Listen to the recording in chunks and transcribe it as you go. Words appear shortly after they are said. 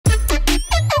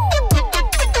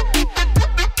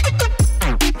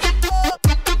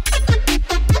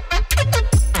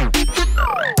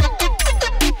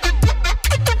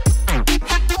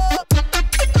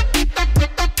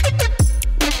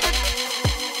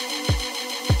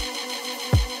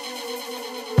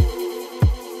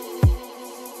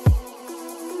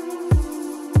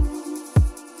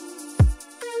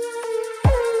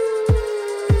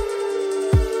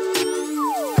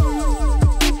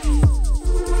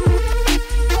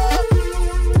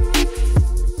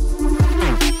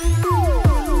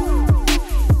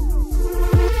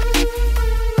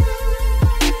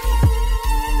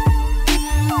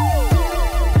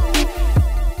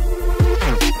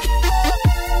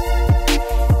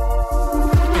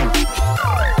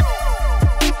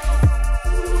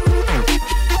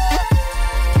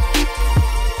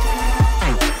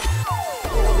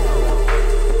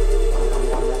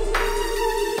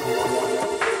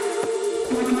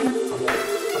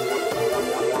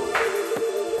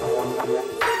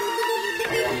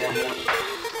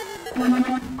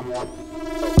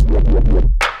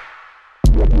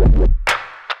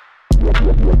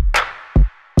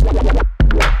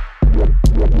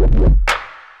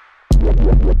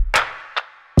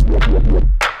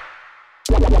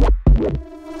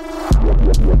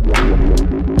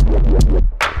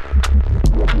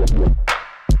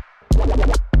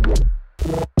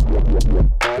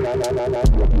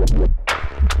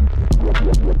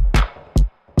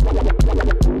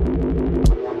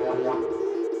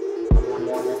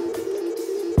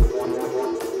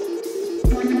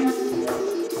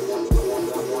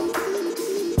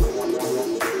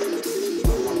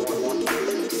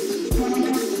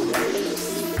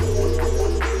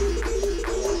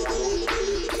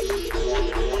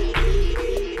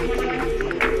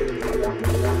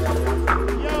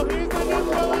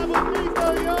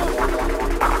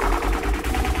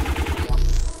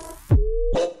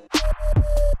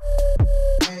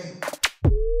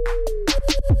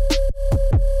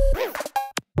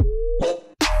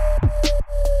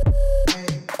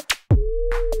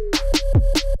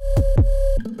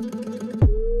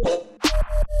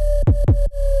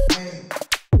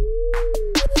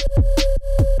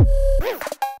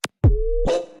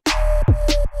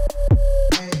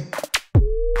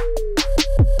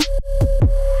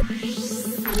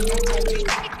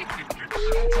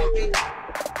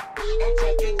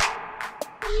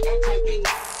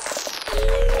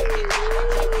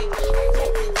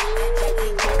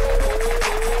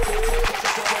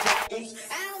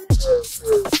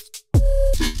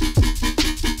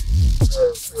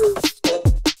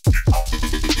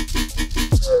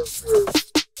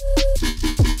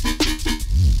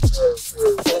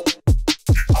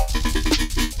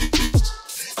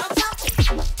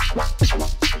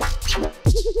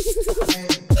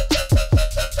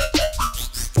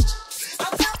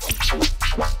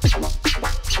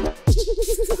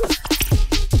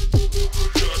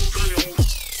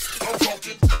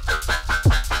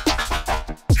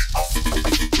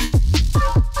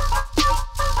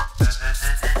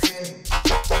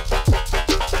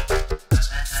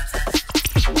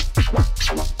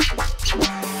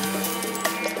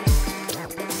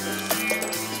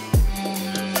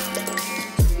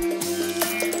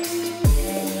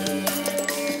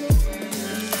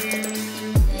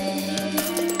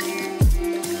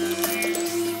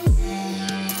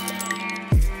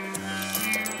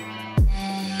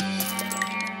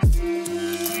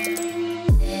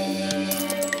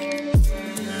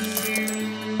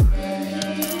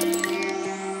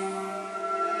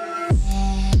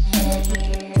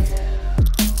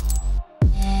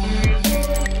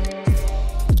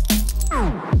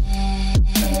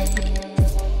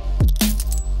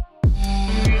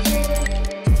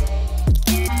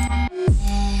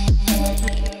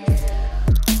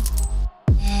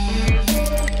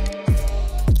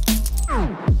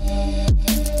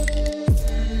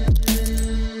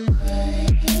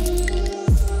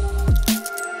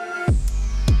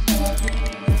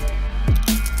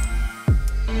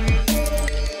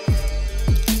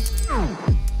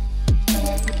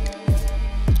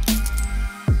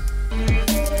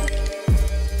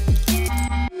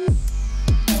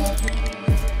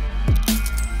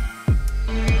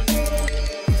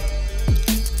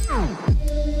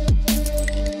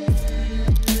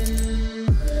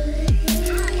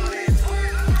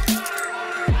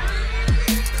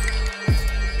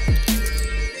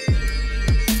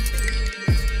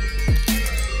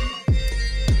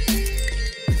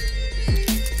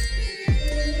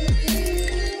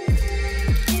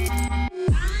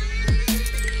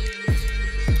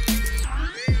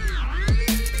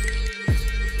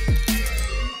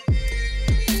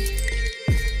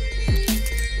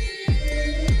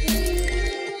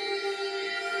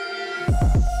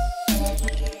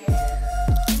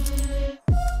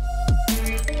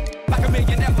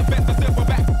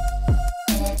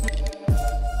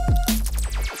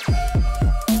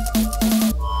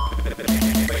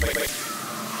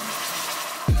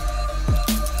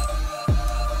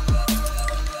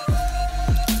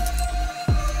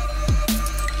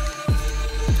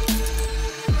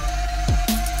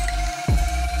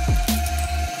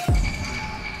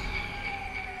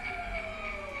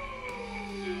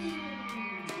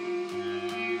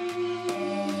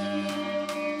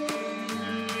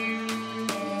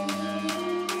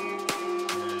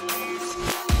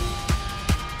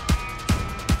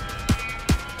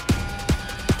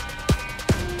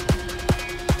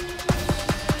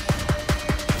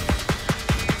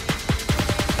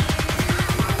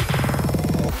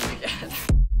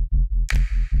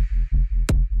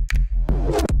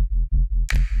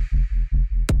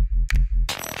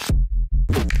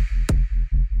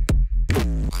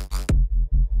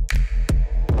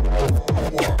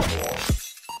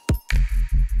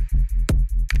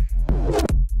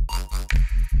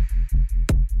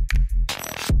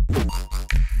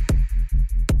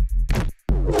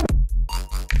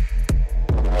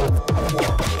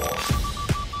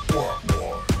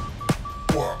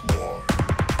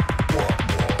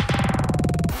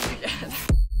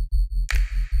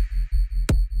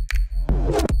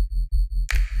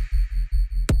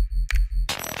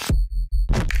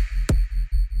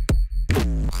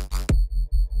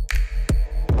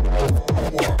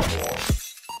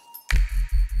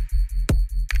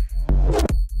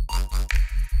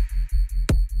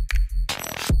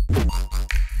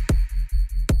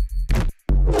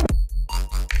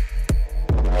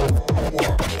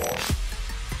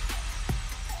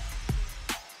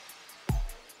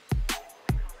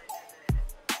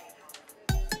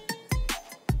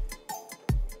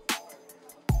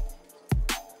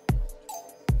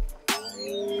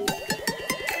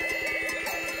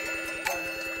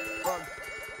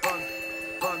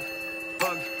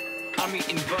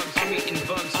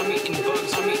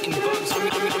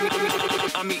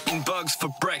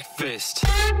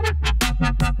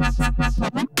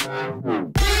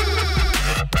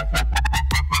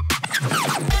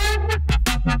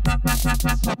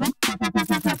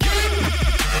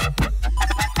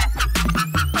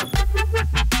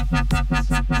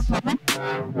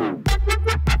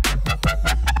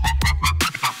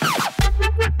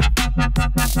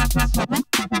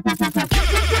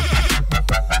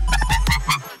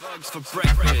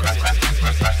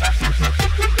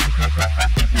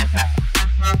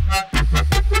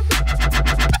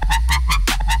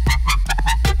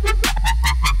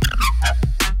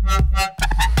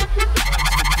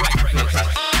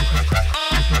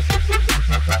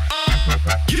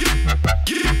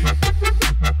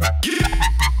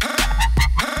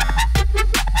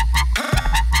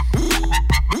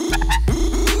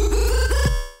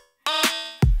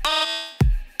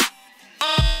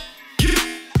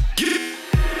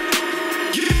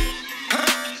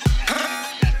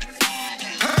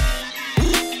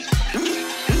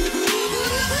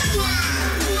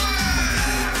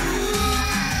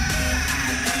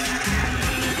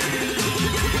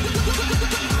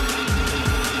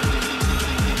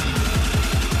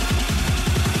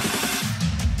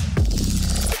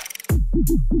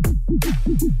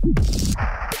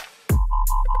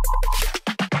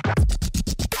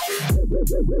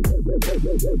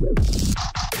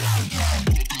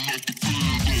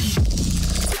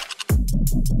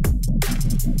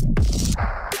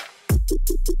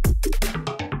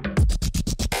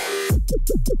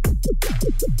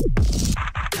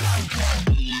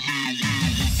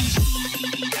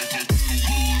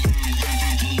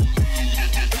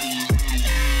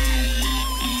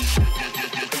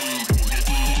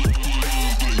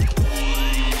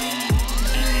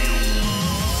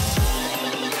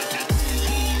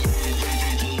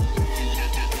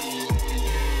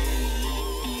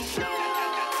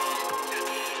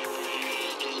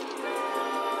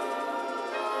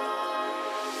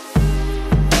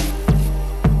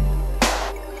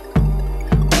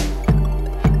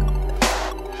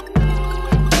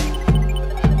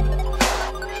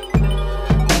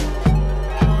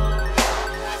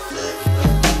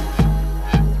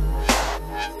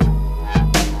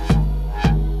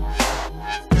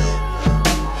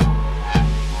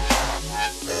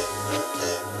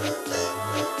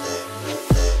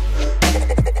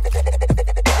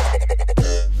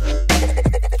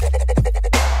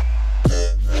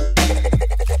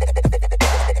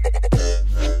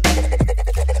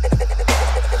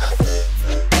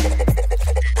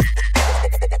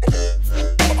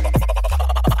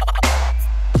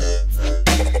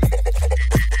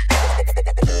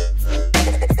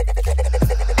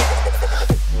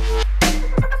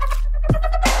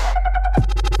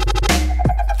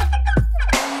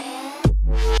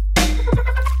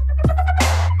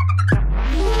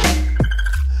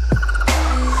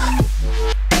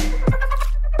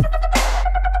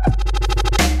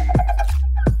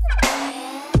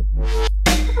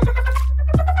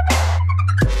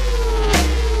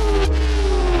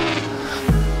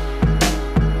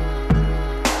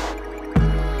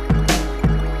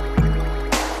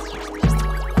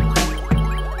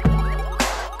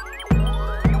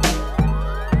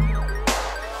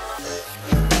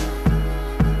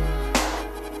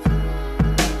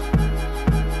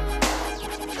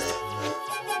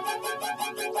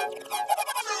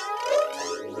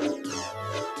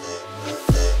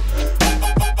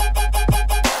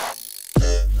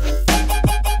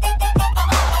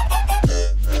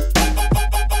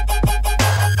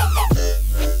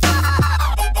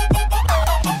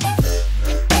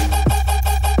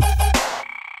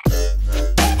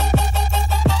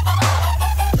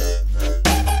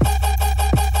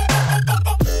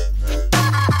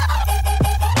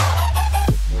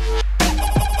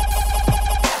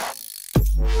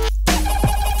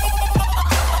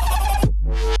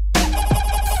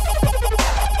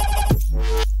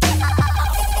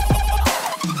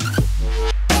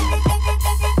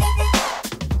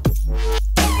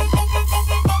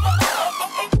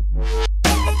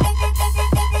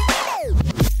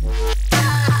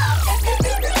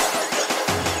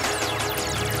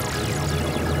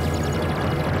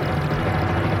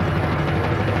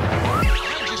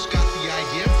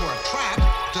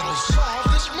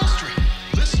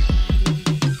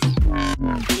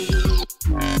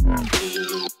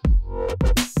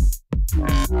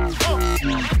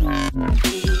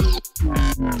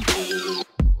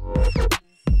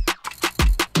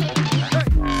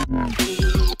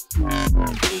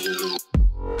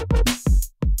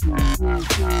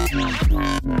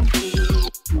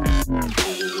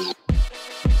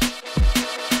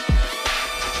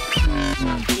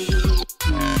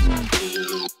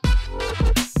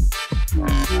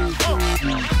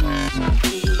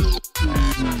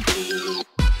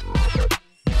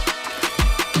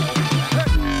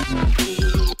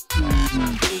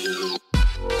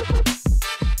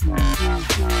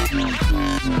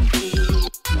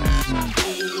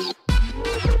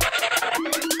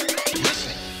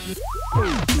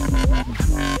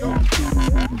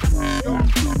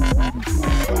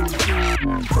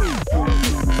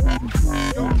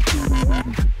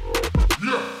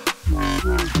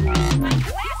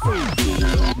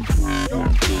Yeah.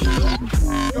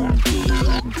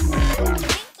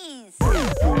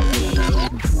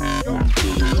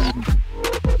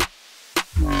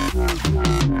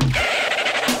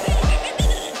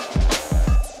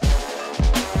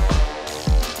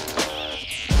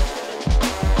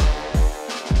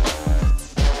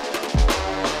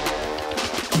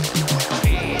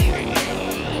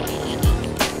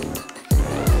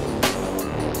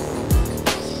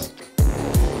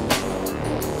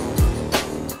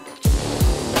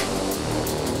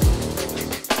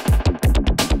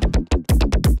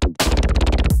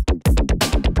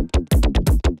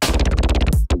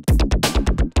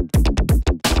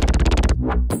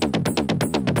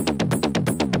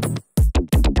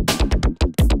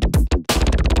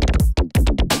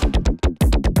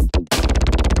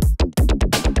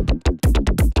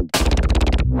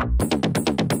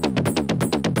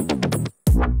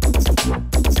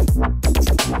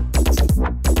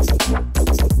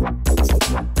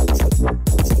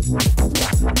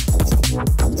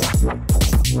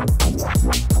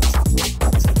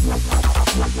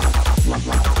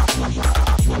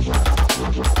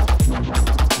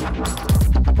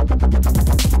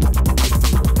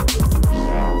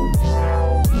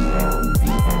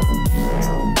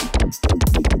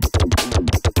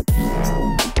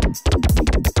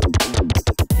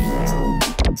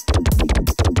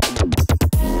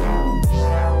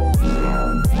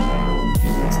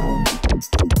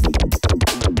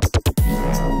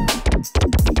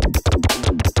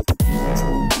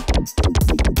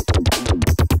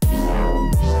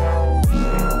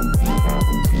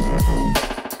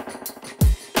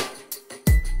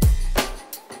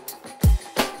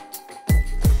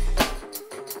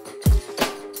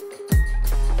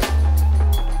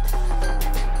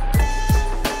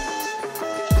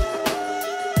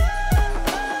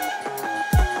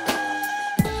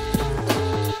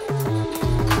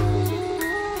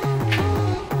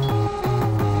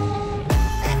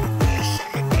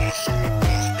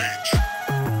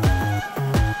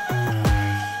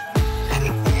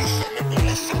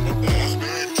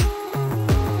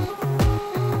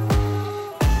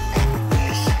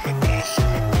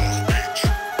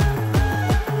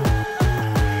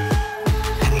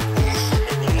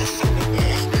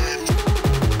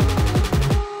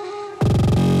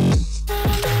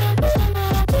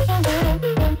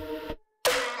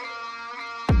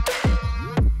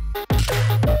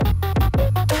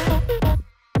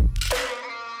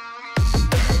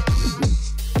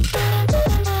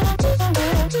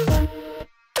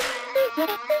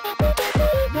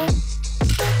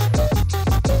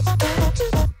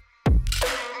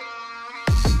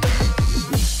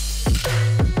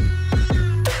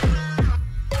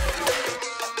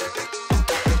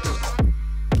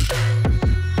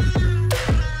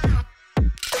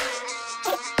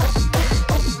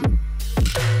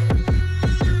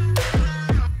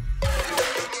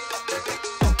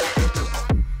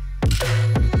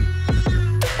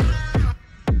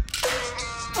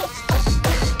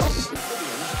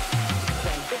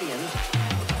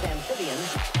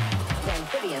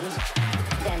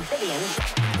 amphibians,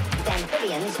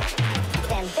 amphibians,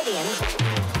 amphibians,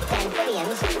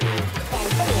 amphibians,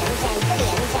 amphibians,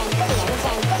 amphibians, amphibians,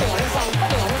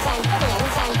 amphibians,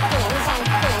 amphibians,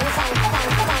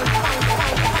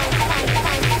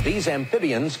 amphibians. These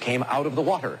amphibians came out of the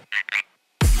water.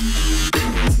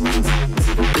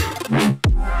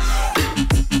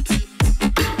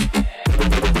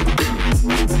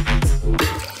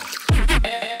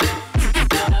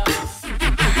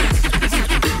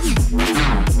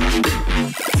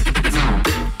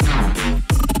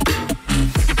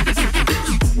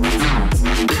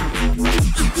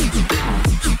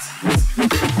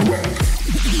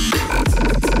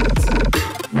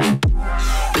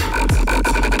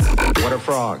 What are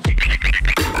frogs?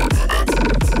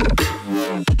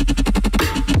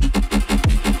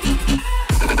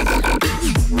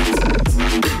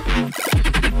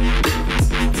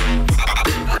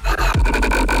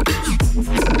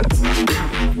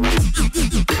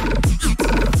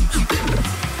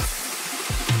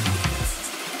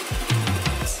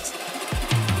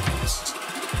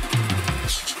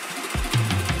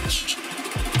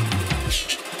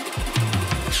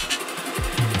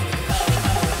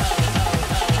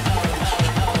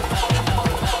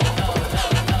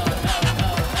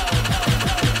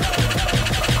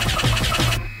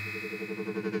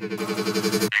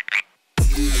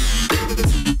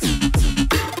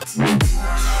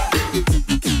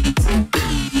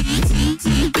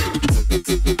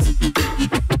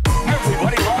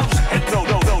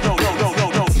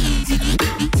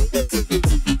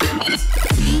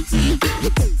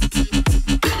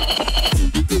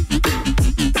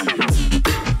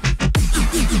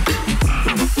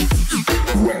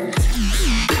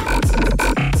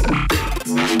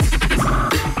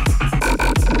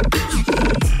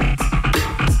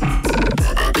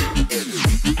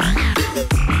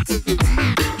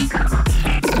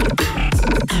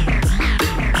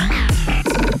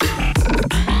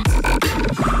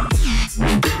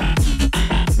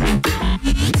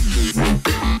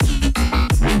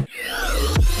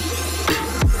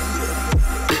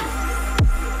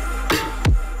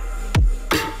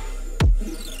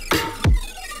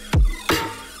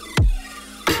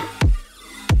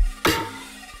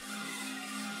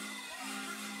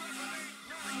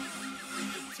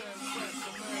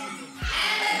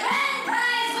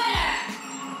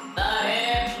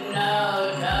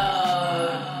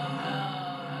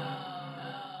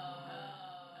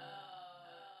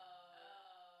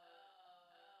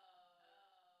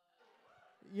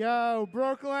 Yo,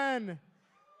 Brooklyn.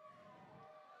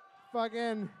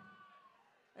 Fucking,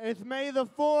 it's May the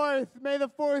 4th. May the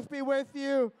 4th be with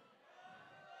you.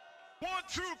 1,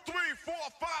 2, 3, 4,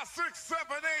 5, 6, 7,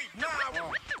 8,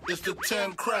 9. It's the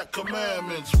 10 crack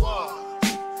commandments. Why?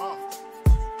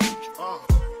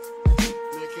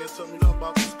 Man, can't tell me nothing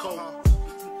about this coke.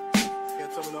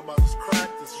 Can't tell me nothing about this crack,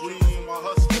 this weed, my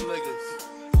hustling niggas.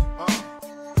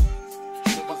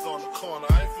 Niggas on the corner,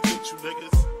 I ain't forget you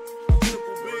niggas.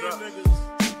 Triple B niggas.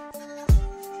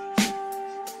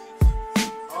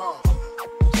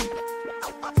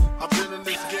 I've been in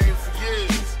this game for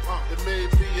years. It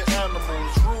made me an animal.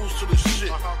 It's rules to this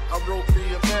shit. I wrote me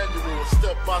a manual, a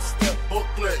step-by-step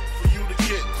booklet for you to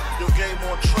get your game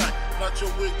on track. Not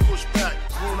your wig pushed back.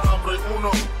 Un hombre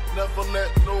uno. Never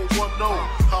let no one know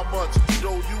how much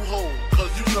dough you hold.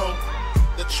 Cause you know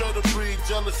that try to breed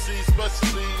jealousy,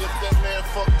 especially if that man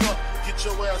fucked up. Get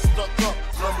your ass stuck up.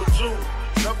 Number 2,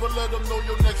 never let them know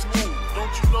your next move.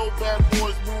 Don't you know bad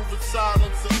boys move in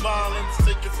silence and violence,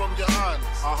 take it from your highness.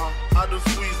 I done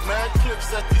squeeze mad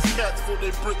clips at these cats for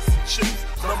they bricks and chips.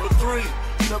 Number 3,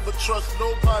 never trust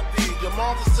nobody. Your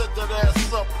mama set that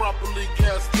ass up, properly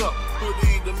gassed up,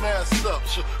 hoodie the masked up.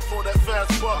 For that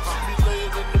fast buck, be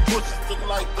laying in the bushes to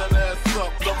light that ass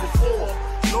up. Number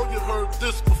 4, know you heard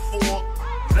this before.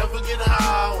 Never get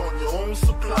high on your own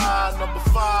supply. Number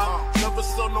 5, never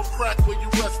sell no crack where you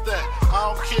rest at. I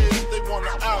don't care if they want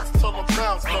an ounce, tell them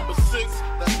bounce. Number 6,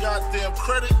 that goddamn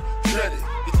credit, get it.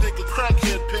 You think a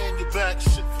crackhead paying you back,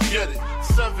 shit, forget it.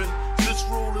 7, this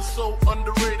rule is so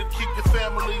underrated. Keep your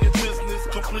family and business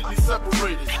completely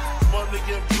separated. Money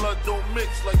and blood don't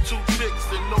mix like 2 dicks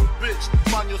and no bitch.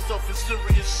 Find yourself in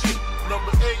serious shit.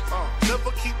 Number 8,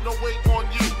 never keep no weight on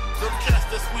you. Them cats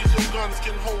that squeeze your guns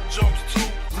can hold jumps too.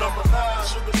 Number 9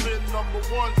 should have been number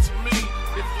 1 to me.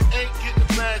 If you ain't getting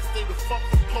back, stay the fuck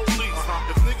with police.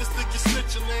 If niggas think you're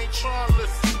snitching, they ain't trying to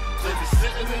listen. They be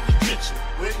sitting in your kitchen,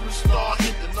 waiting to start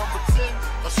hitting. Number 10,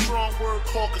 a strong word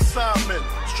called consignment,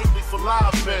 strictly for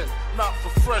live men, not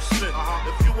for freshmen.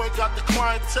 If you ain't got the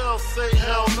clientele, say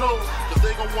hell no, cause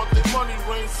they gon' want their money,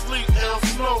 rain, sleet, hell,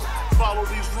 snow. Follow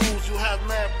these rules, you have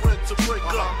mad bread to break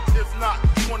up. If not,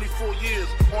 24 years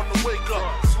on the wake up.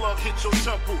 Slug hit your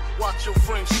temple, watch your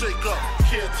frame shake up.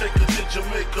 Caretaker did your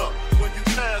makeup. When you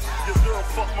pass, your girl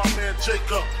fuck my man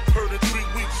Jacob. Heard in 3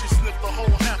 weeks she sniffed the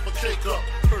whole half a cake up.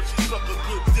 Heard she suck a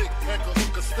good dick and could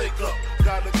hook a steak up.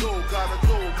 Gotta go,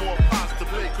 more pots to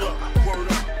bake up.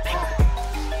 Word up.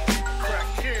 Crack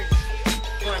King,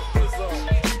 Frank Rizzo.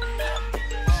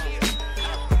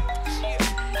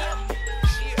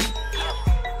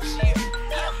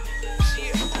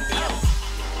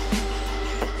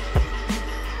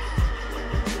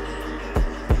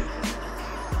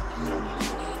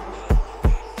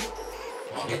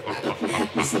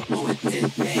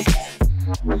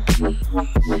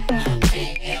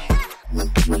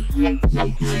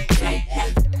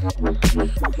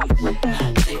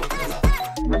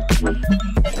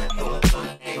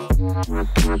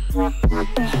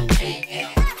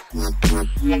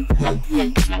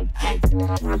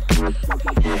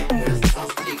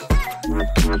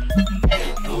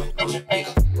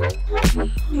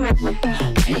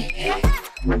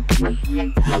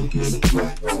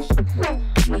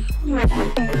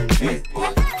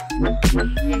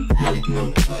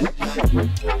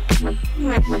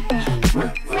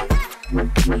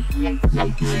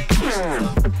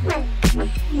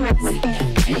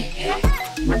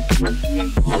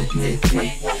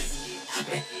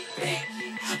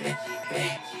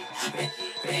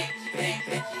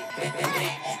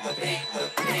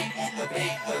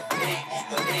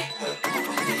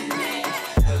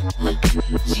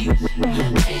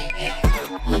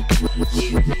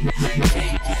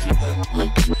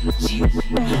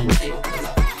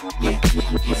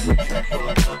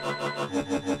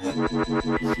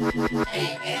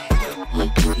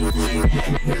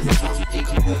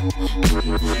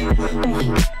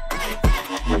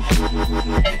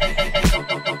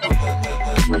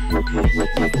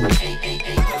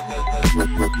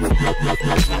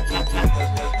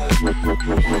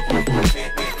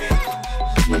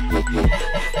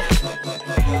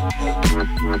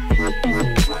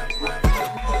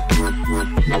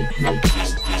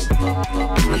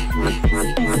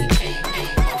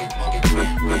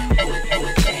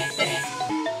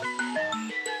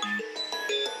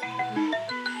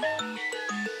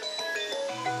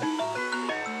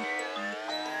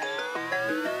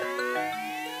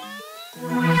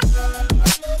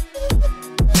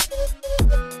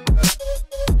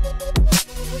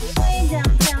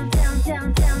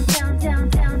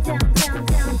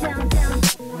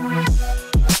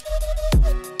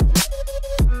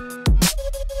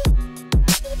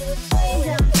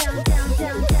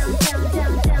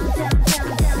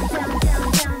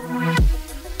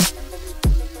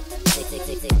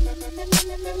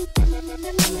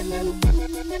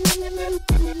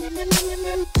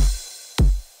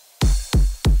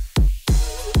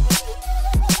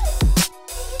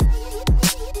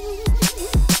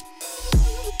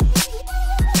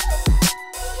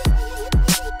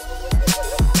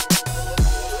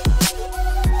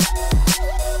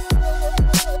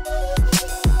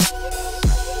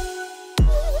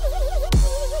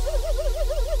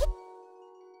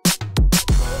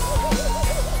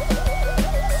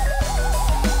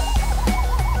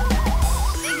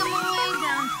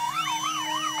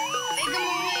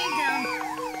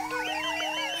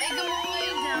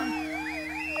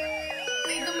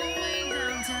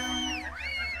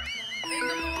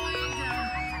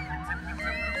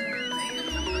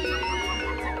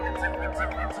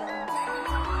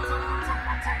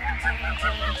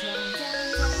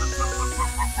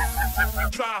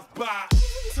 Drive by.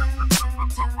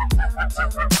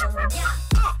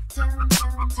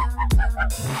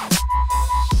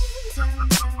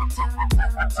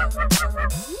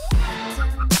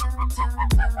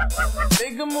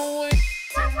 Make 'em away.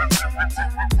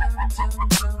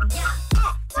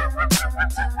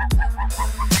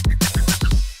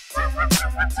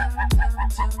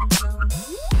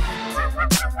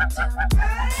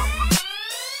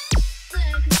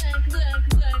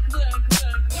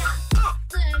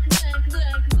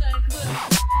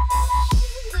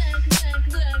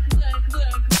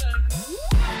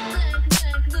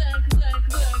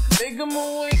 Make 'em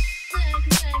away.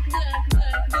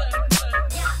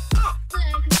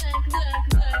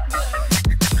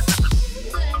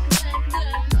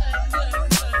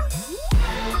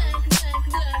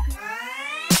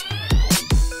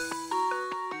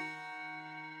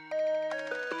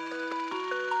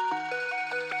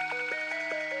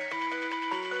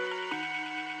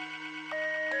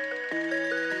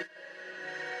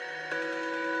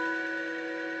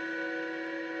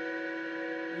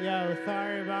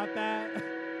 sorry about that.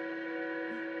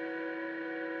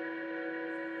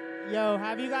 Yo,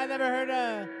 have you guys ever heard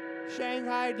of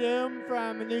Shanghai Doom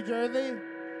from New Jersey?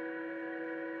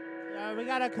 Yeah, we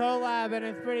got a collab and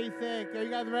it's pretty sick. Are you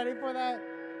guys ready for that?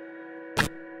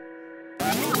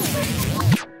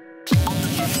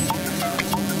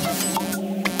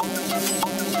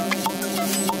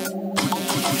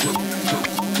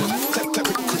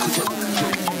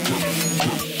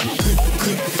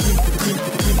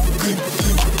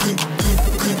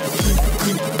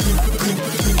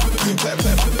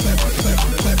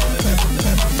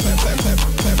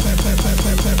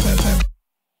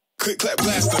 Click, clap,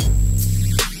 blaster.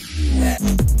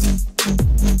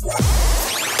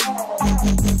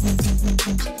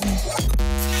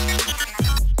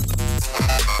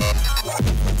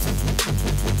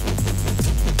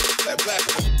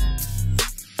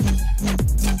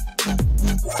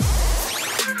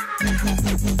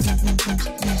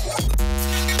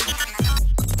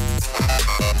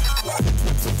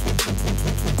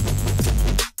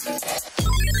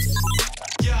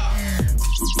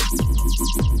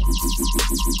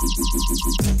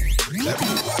 Clap,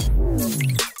 blaster.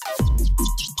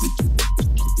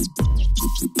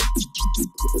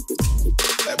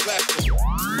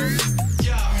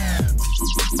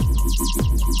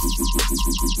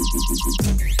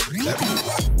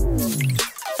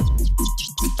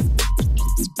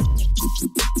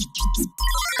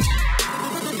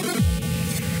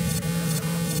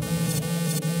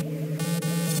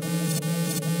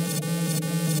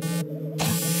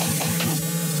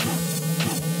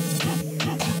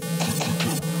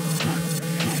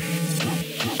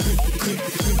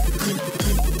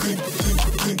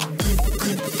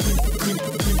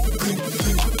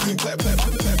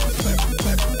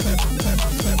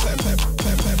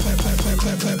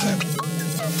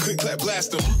 Click, clap,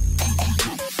 blast 'em.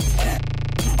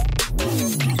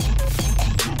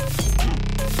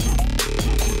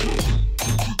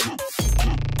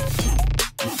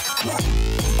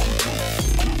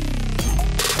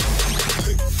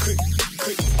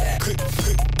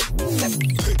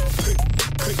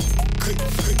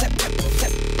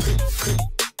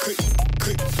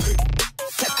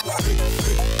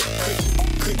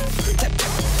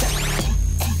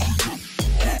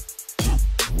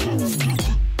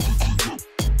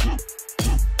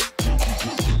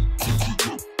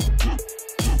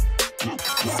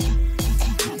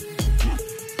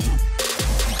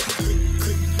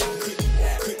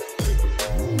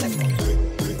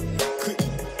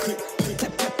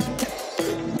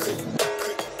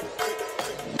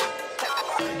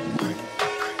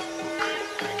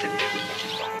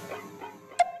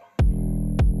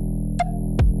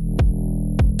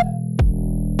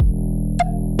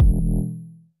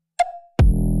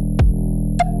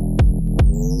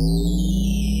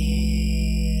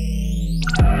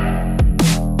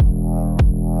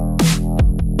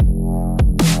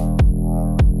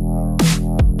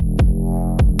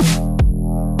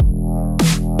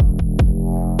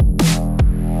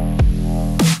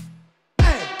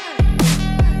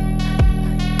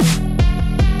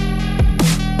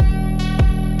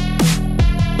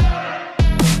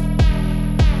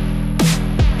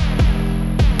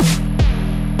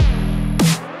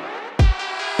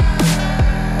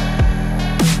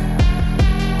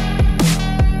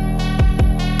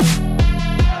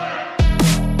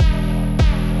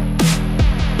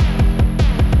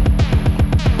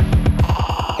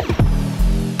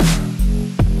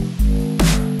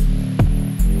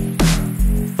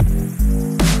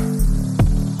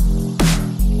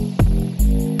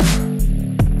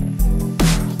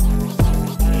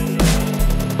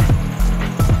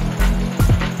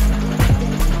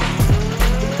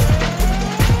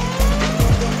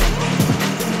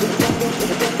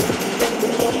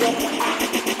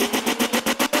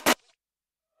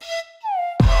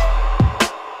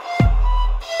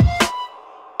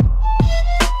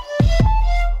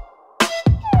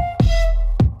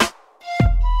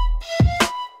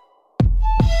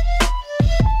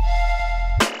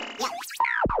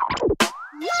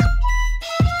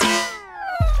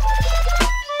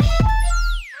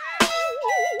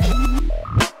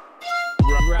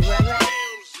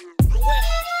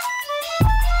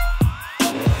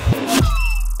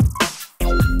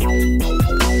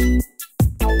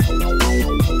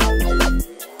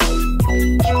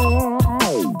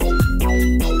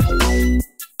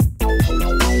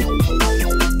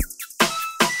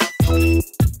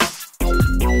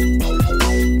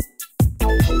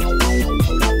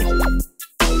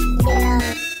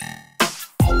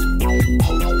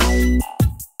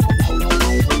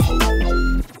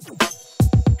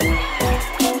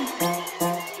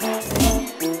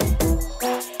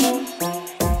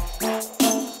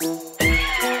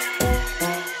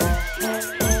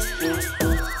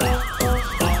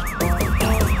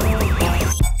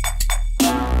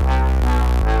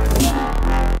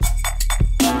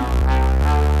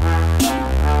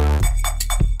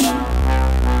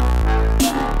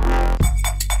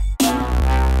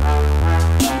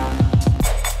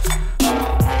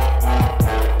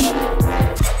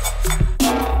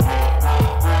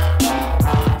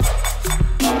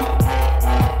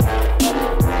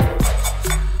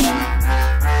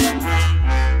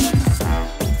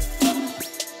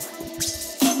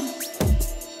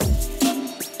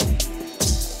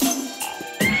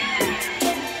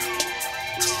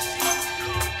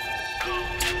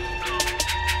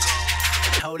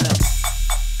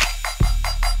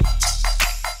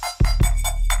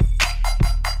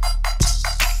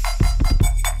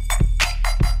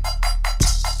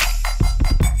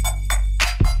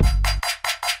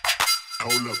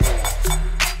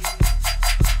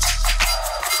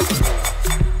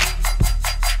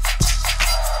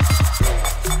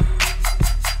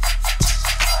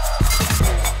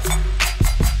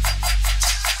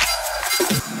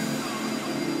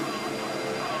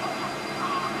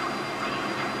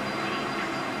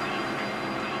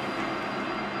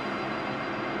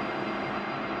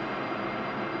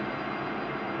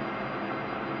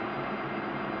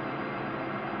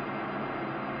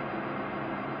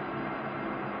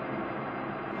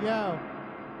 Yo,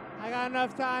 I got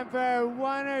enough time for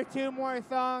one or two more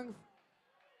songs.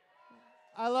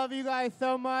 I love you guys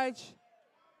so much.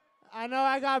 I know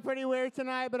I got pretty weird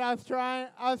tonight, but I was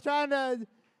trying to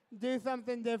do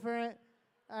something different.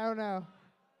 I don't know.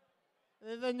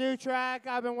 This is a new track.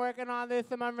 I've been working on this,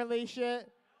 some unreleased shit.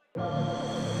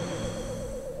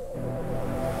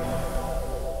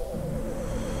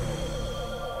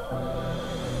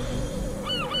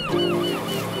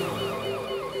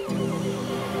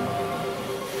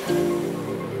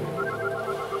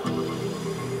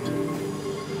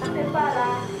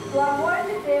 Separar o amor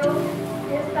de Deus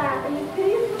está em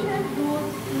Cristo Jesus,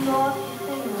 nosso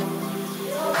Senhor.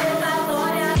 Essa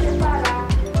glória a separar.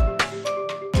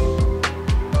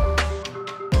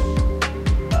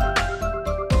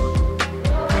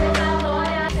 Essa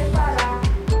glória a separar.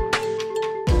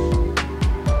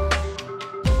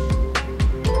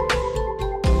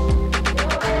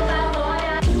 Essa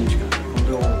glória.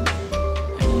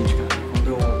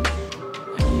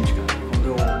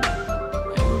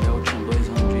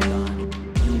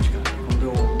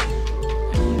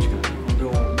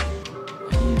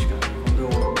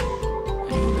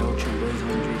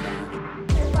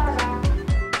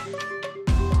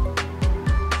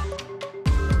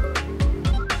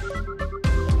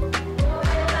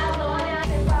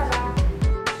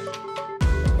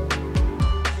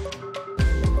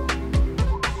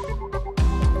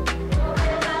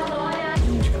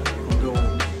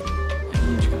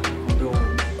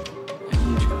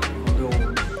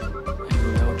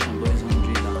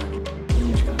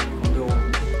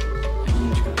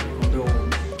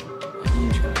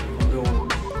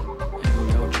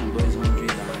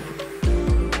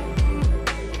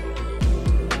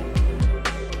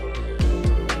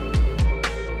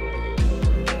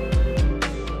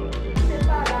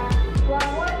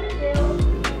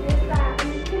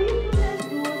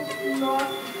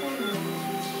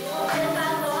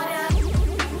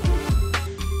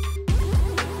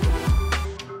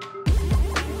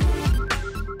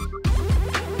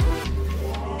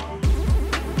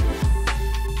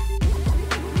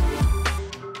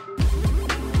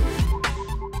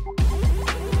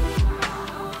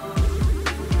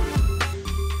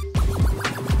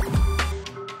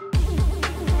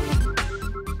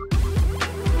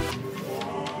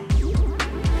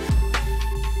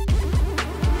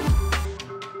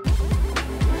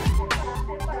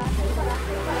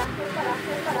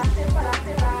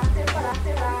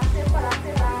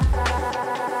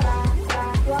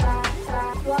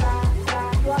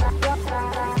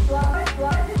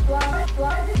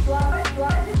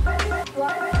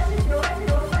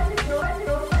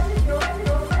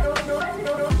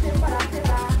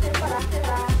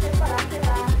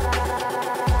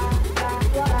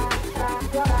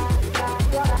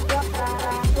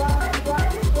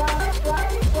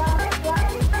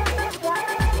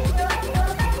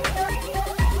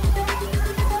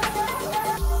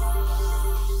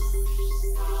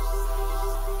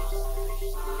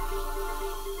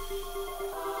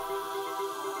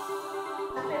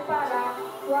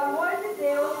 O amor de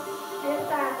Deus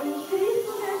está em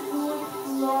Cristo Jesus,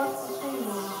 nosso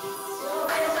Senhor.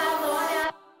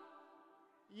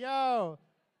 Yo,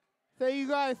 thank you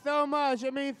guys so much.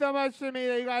 It means so much to me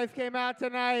that you guys came out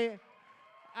tonight.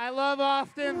 I love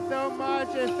Austin so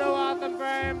much. It's so awesome for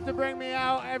him to bring me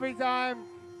out every time.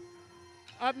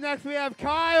 Up next we have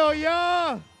Kyle,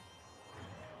 yo!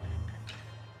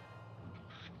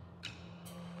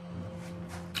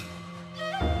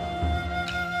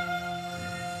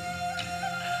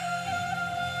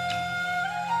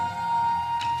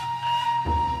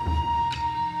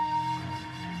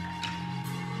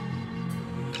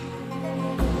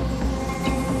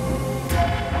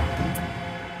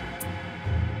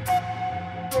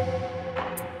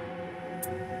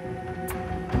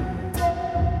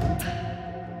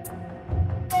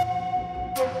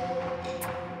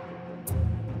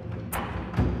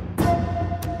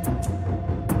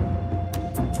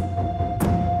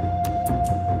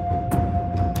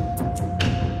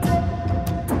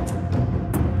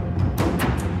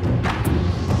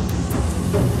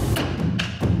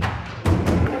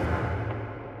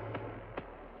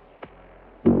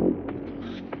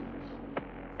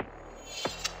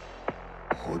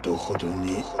 ほどほど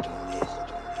にい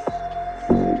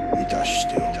たし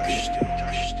ておけ。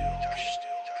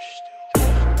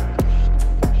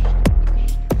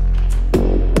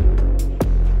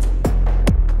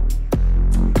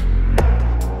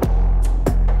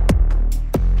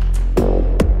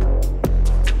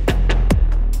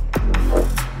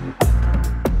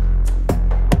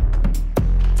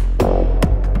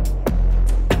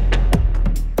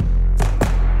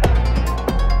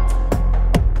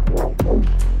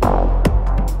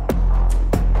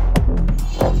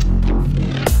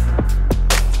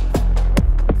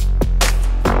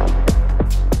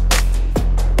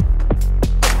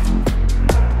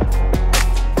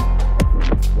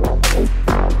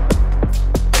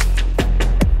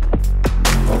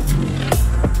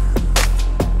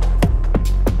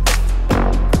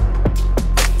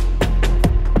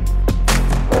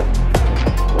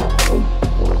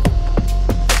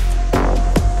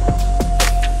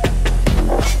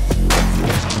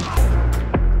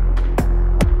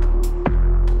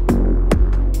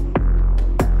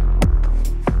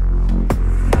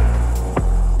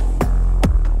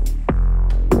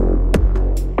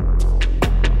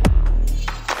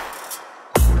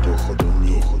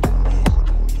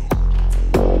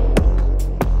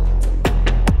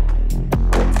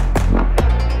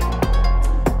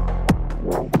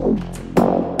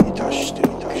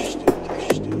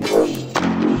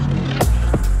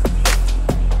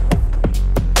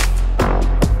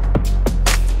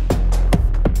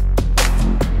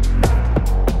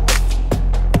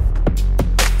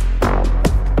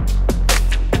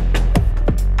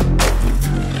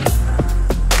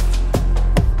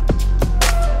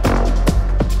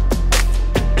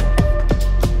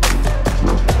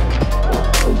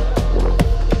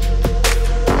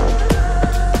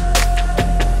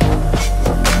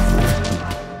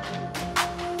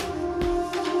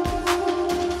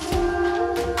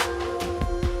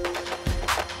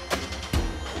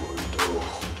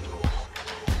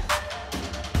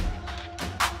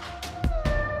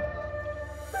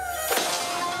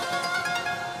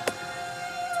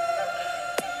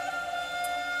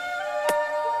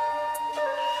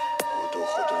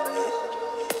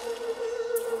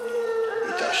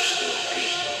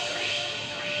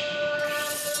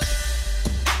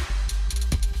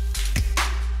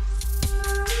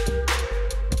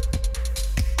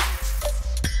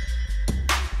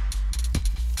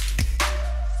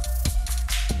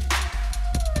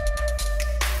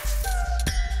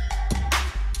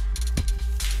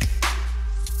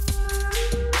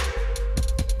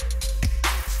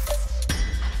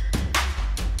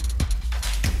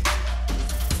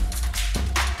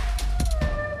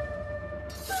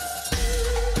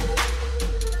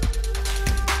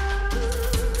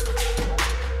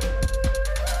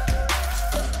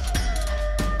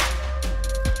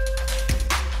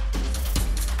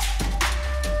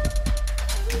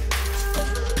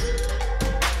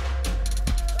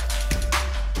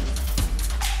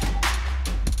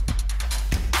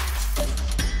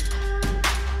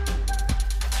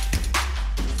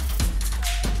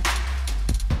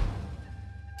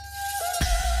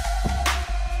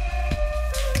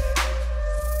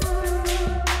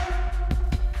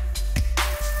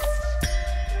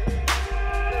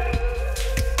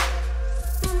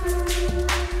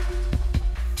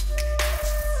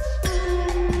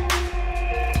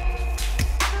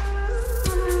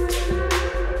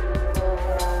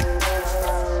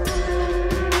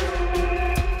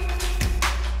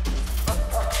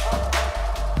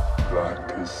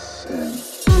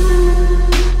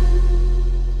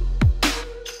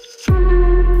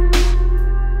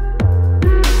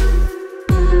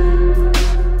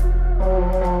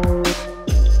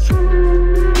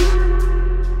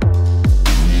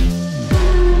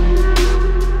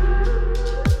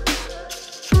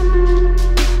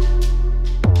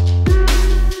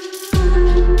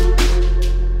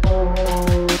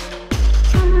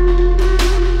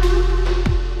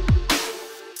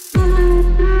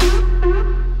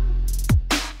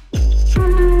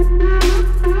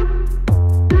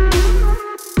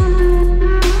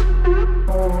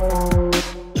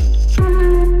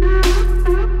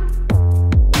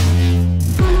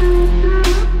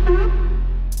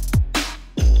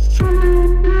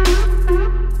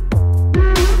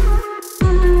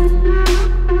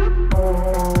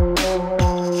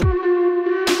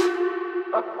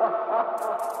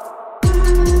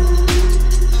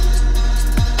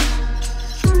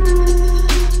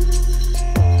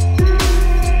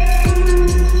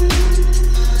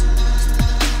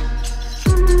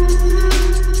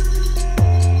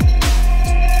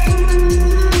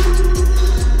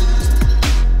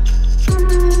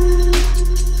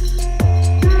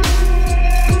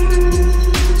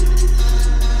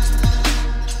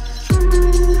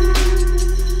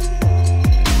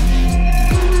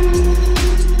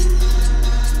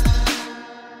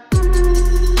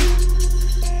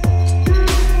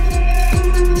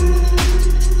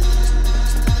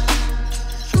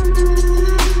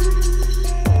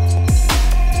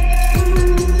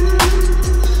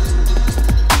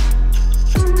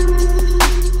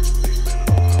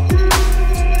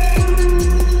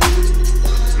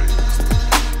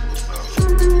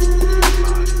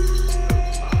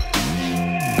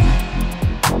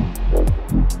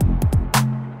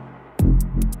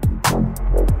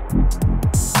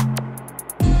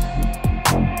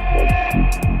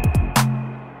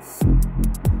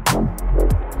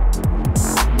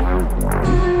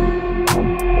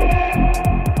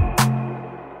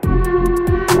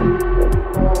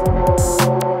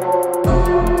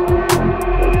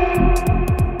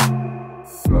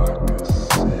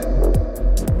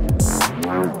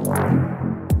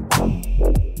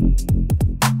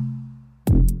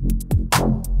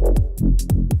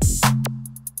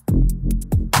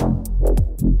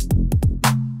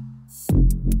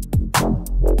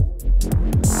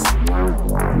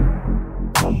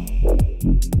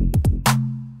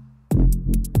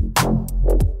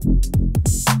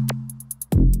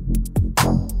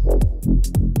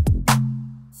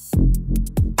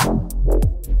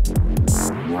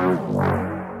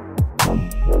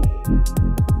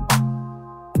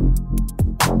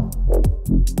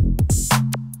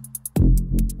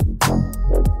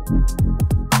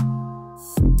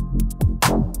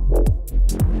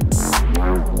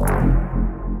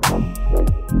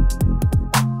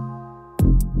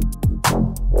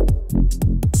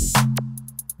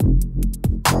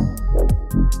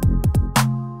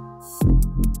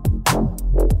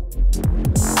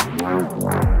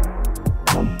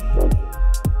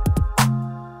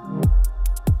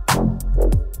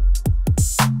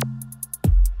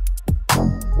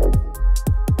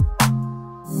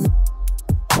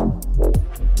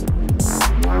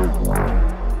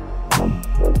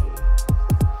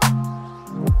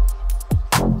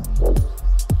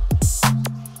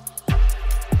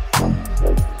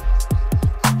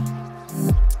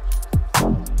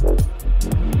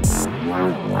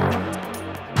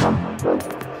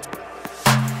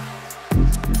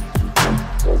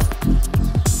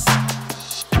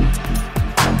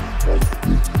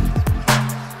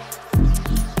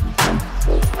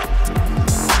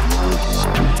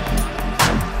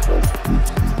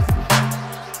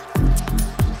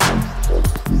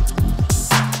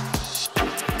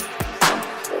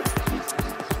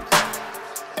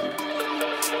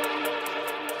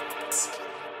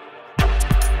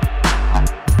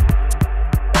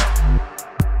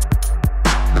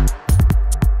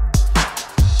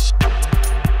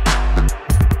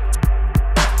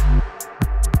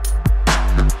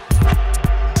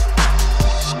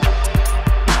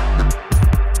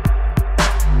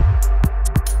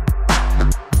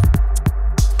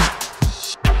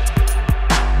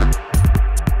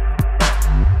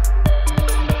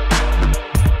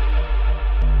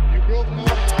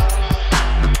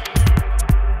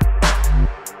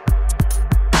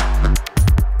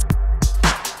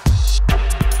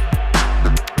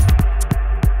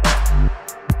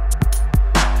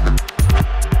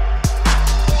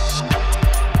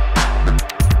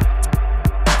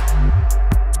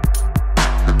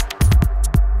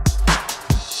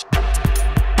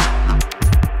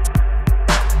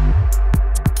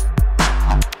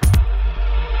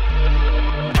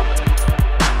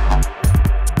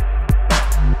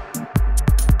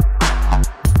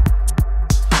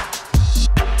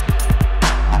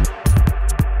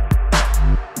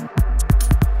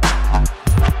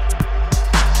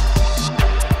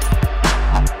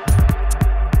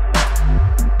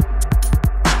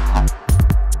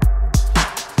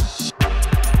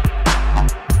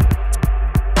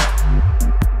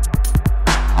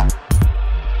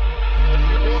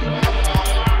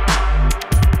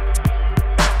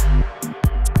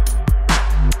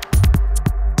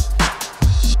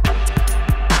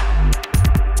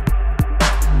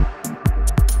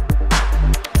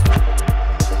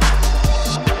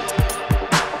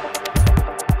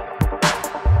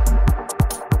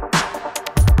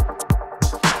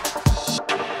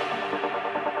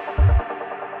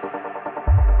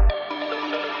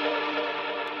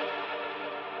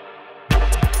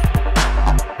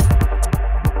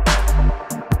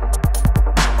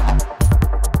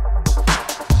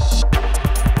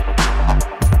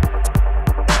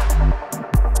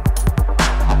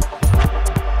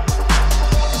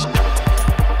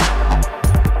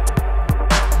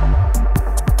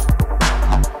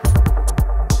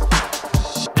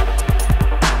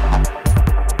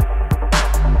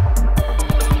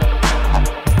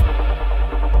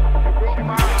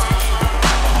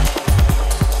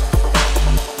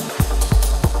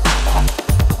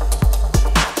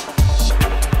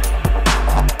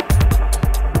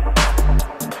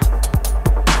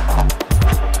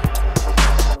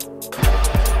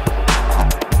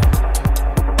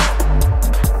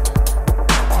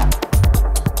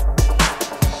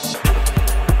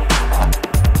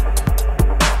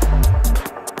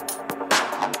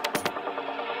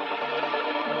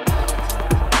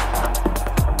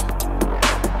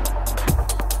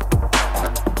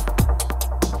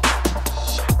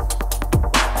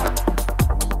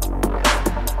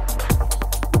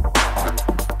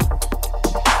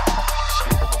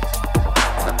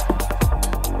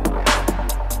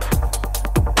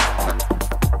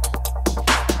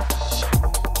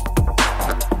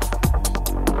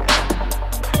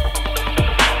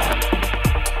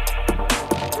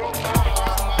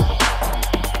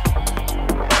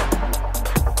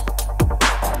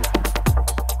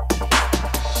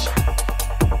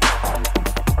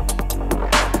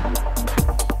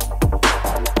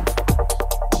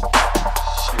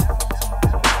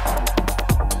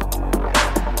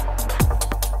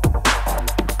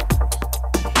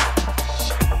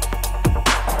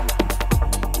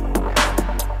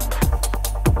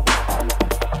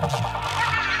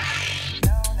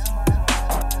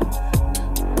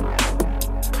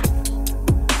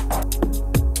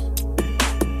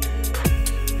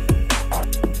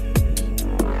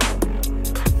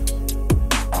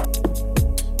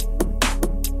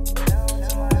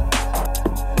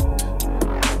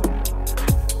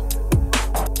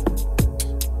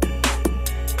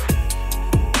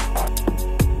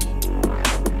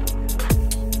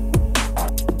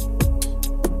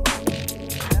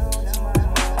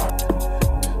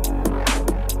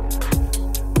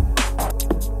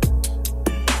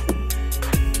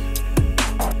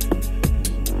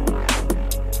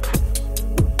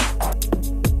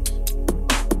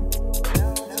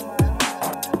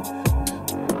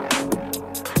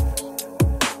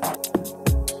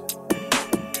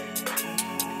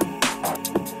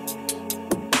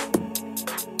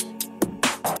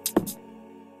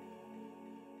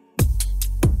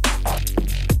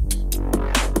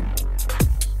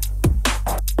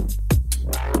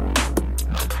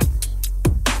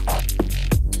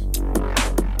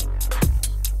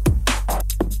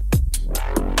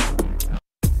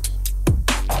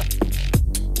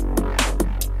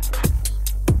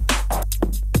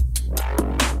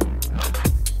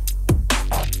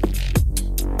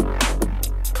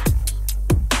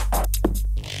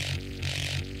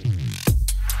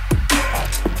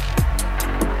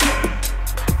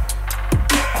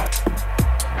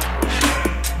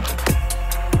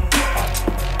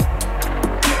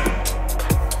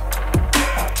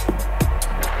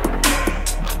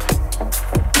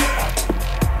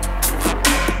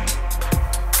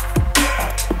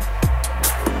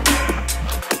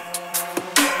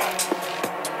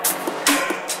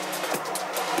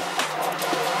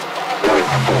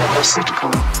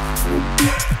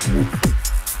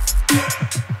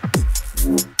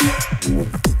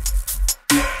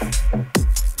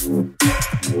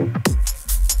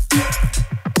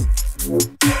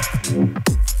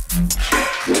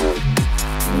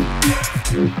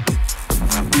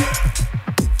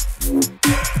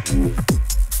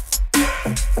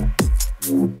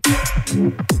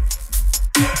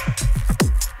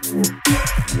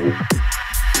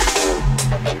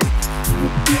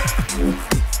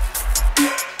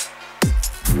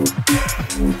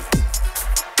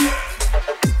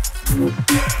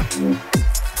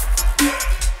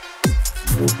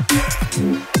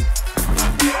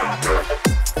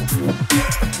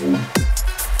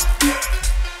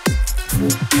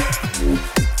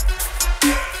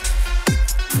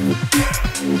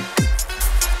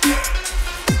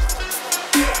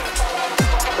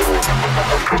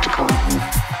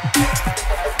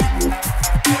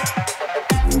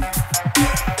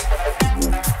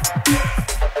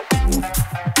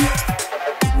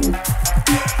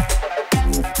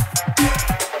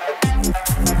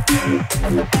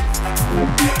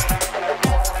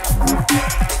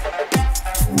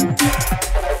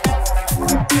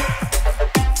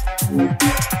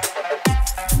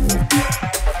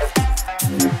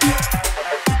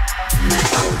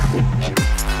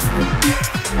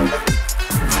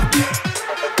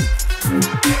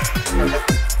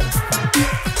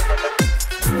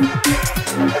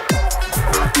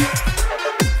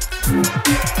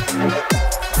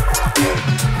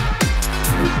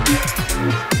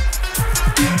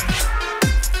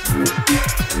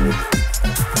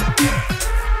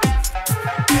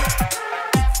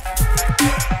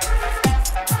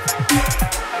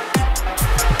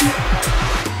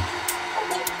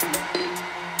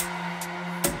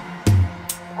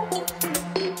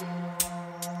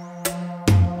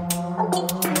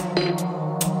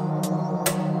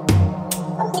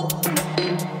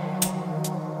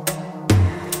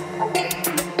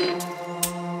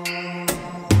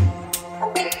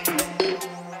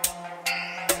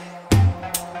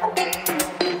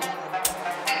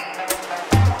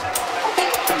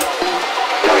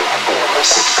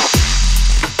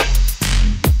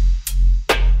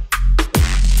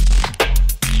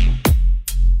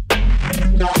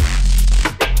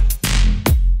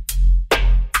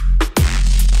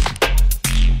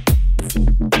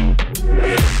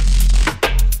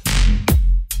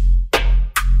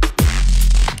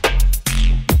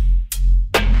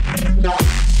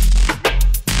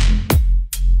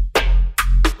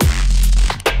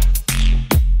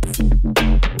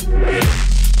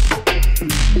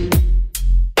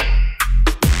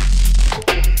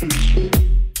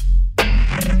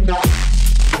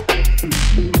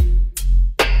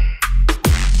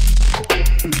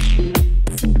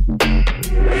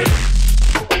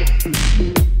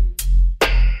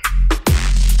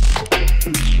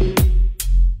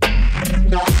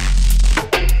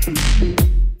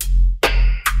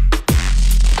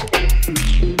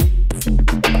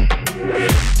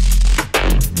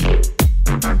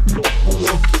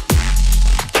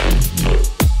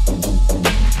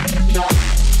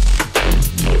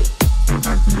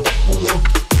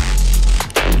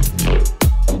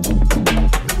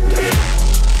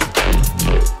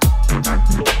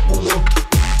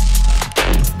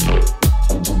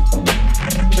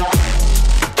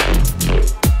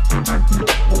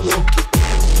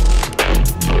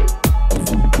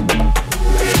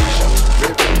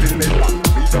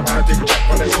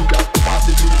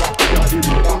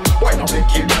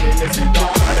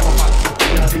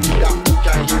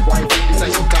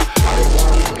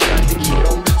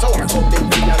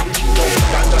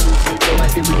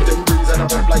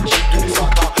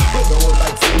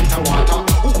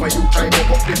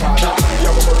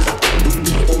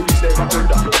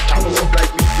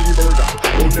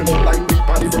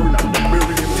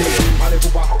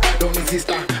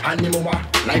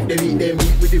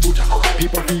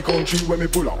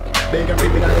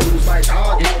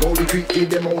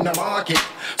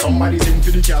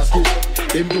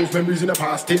Memories in the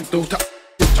past tense, those try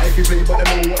to play, but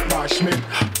they know what bash me.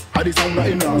 I the sound that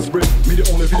in last breath. Me the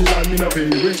only feel and me no pay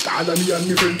rent. All of me and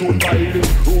me friend don't buy them.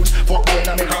 Road fuck boy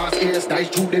na me cars ears. Dice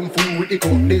through them fool with the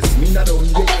cutlass. Me na done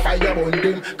yet, fire on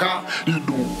them. Car the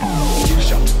dope.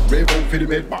 G-shot, rev out for the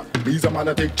med back. Me's a man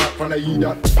a take chat from the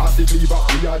idiot. Pass the cleaver,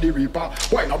 we are the reaper.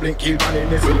 Why not blink kill man in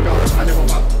the speaker? I never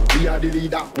back. We are the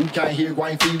leader. Who can't hear go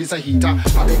and feel this a heater?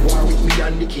 I beg war with me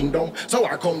and the kingdom. So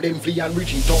I come them flee and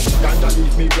retreat up. Ganja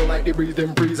leave me blow like the breeze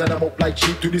them breeze. And I'm up like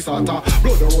sheep to the slaughter.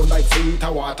 Blood run like sea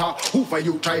to water. Who for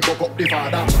you try buck up the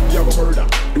father? We have a murder.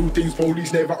 Do things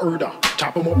police never heard of.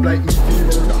 Chop them up like me feel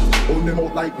murder. Hold them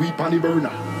out like we pan the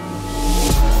burner.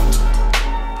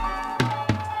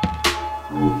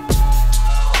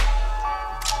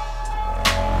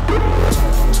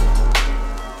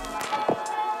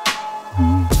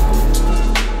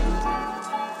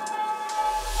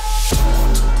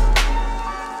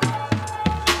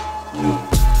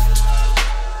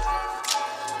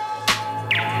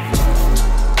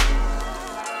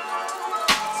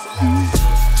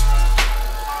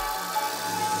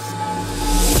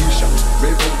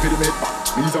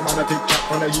 Me's a man a take chat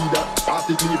from a heater. Pass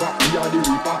the cleaver, we are the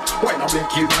reaper. Why not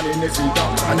blink kill man in the streeter?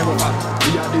 I never fat,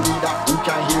 we are the leader. Who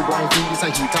can hear wine feel this a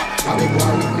heater? I make war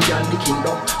with me and the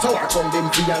kingdom. So I come them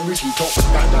free and retreat up.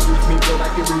 Ganja with me blow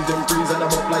like the breeze and freeze. And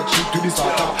I'm up like sheep to the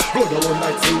slaughter. Blood alone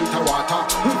like sail to water.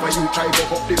 Who for you try to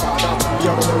up the border? We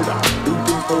are a murder. Do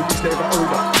things police never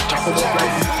heard of. Chop them up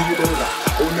like beef to the border.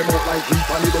 Own them up like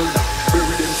beef on the border.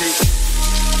 Bury them take.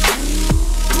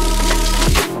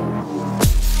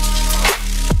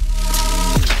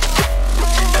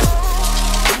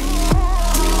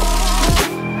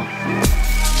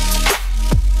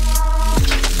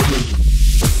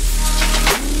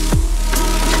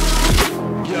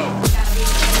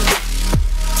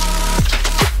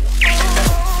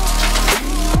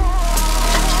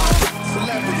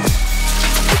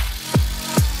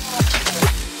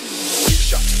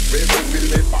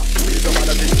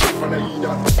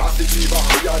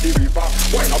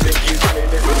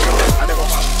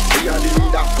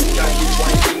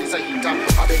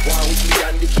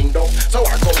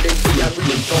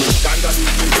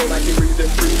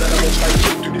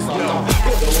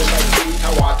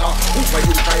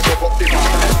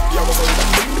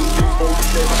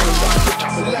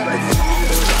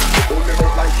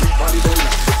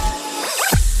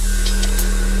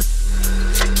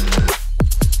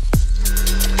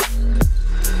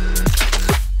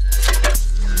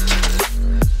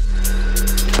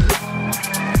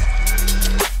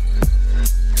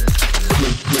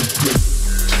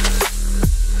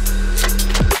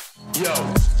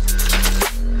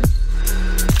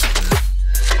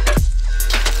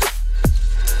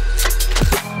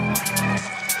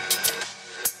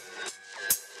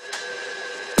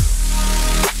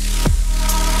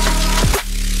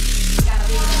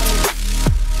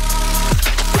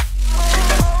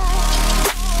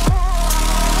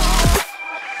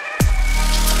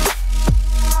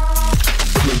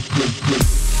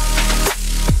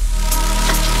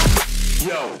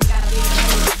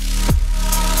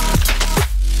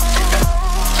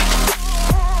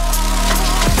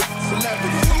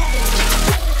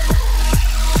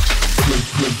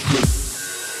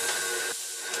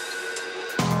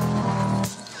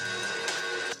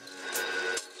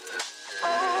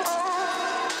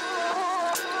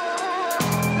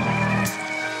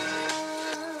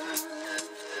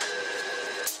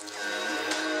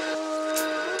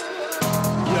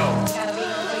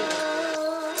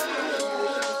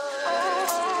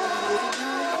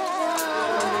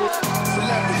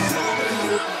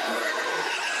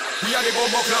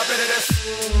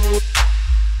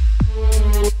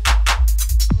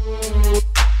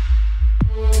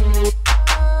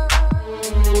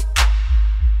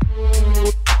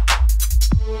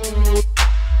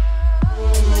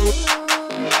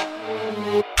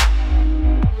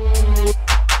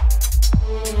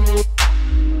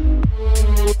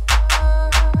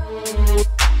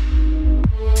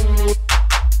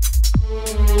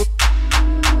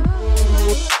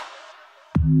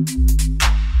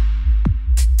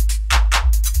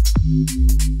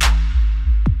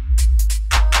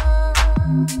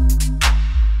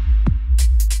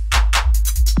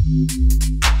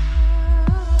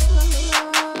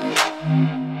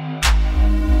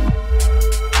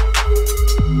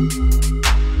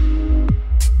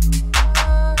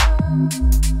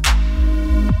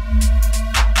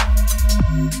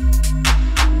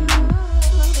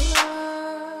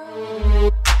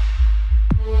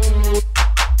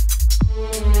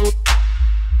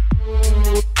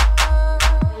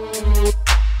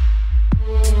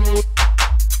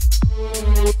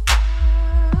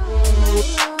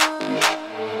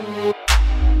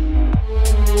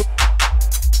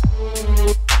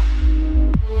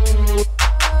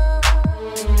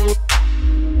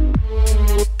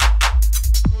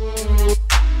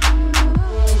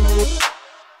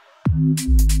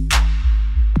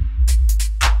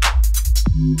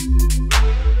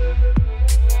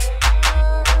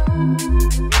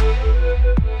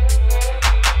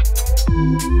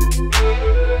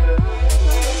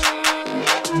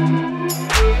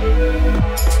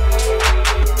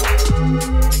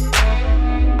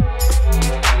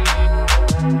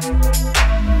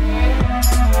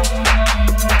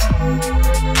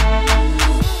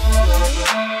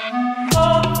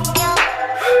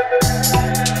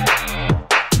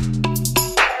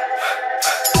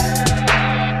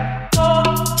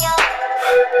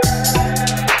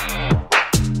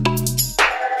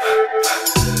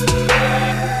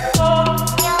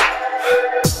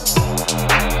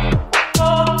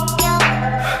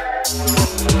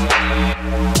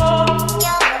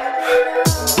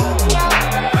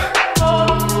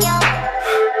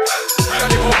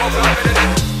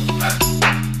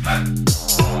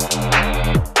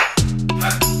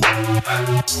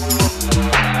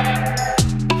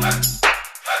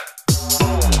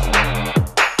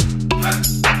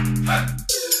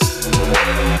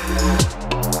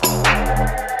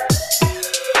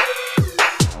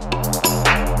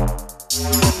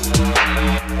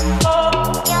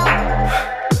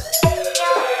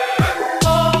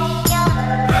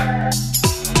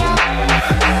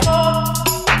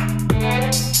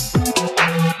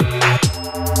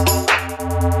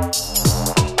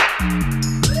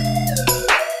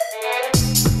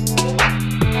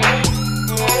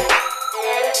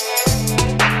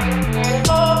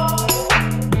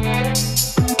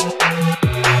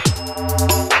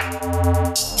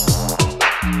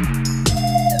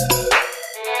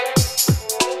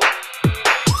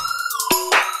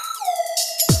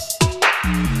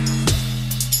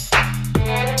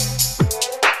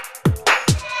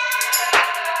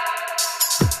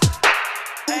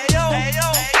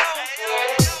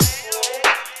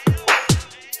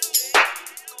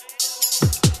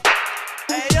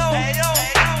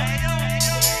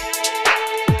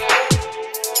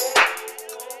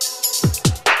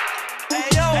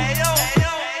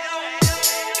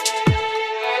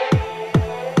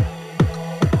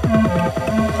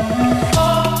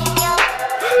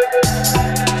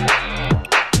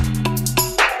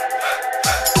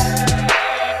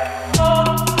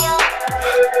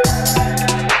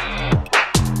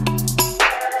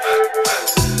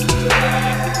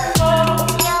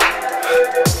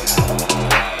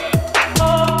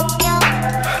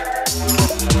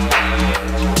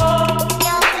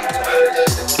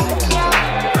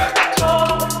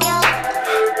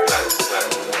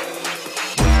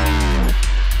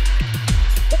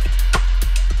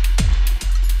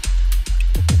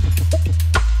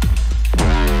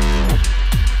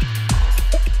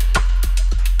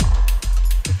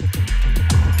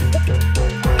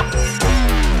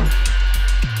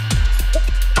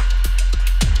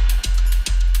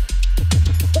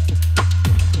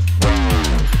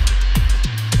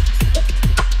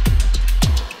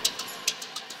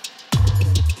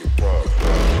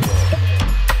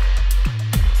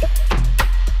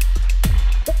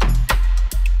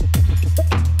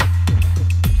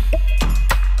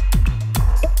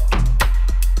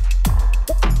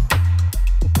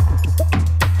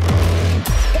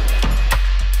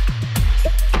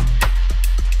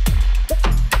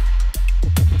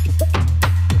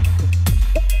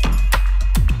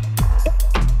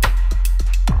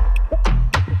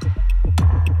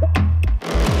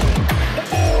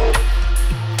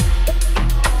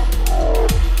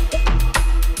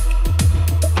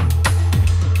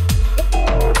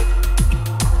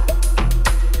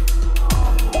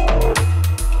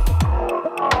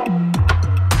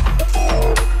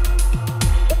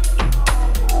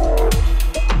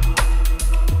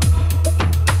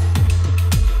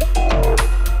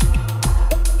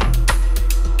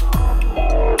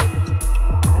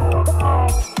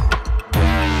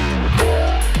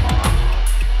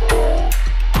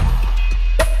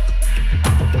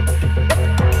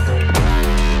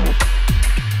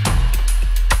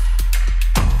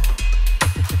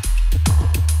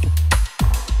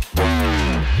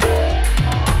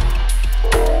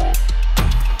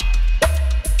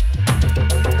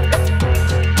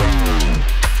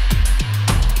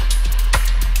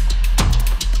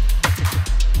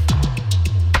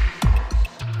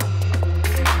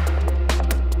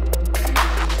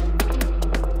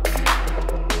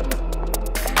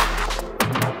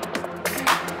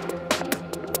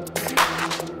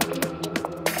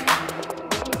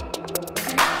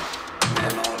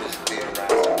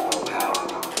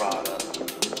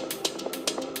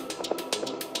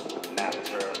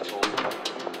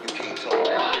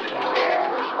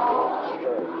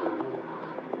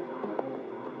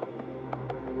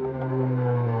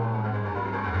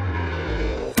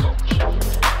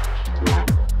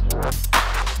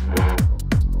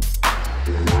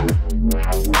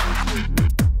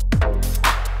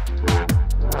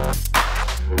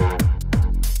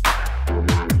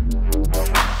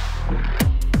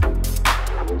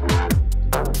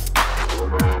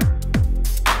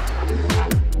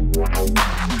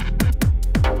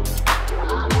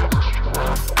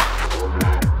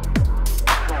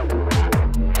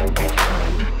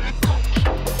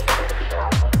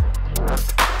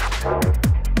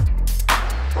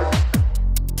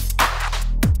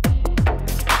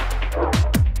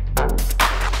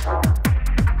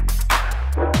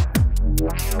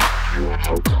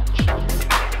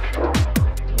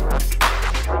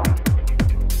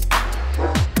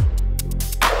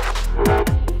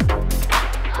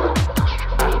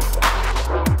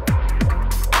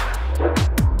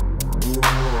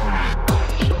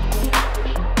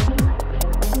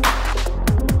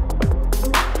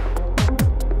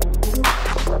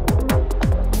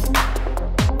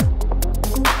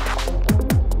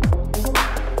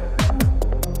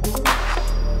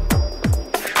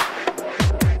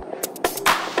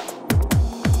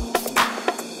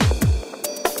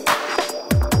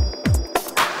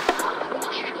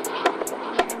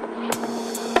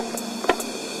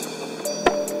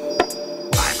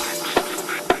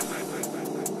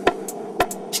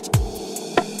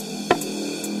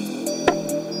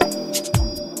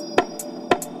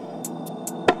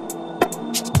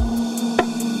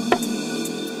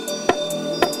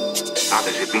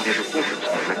 Others have been here before us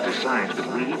and left their signs, but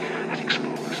we, as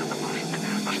explorers of the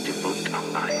must devote our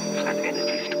minds and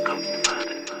energies to go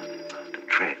further, to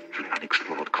tread the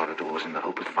unexplored corridors in the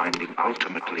hope of finding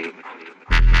ultimately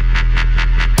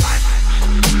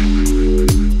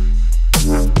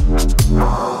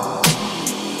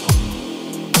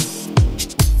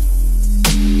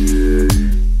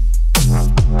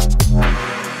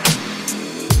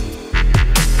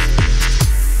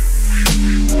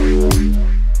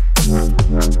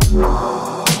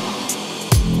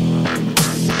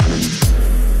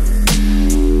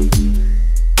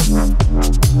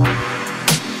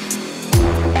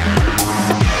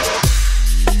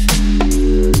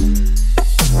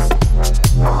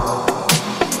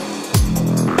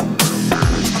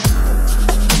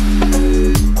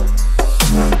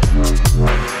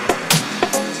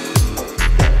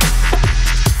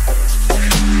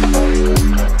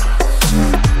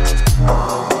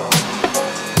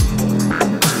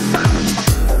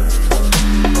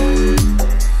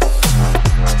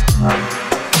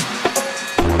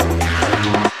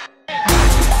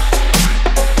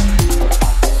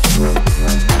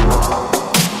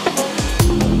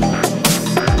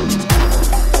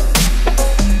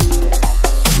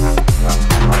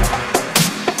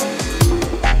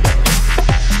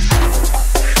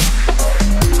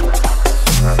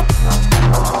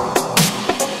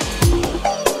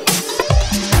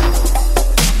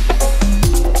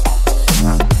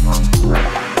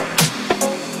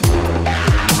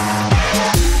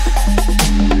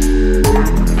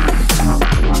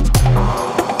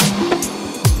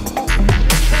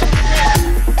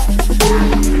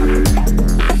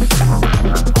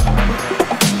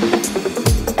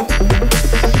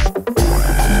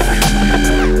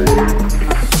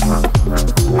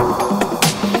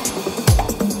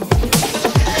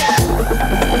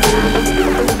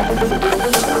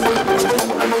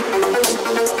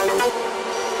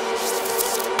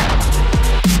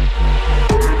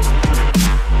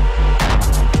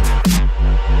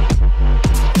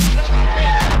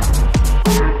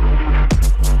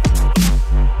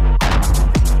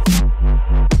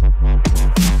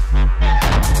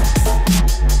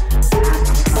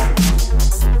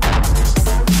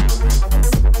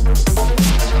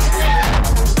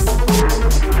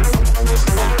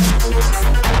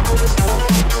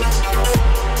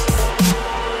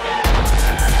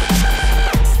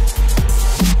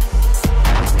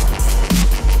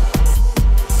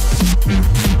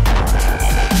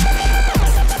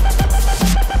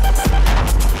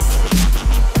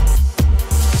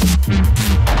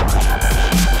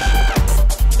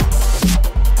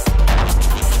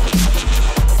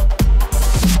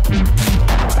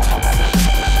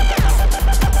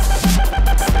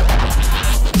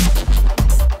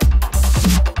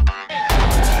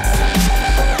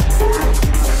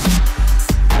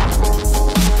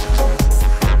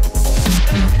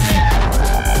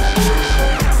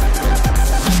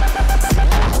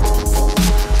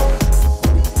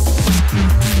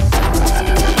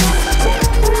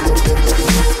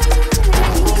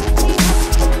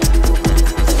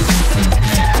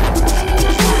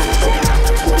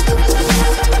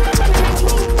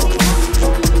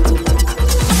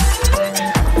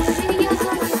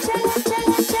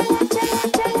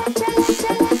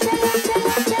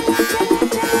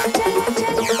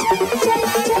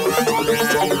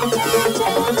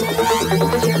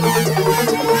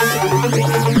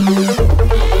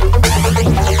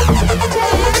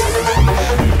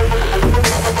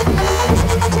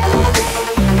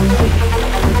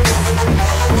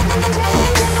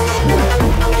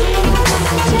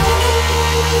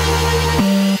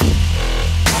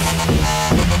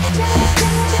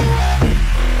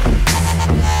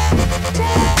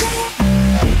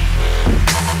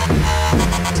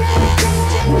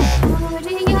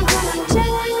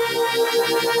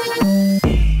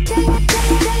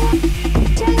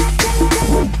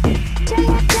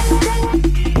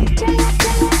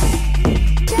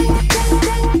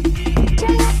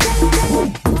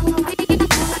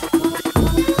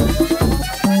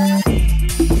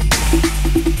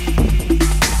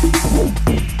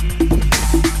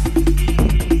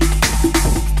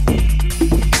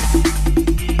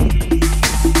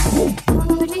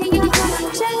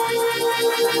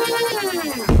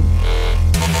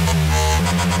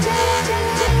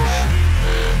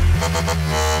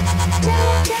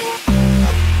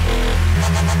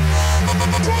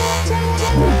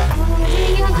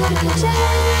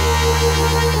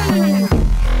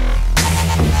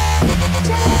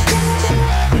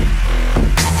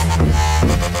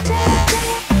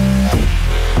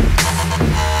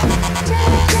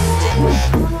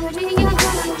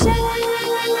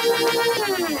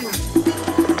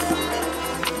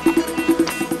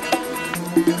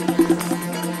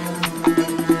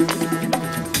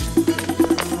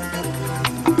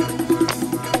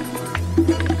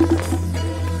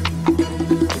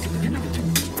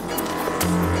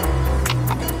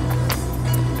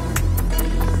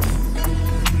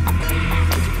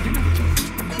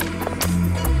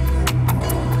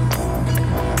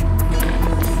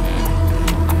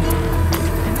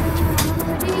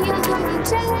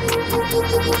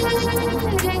Listen,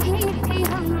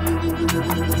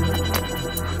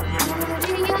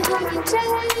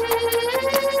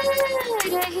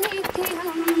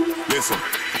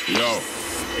 yo,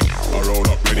 I roll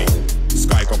up ready.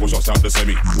 Sky couple shots out the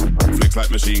semi. Flick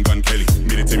like machine gun Kelly.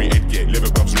 Military headgear,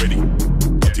 liver gloves ready.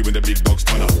 Got you in the big box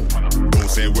punter. Don't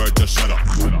say a word, just shut up.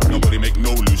 Nobody make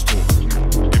no loose talk.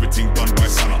 Everything done by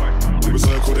sun up. We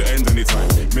circle the ends anytime.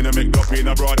 Me no make up in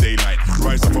a broad daylight.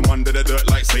 Rise up from under the dirt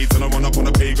like Satan. I run up on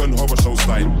a pagan horror show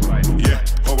style. Yeah,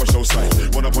 horror show style.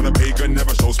 Run up on a pagan,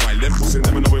 never show smile. Them pussy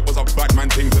never know it was a bad man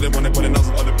thing. So they wanna put a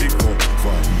nozzle on the big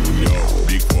 4-5. Yo,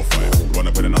 big 4-5. Run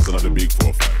up with a nozzle on the big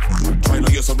 4-5. Try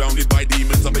not get surrounded by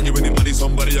demons. I bet you any money,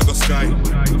 somebody I got sky.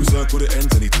 We circle the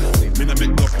ends anytime. Me no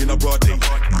make up in a broad day.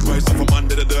 Rise up from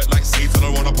under the dirt like Satan.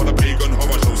 I run up on a pagan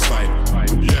horror show style.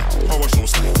 Yeah, horror show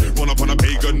style. Run up on a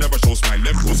pagan, never show smile.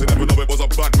 Them pussy never know it was a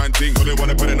bad man thing. So they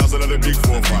wanna put a nozzle on the big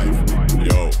 4-5.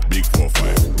 Yo, big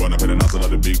 4-5. Run up with a nozzle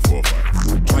on the big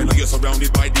 4-5. Try not get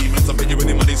surrounded by demons. I bet you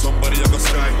any money, somebody I got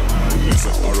sky.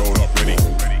 Listen, I roll up ready.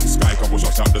 Sky couple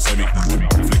shots out the semi.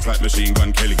 Flick like machine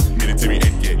gun Kelly. Military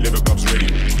headgear, liver gloves ready.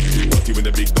 Got you in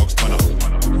the big box punter.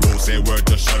 Don't say a word,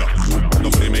 just shut up.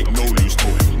 Nobody make no loose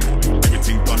talk.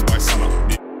 Everything done by sun up.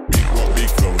 Big what, big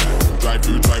flow. Drive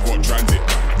through, drive what, transit.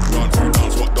 Dance through,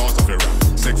 dance what, dance off your rap.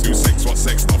 Sex through, sex what,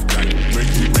 sex stuff gang. Break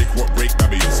through, break what, break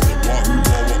barriers. War who,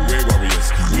 war what, we're warriors.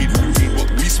 Weed who, weed what,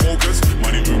 we smokers.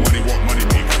 Money who, money what, money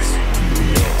makers.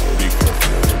 Yo, big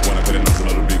 4-5. Wanna put a nozzle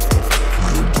on the big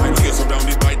 4-5. Trying to get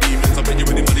surrounded by demons. I bet you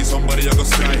any money, somebody I got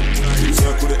sky.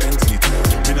 Circle the ends anytime.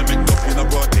 Me no make up in a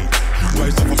broad day.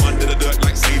 Rise up from under the dirt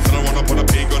like Satan. I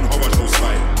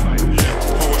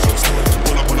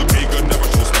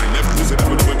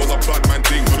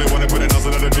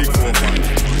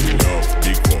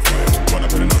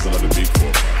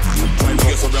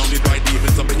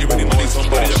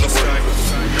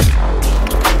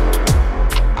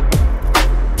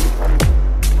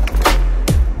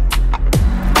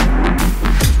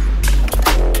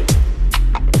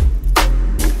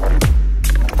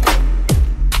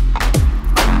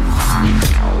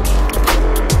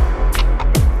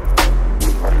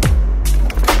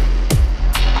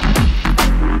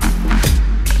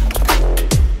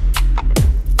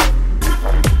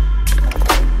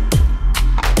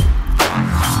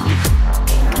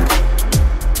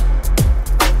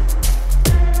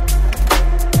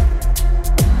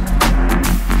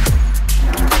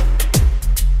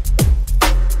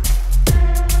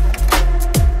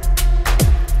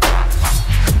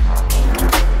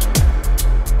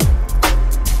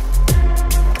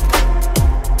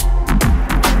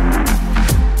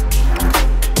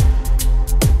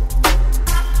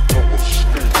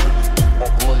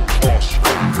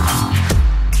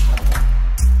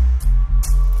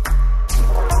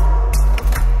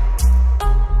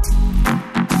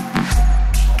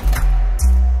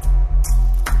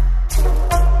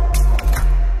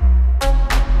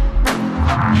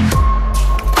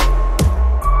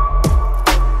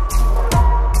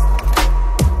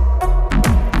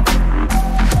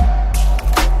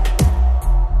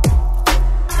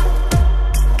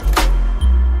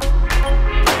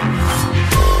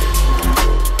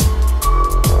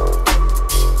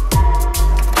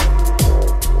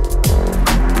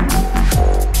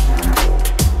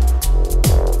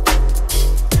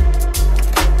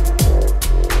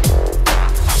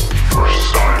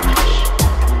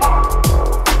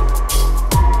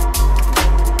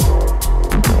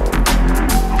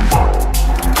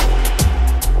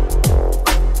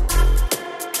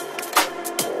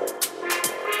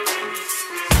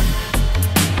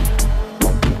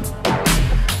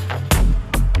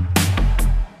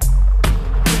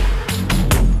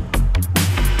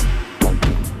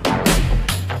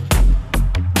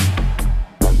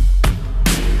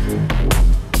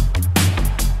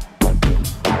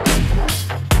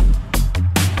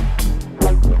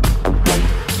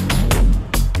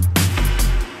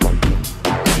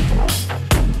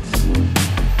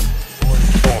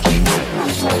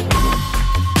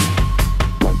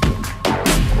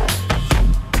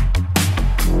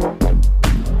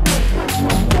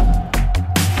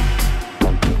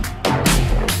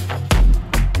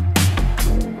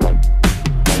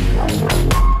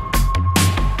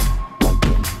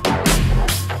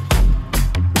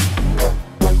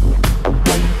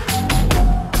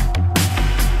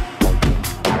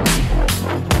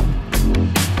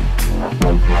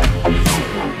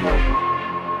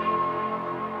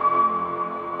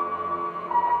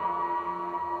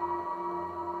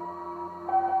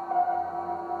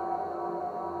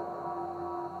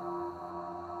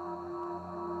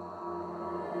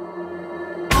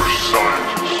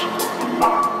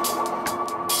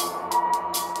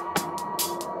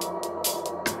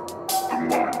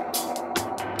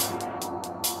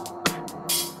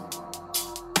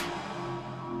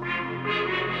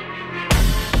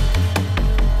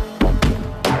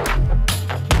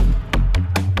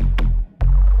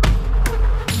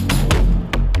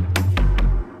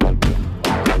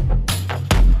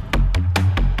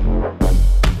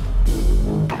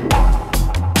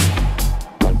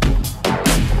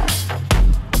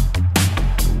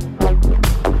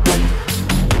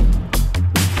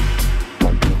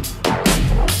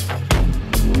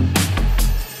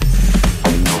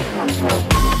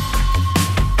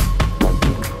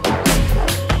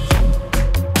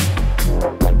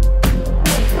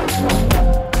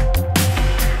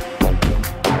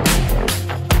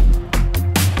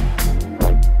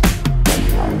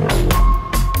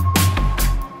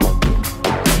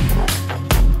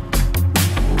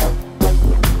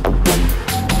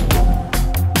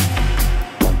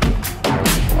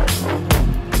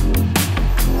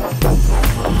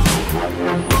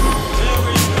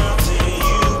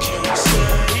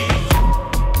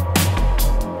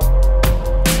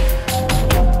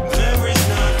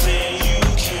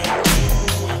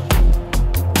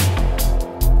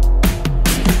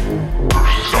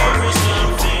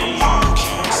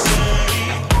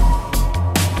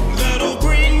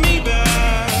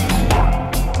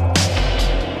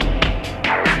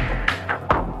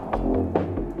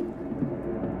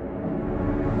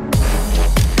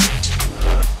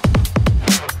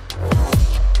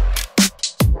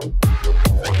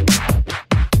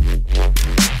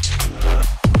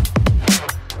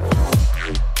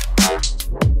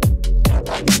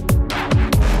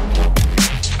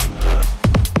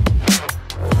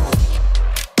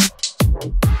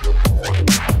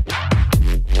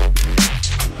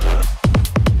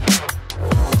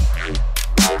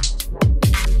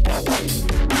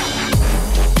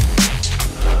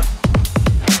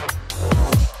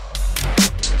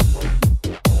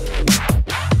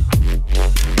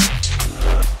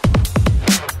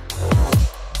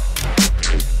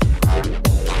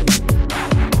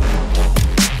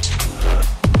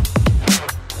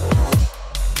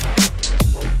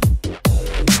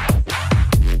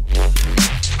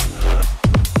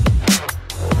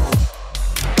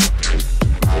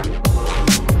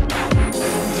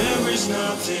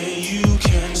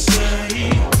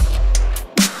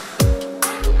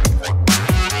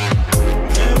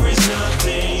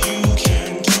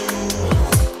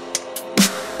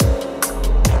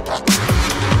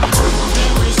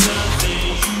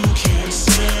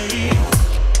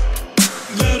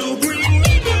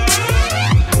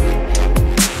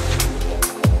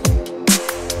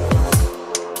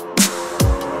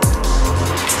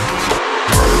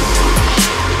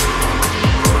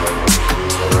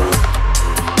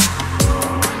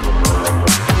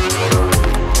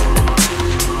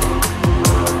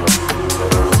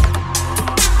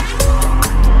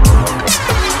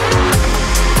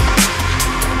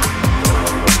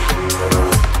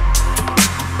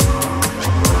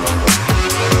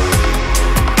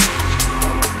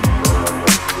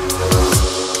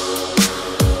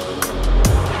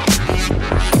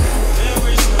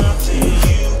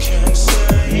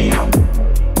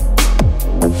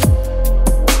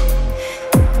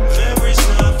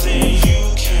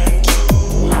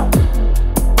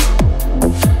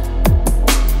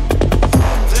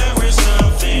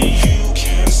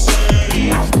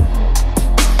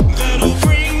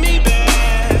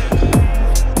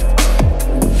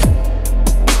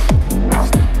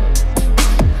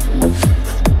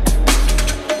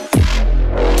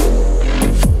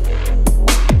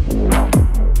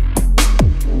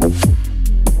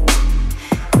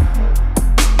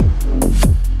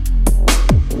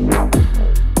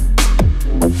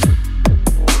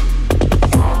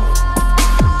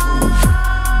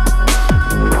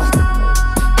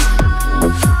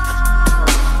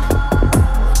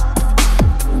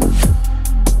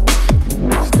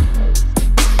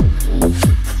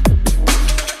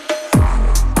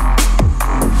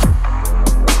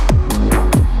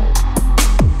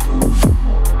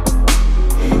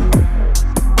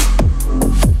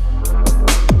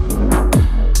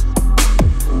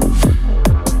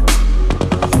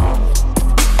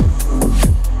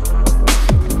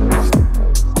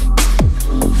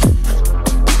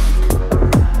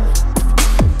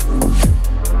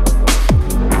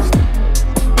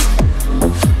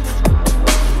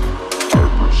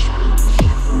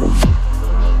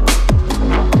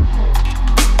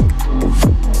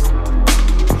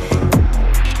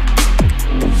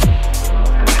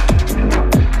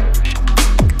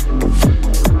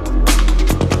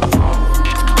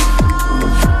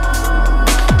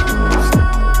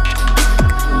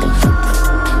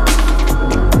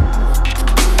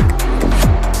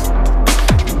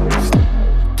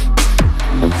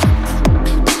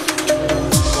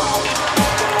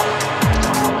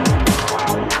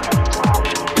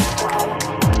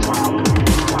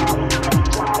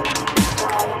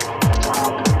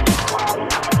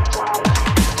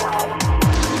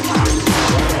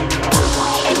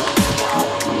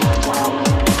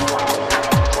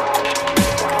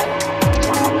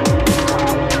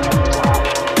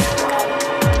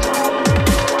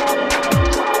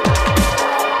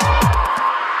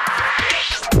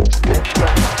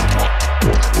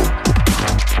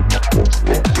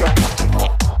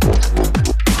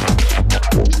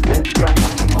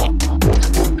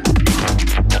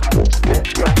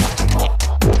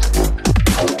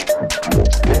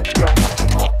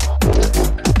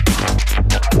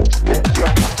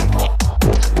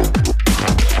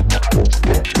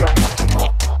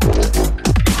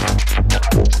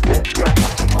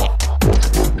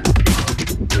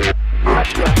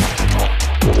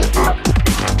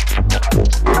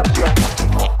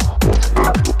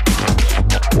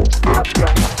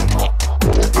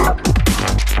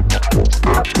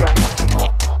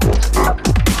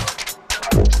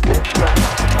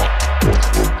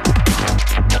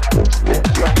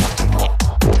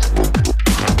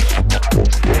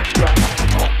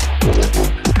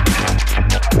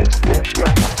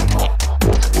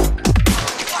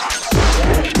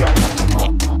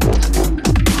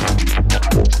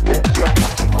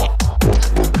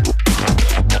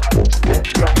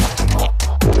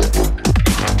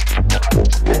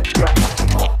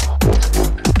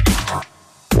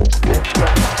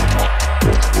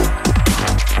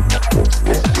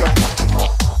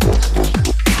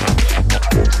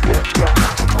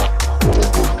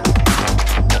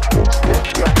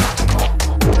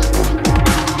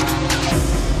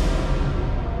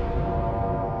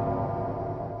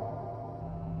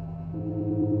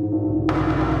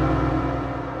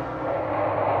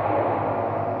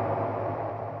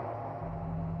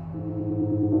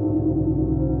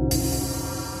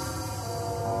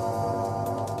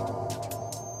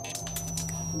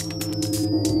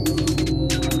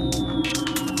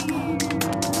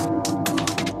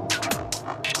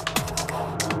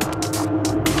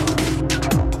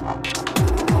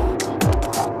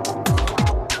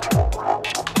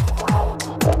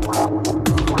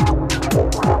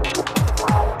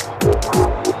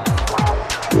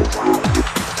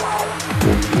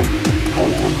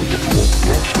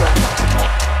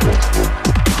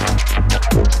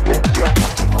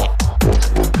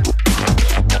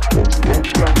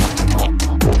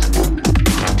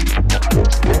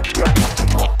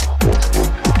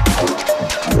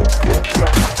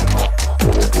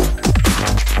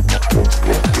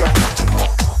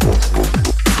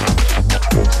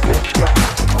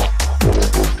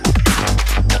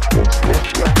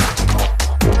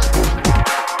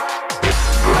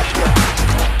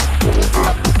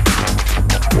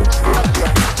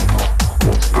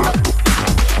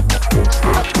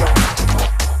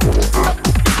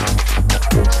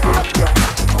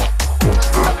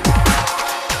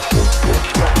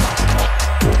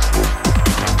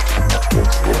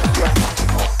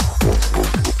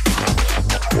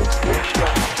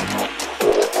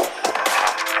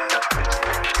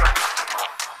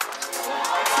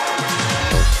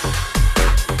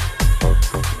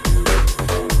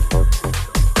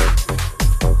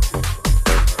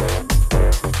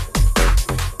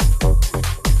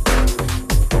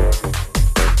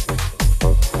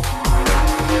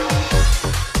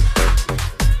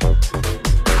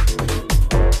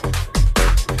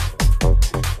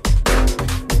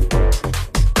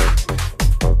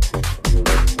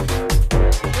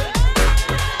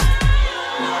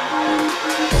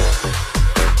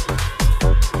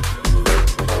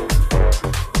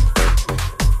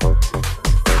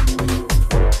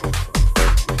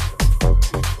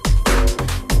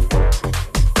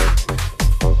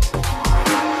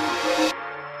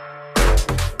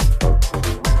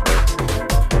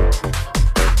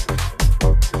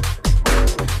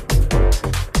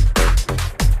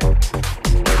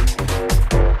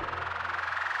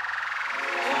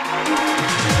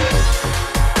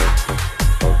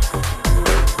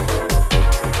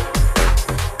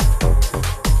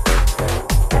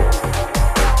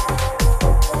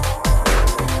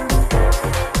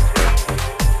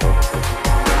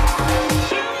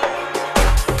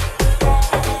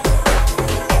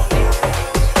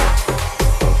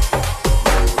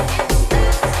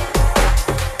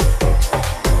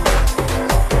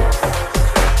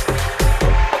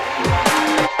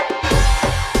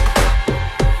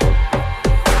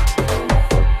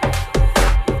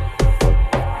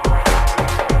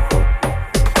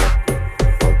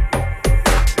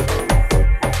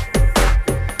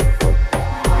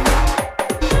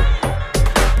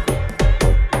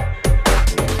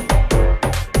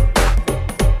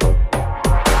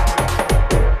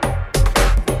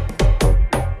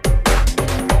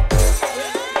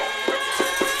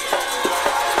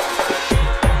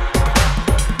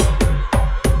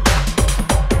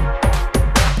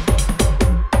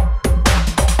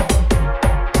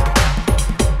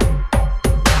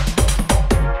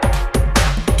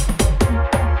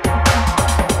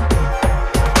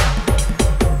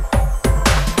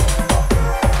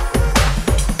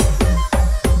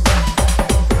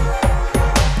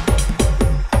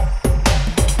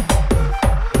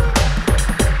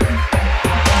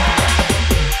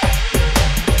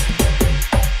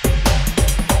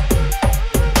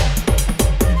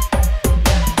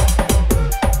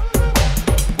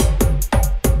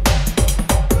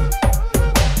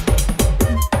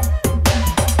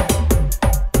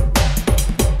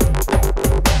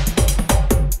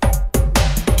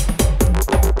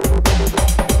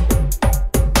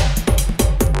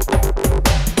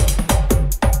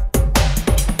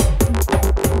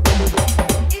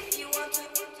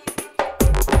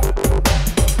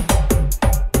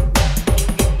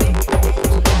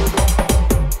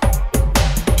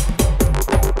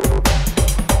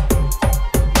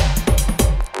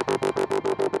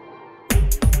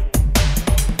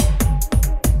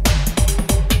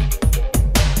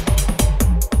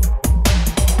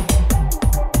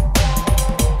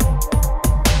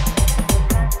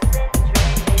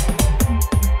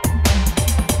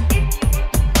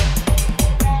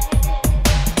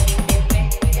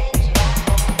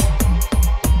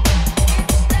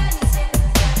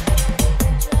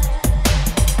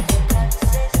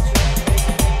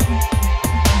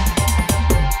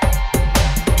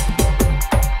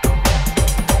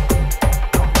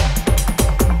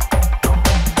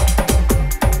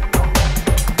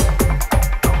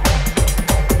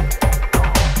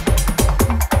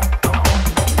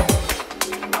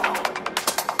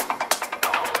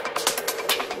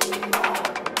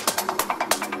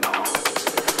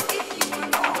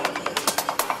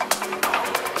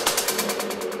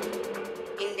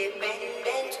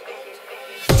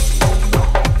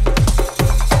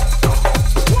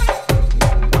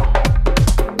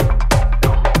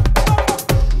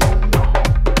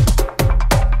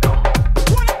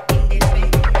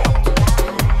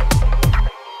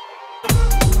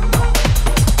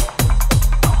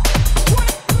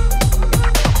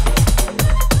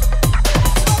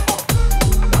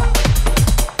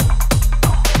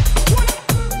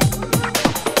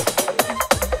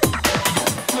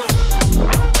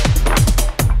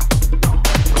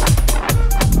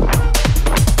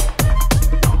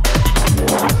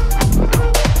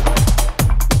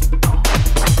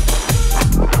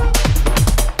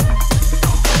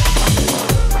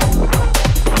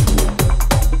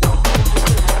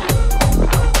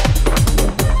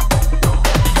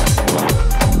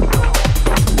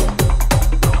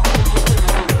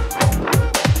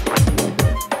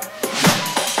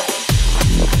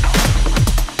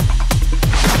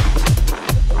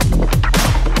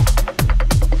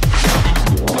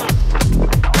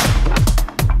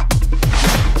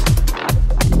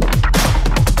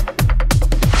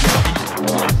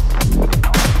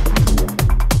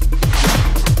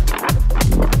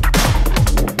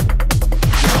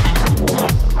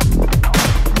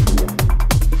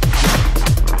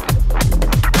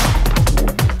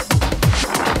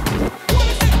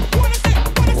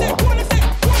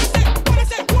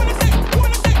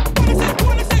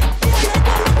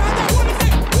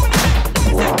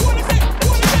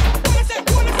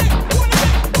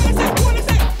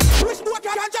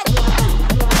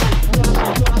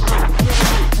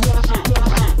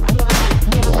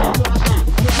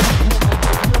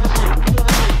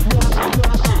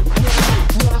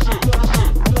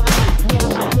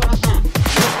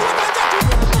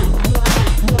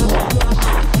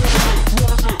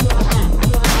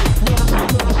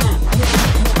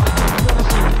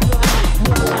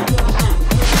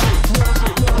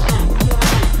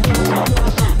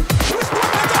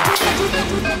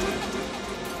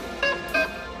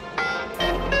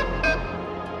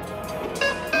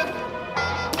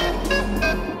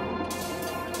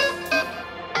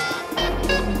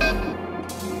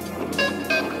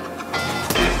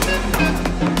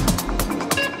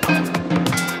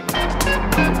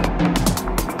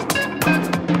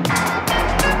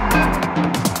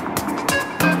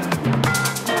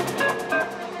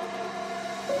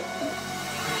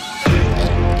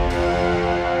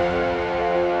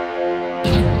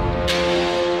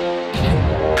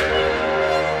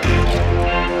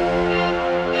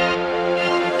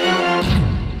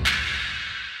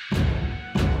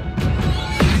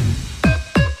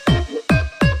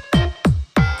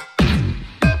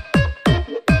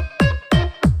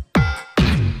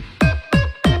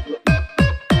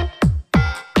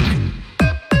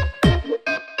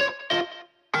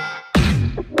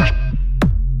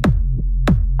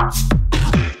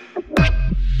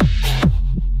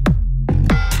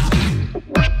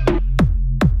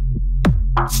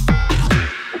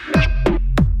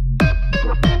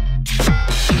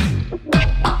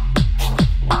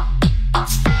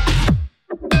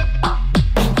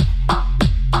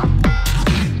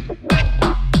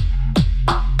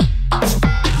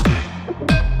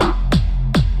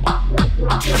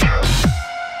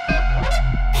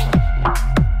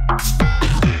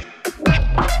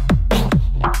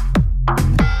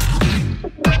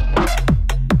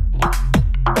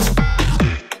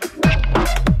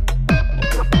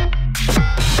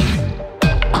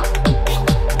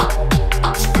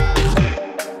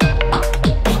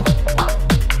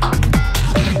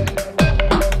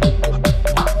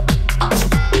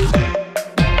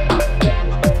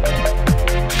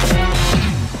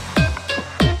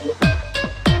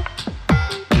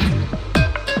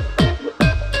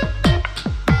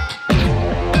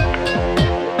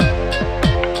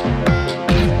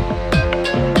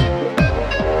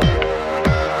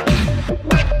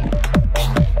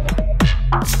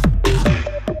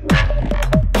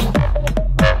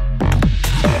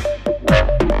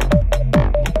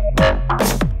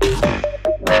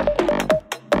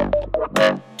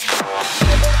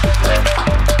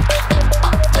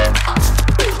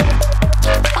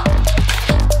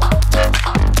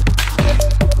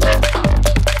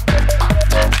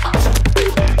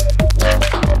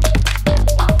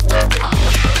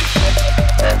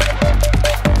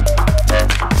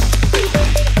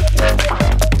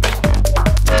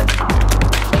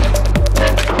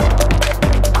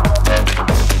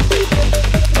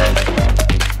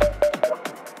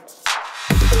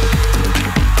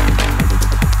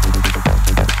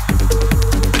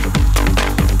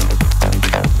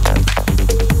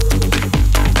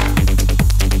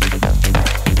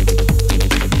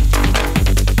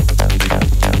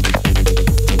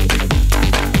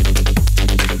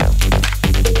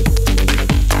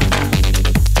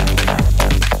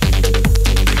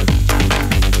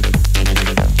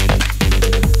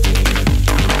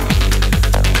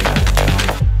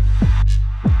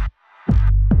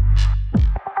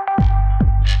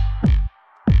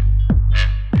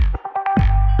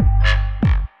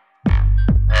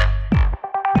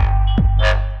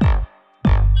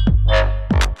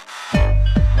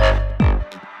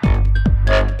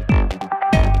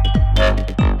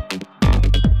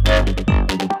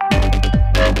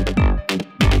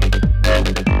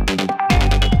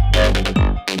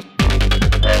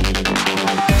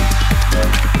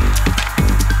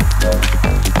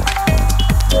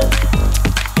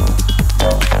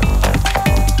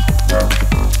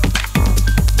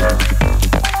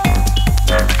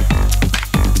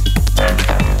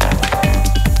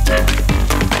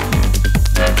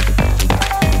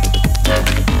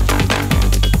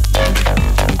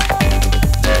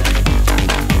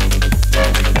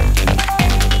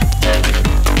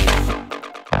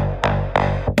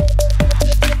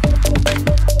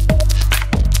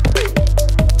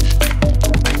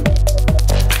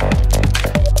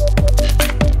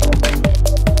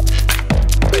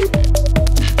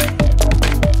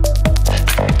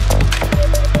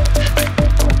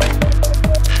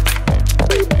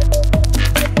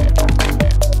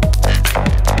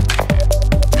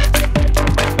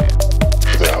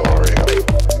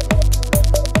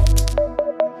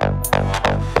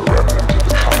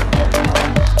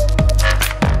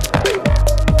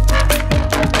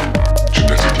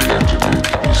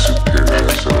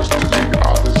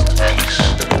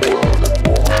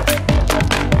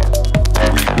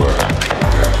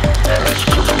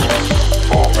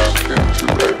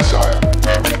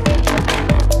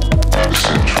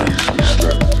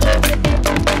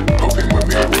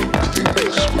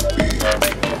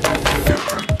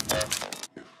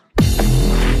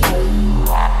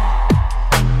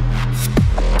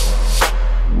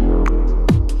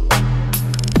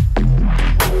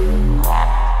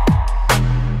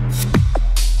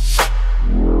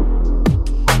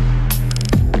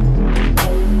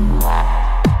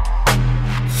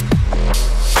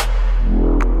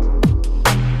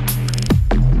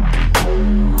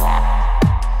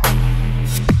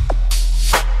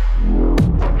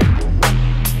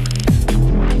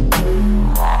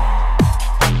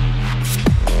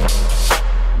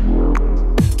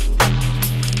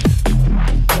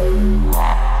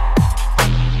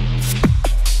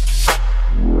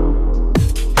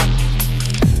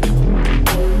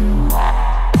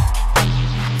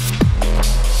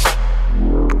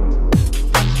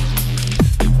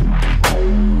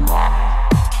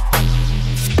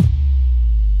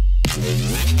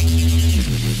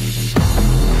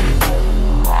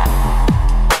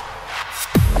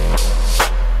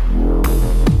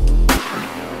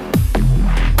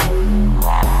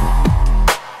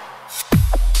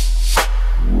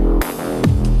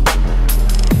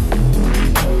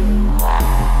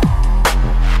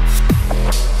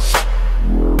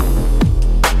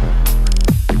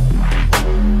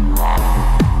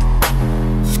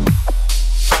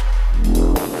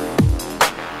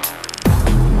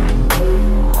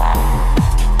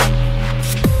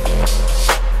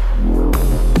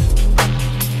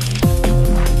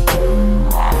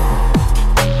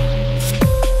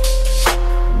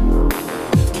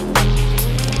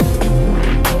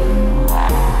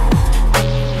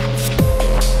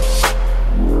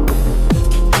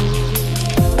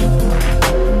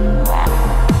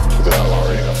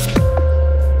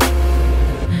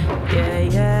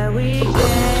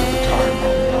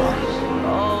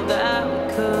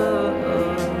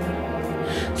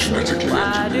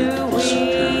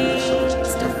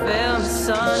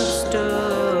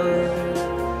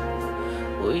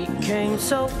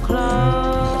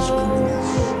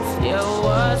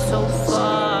so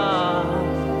far,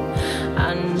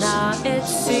 and now it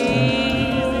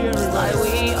seems like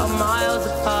we are miles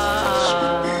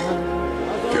apart.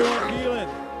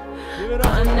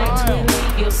 Connect with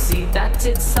me, you'll see that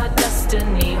it's our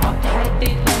destiny.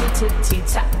 Hot-headed entity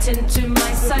tapped into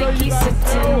my psyche,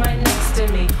 sitting right next to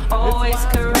me, always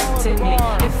correcting me.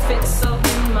 If it's so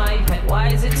in my head, why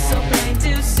is it so plain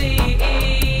to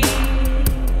see?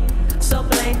 So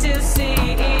plain to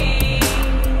see.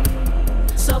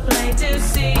 So plain to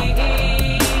see.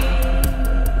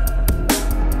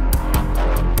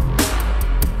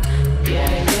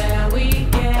 Yeah, we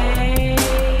gave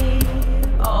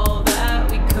all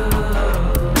that we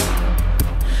could.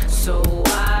 So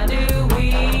why do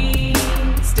we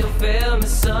still feel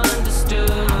misunderstood?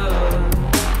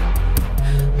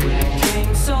 We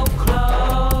came so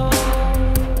close,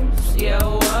 yeah,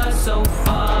 we're so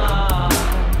far,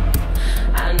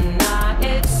 and now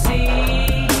it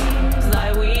seems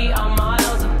like we are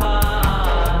miles apart.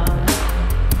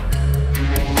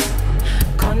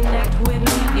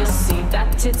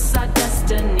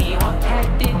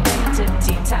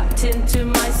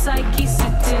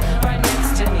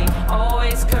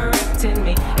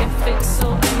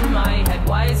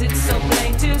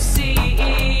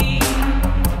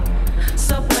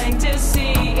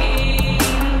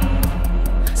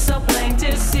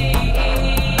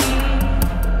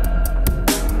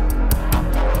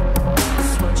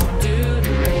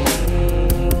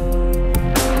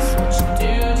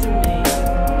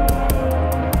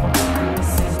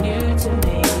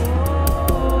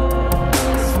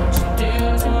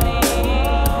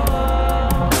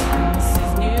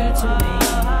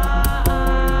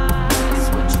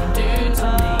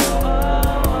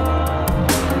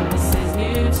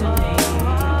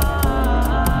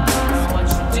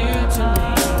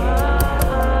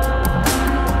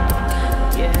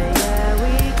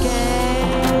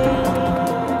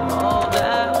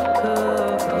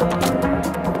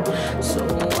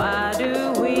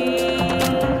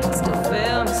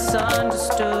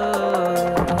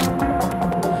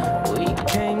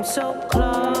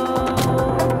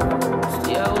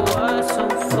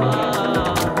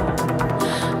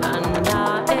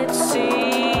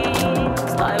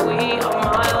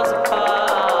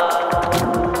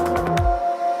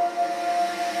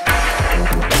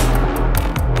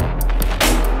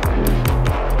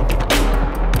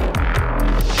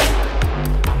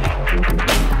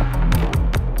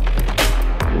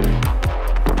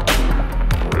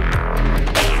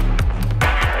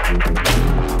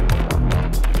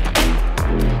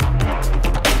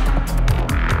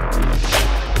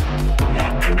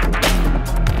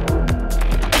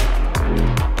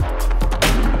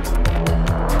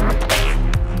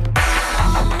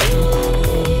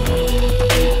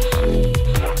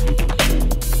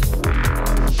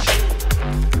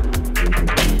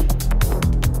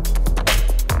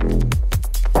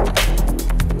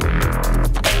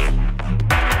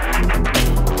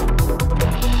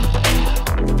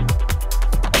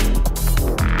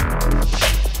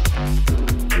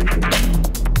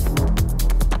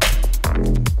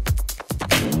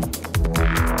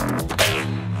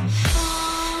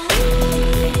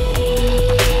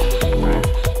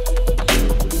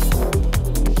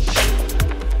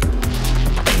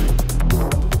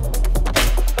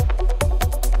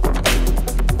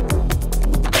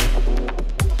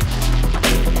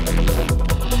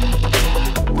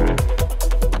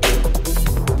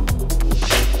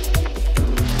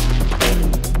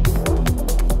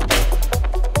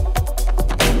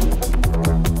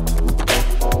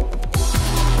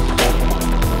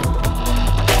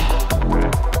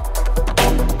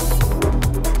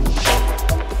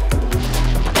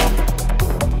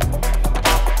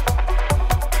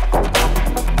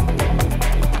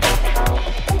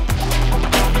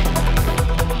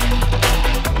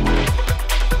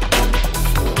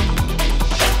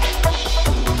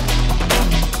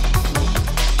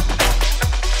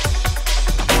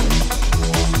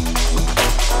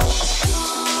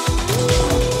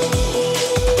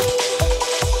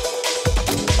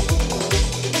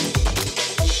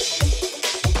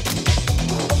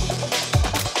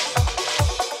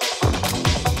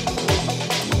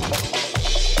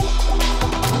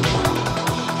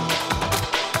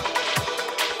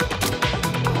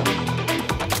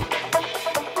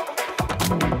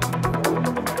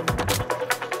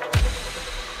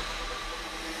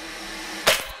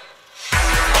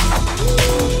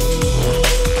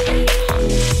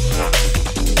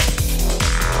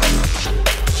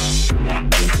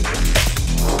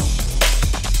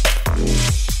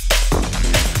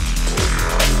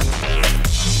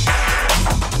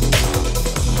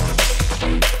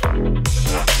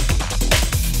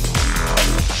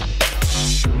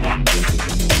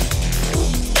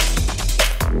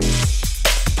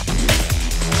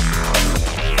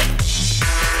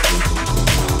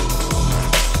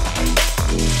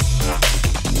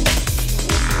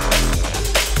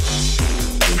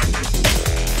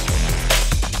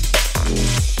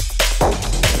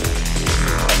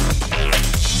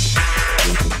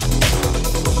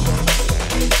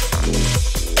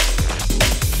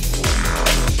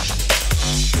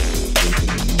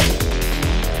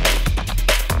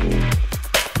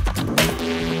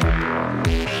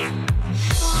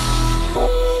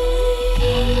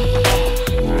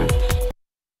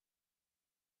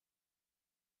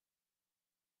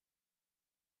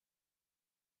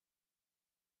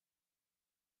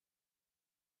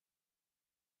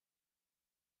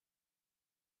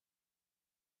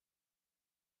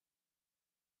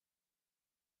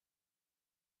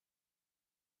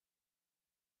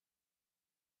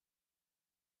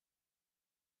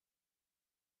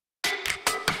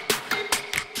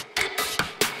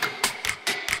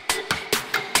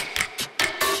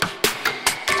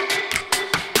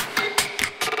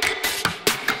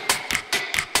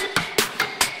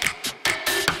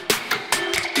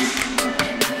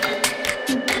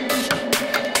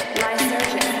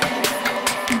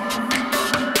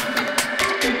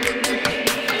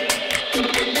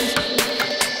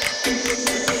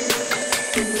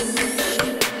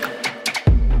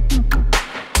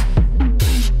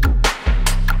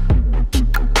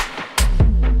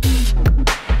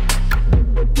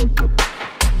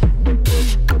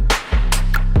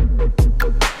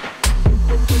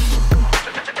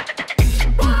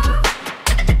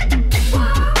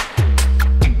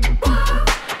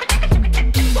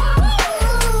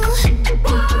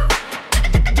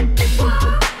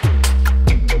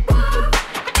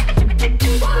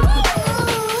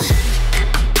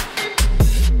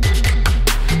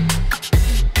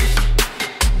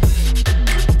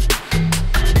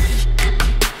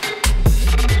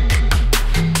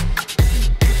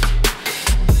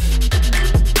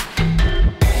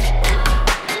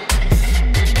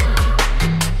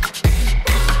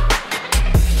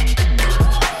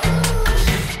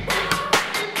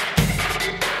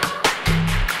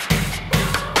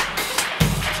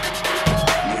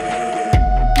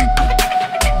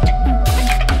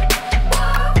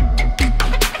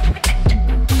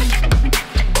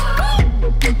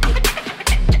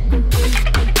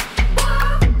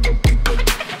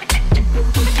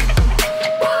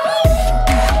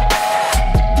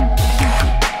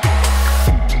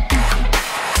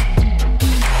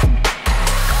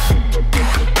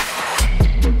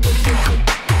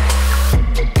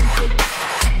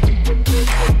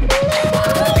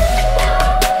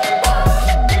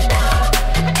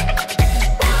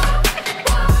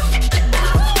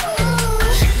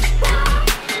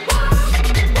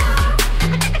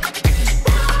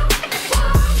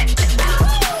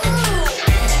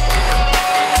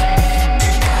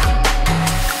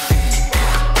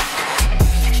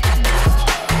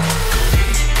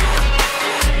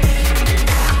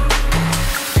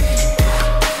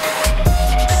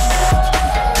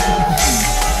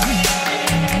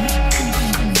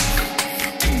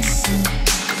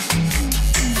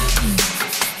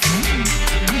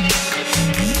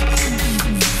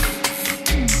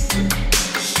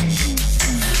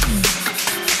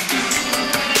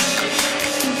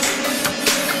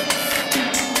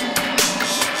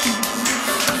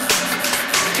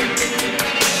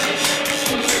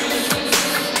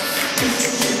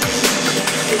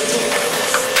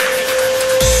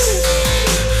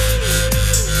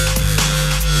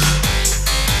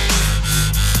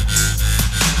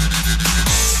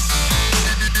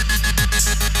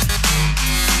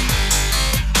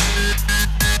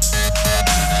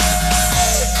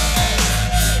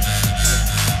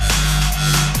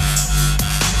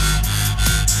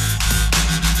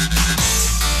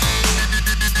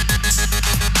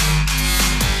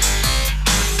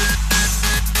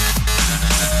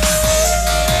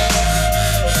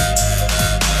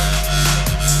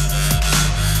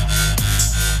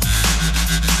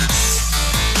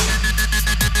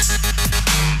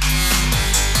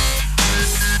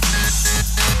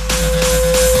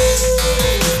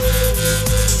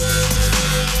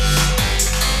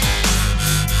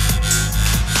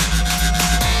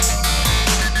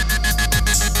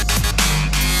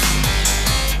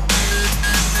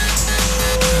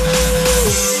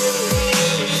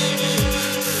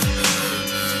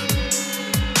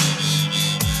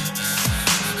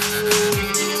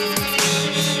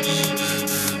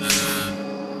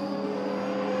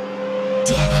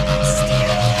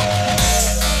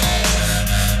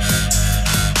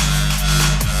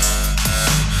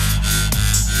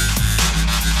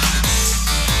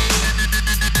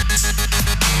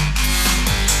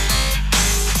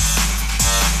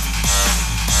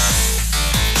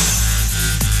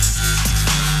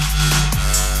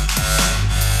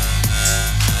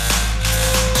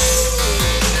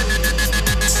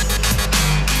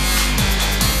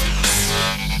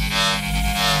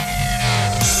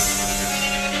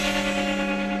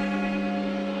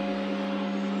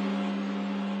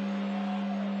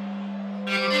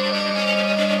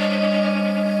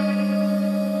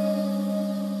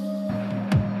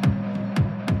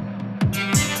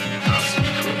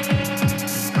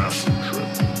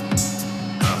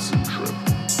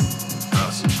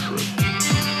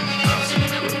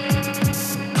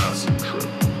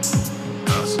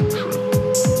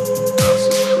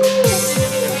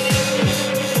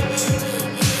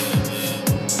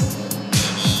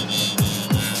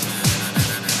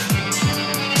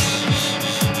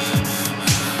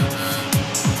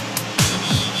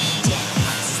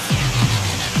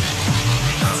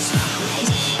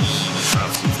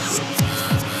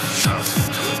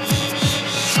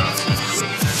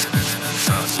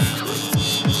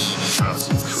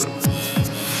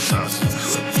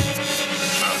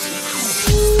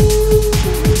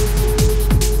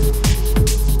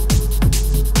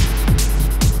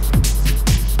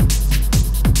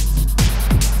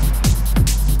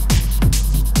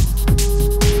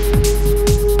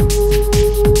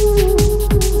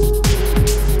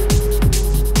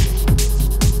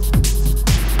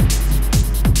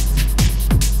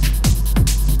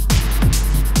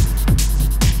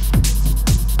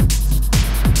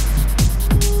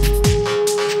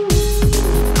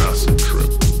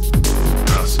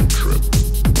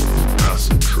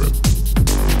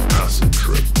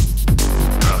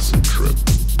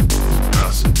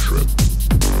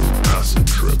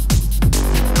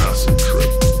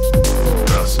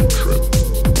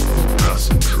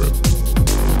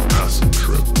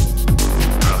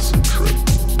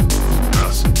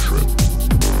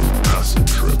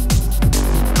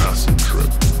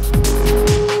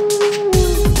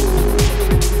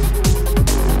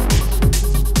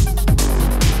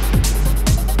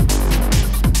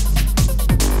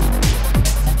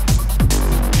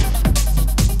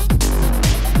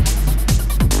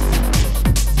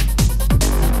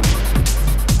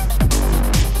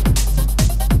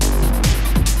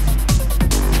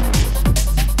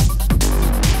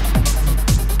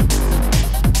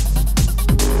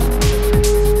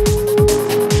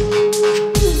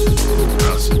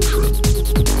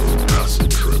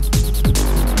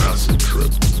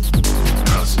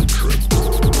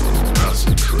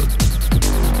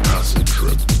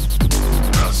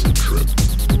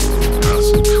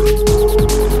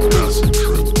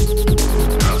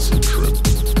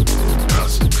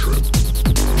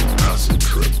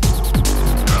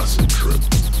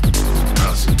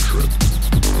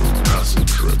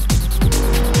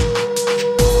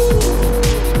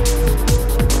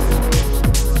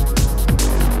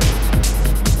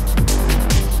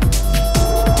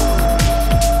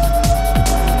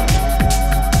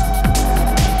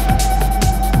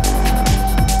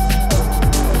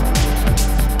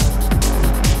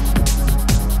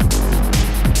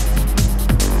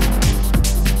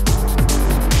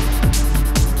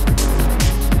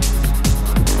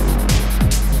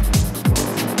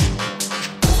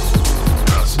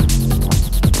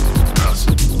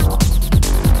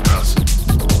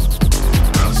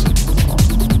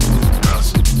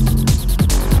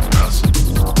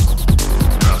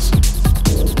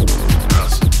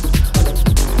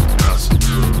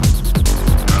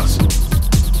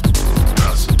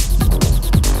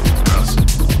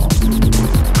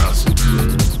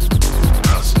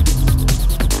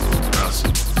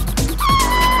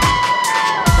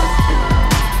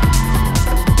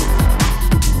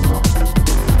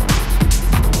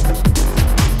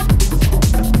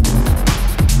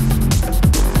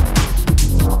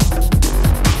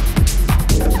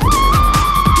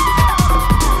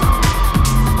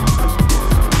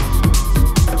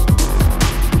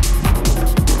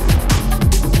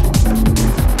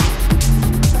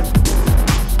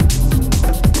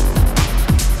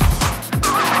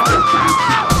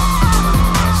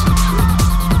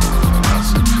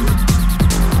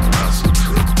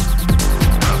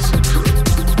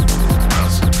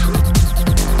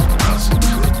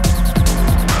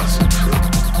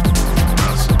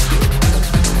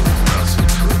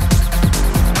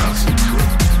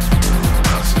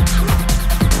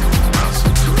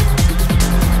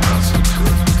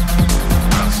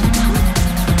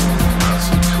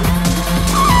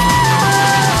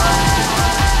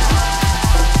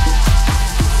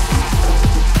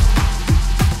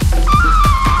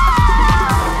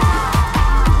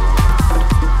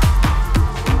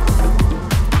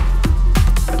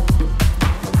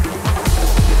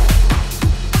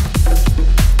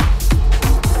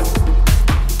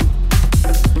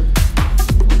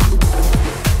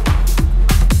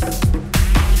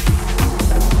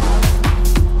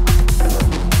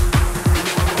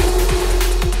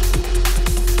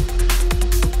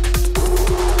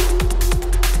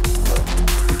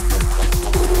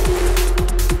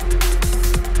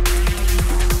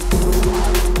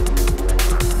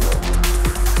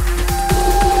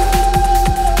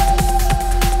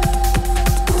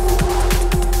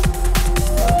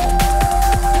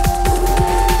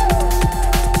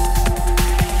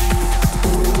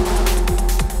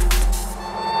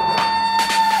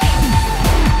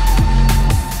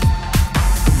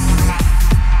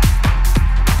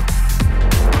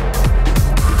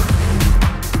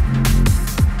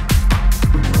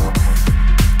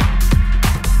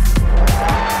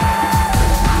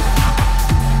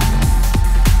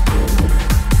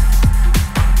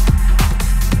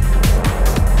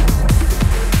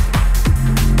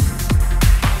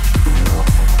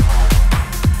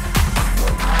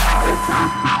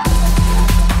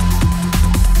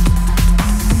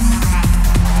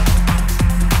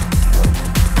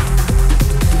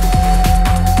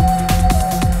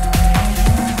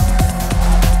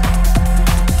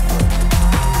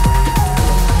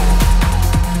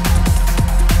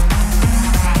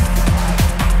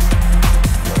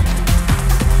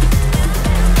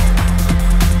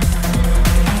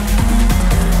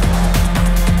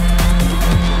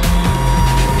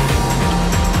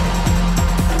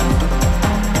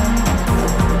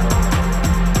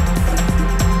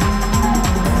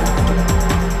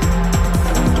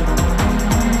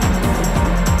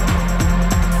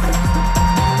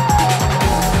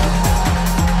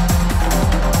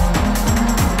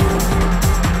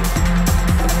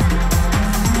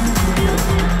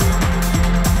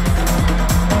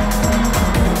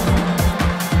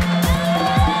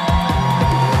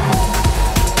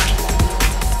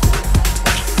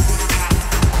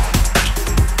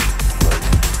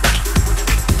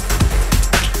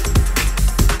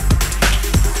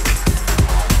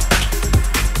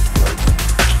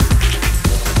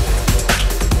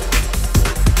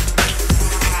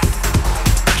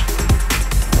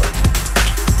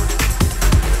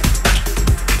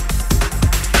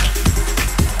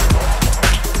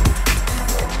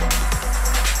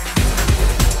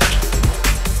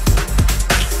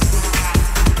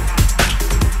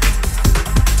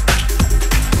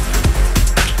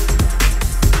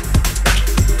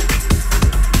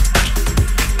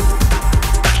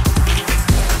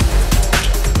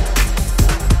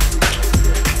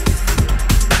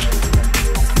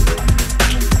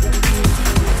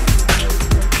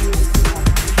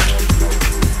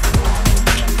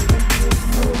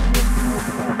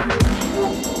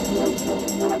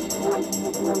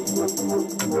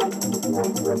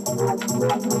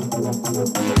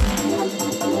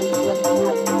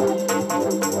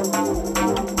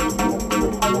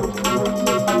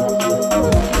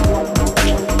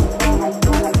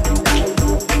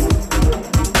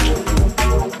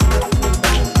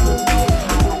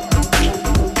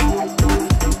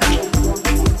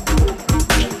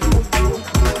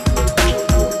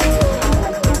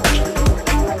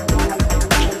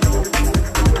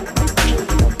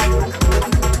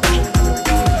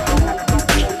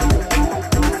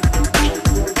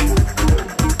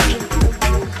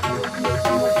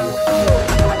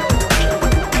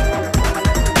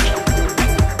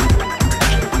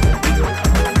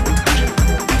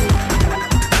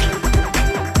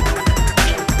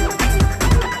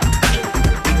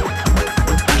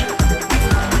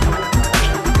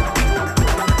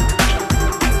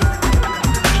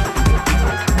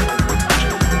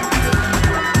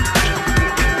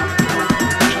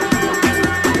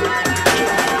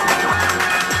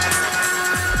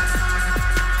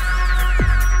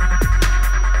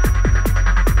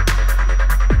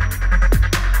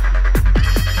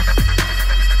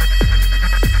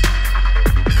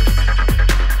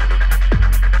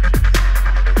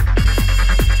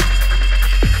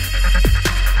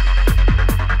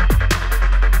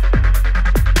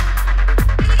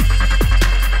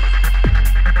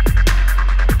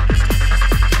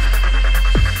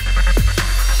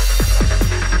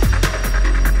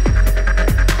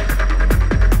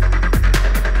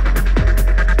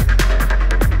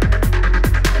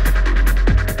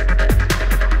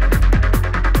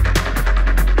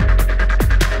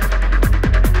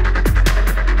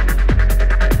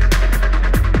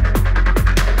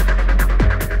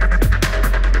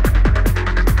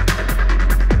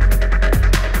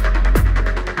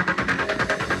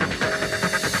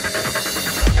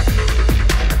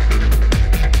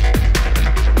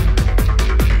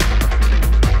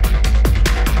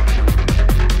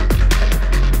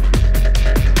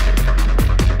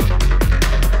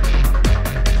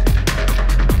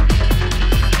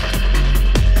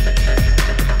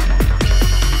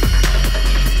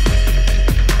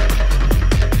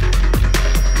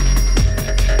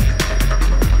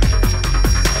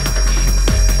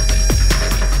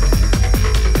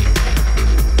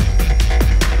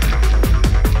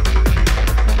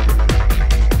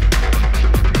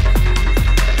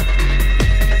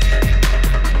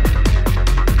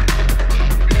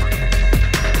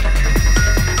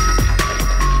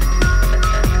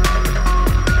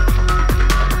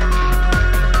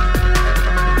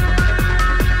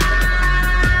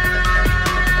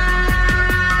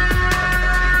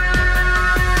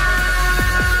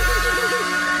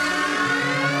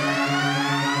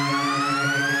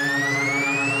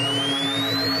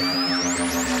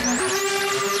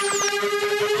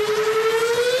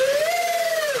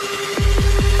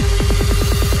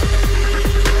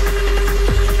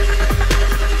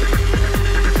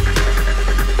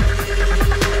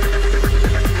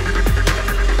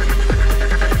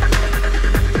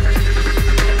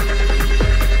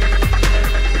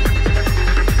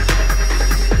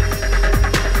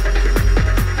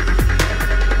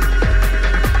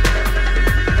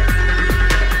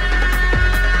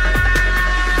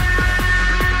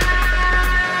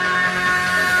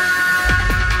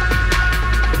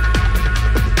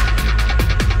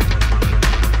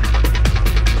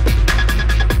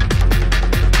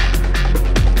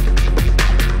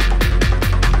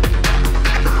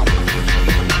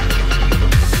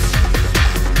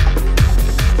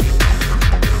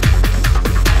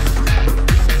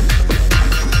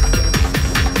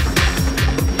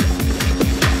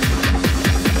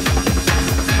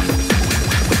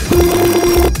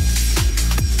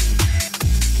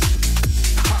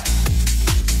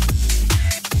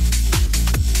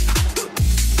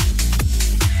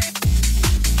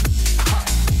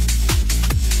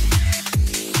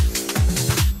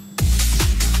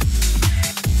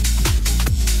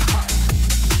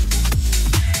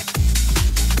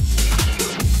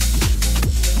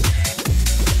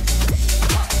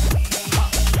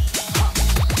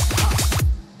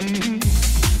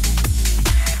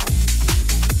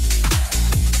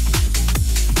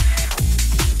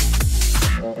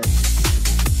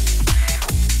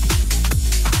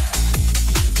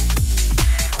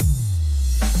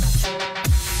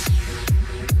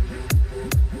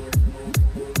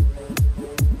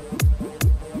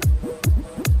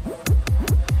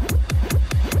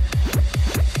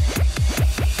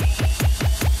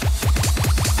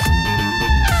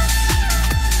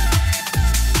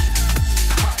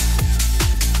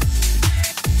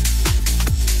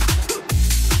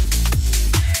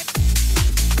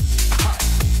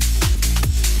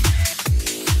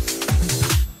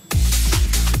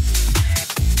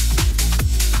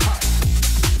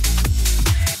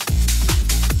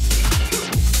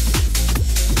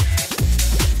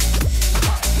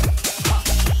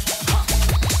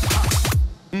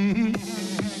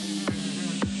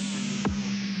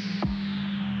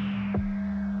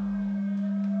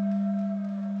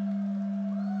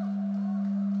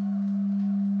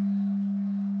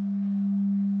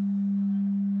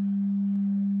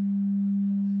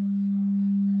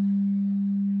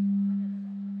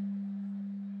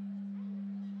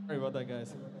 about that,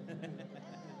 guys.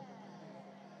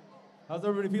 How's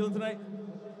everybody feeling tonight?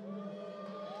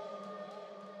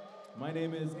 My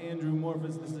name is Andrew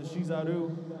Morphus. This is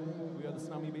Shizaru. We are the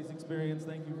Tsunami Bass Experience.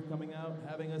 Thank you for coming out,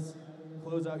 having us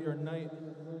close out your night.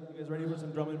 You guys ready for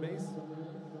some drum and bass?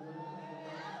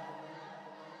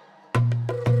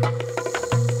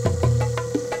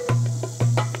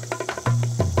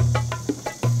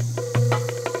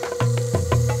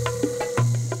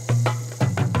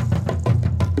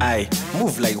 I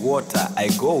move like water, I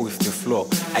go with the flow.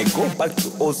 I go back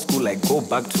to old school, I go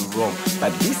back to Rome.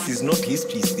 But this is not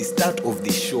history, it's the start of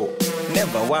the show.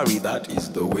 Never worry, that is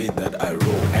the way that I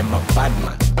roll. I'm a bad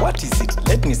man. What is it?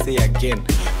 Let me say again.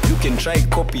 You can try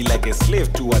copy like a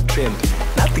slave to a trend.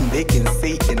 Nothing they can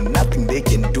say and nothing they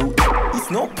can do.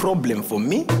 It's no problem for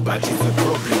me, but it's a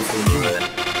problem for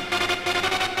you.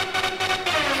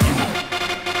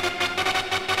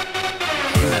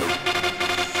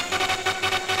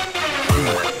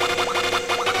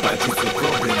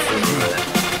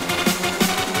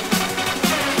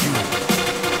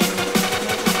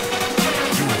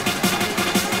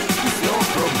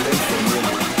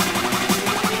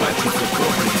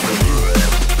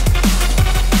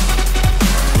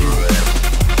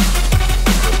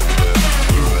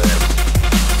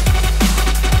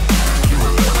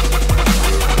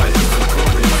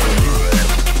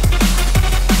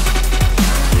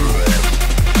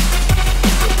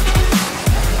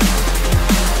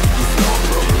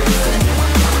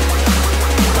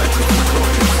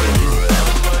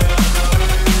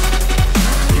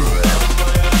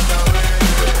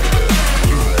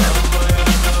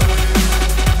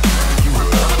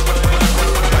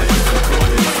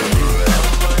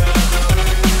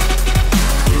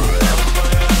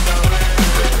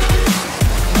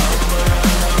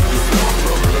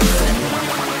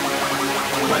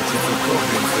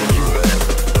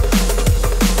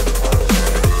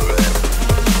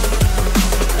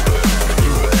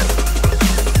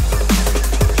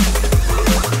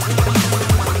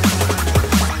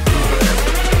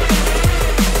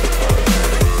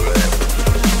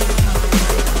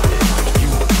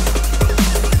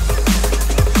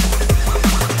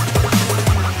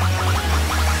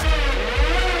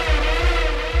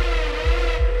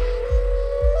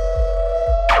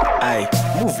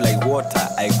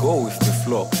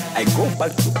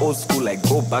 Old school, I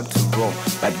go back to Rome.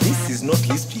 But this is not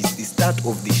history, it's the start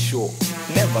of the show.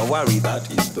 Never worry, that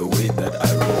is the way that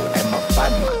I roll. I'm a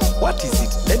bad man. What is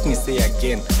it? Let me say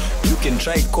again. You can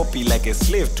try copy like a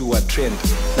slave to a trend.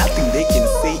 Nothing they can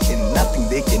say and nothing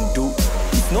they can do.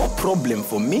 It's no problem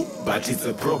for me, but it's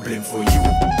a problem for you.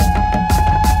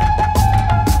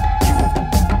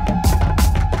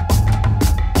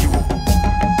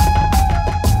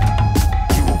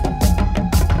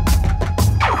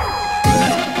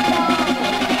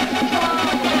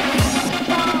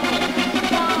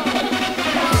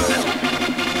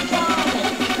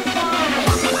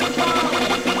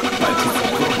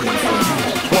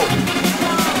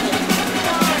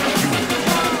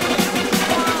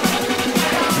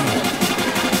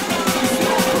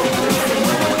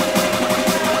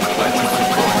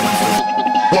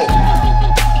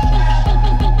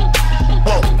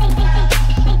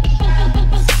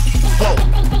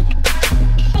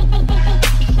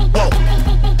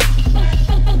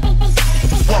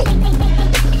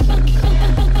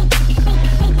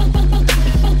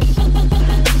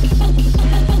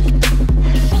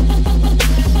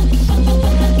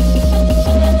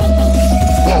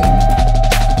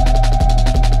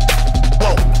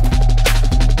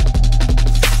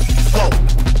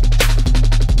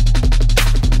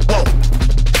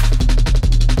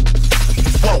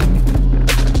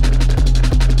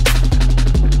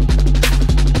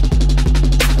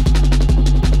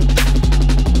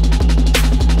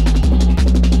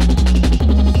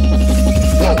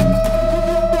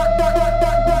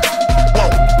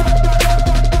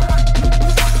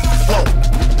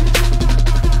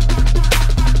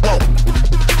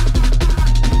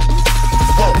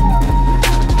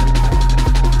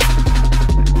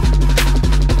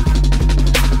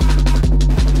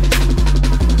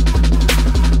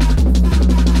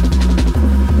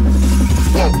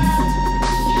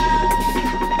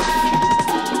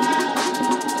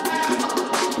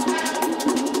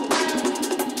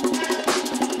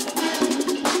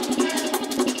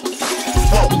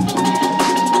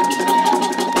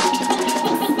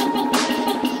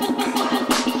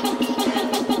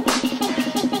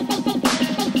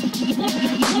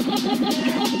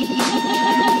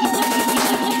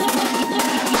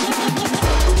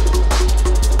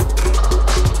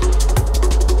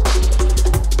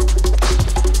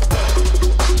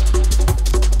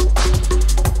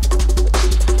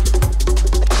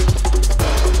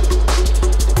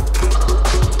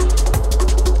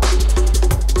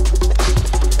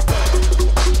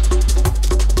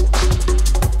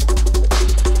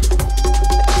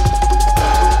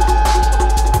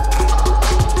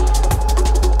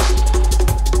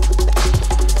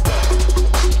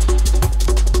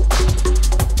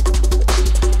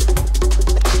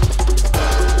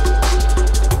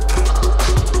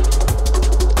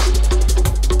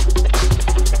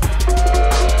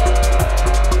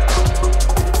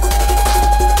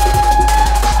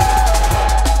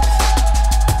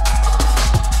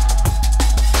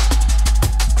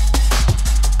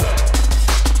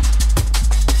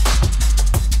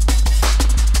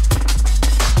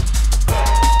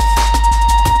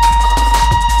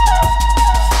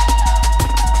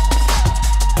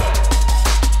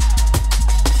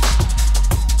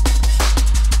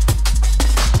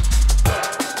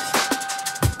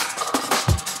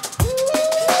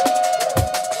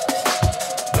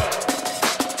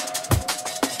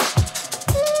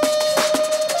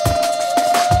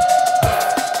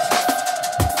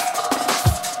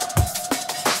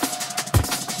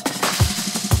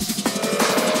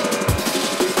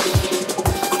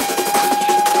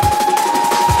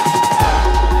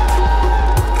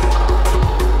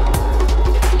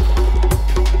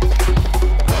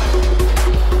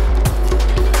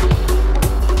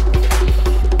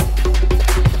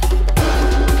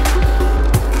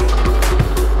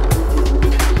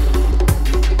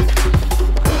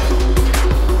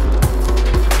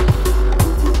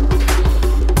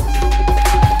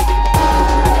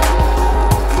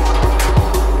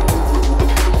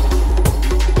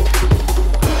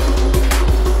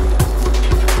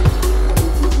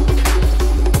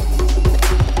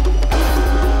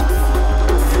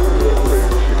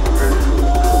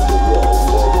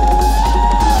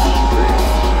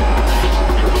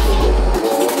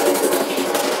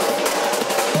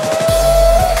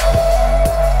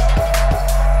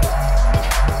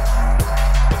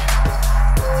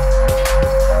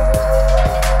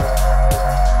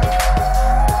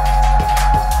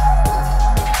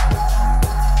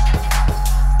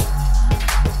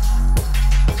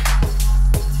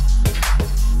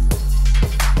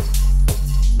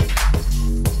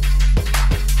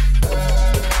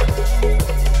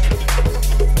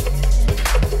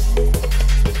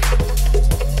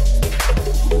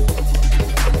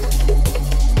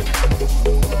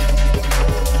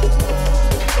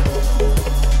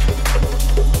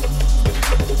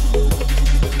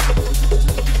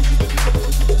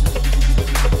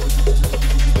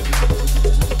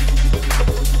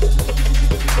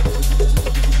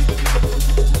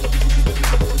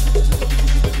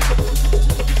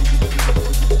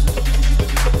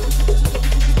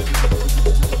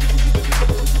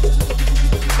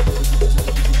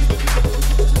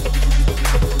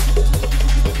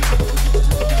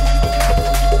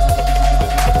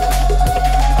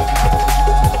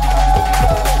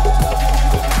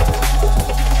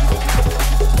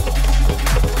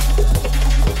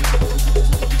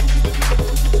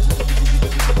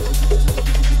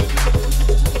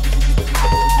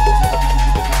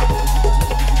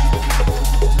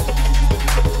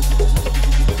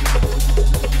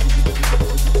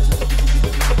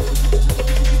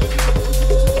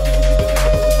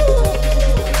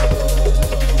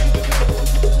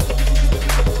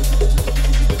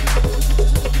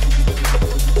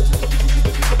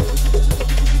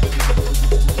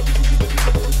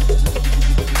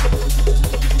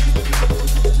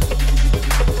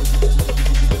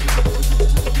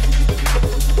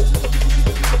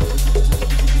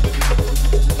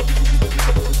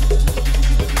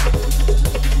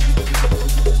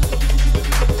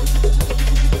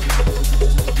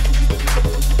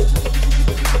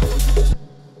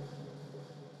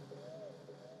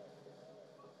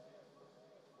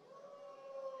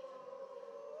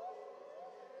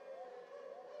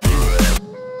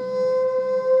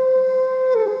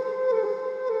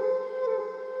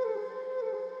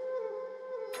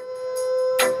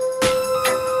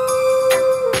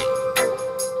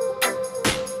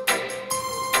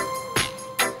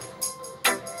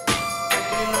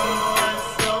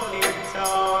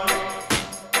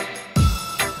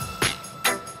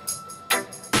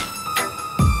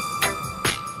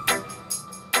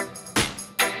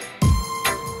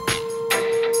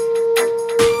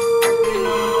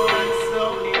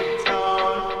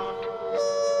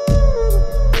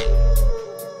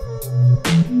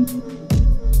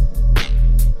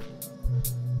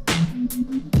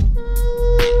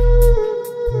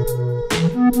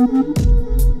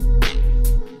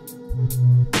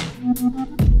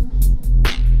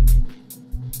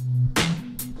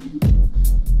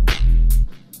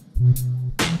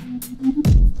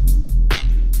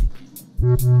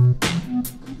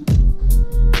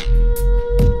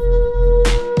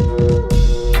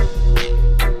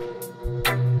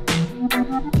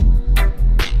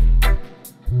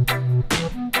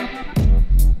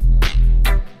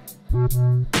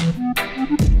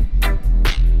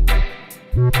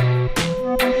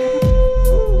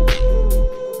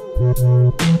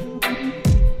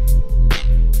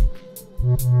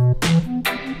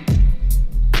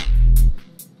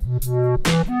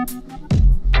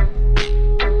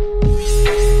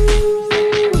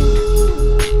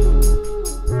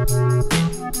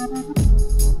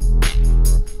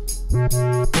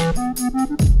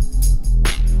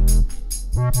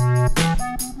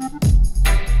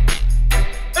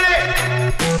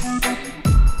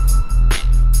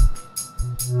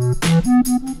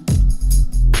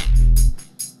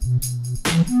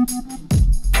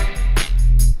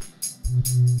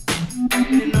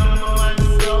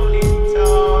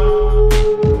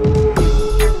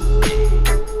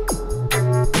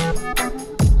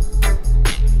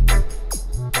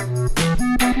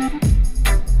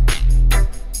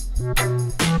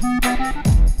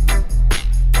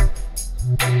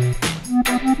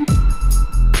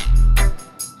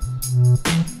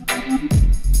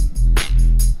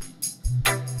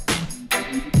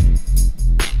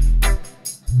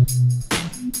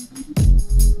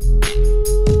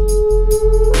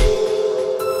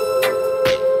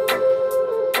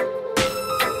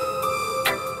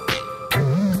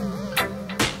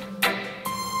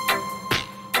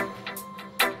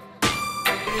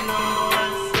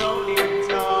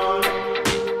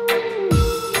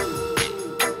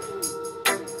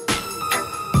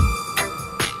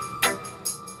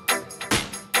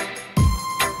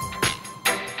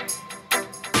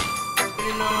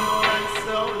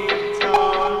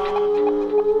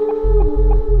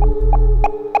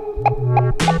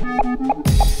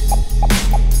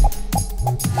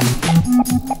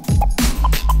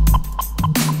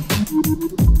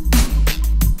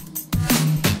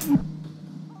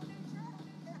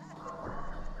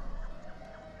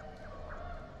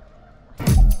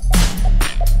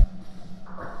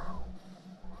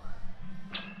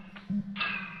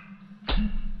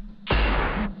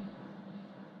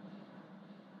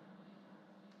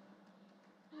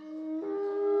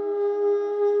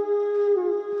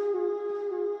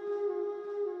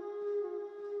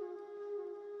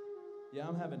 Yeah,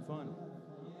 I'm having fun.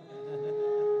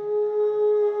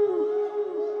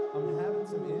 I'm having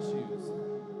some issues.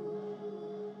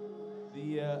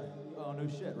 Oh no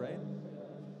shit, right?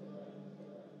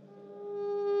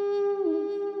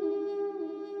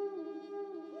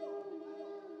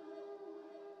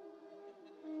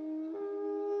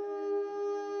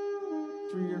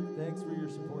 Thanks for your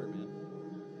support, man.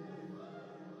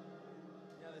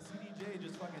 Yeah, the CDJ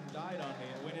just fucking died on me.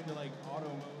 It went into like auto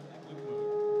mode, like loop mode.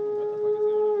 What the fuck is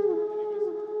going on?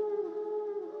 Anyways.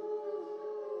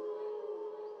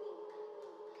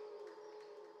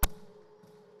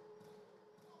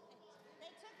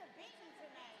 They took a beating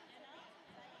tonight, you know?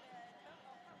 Oh,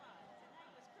 come on.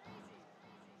 Tonight was crazy.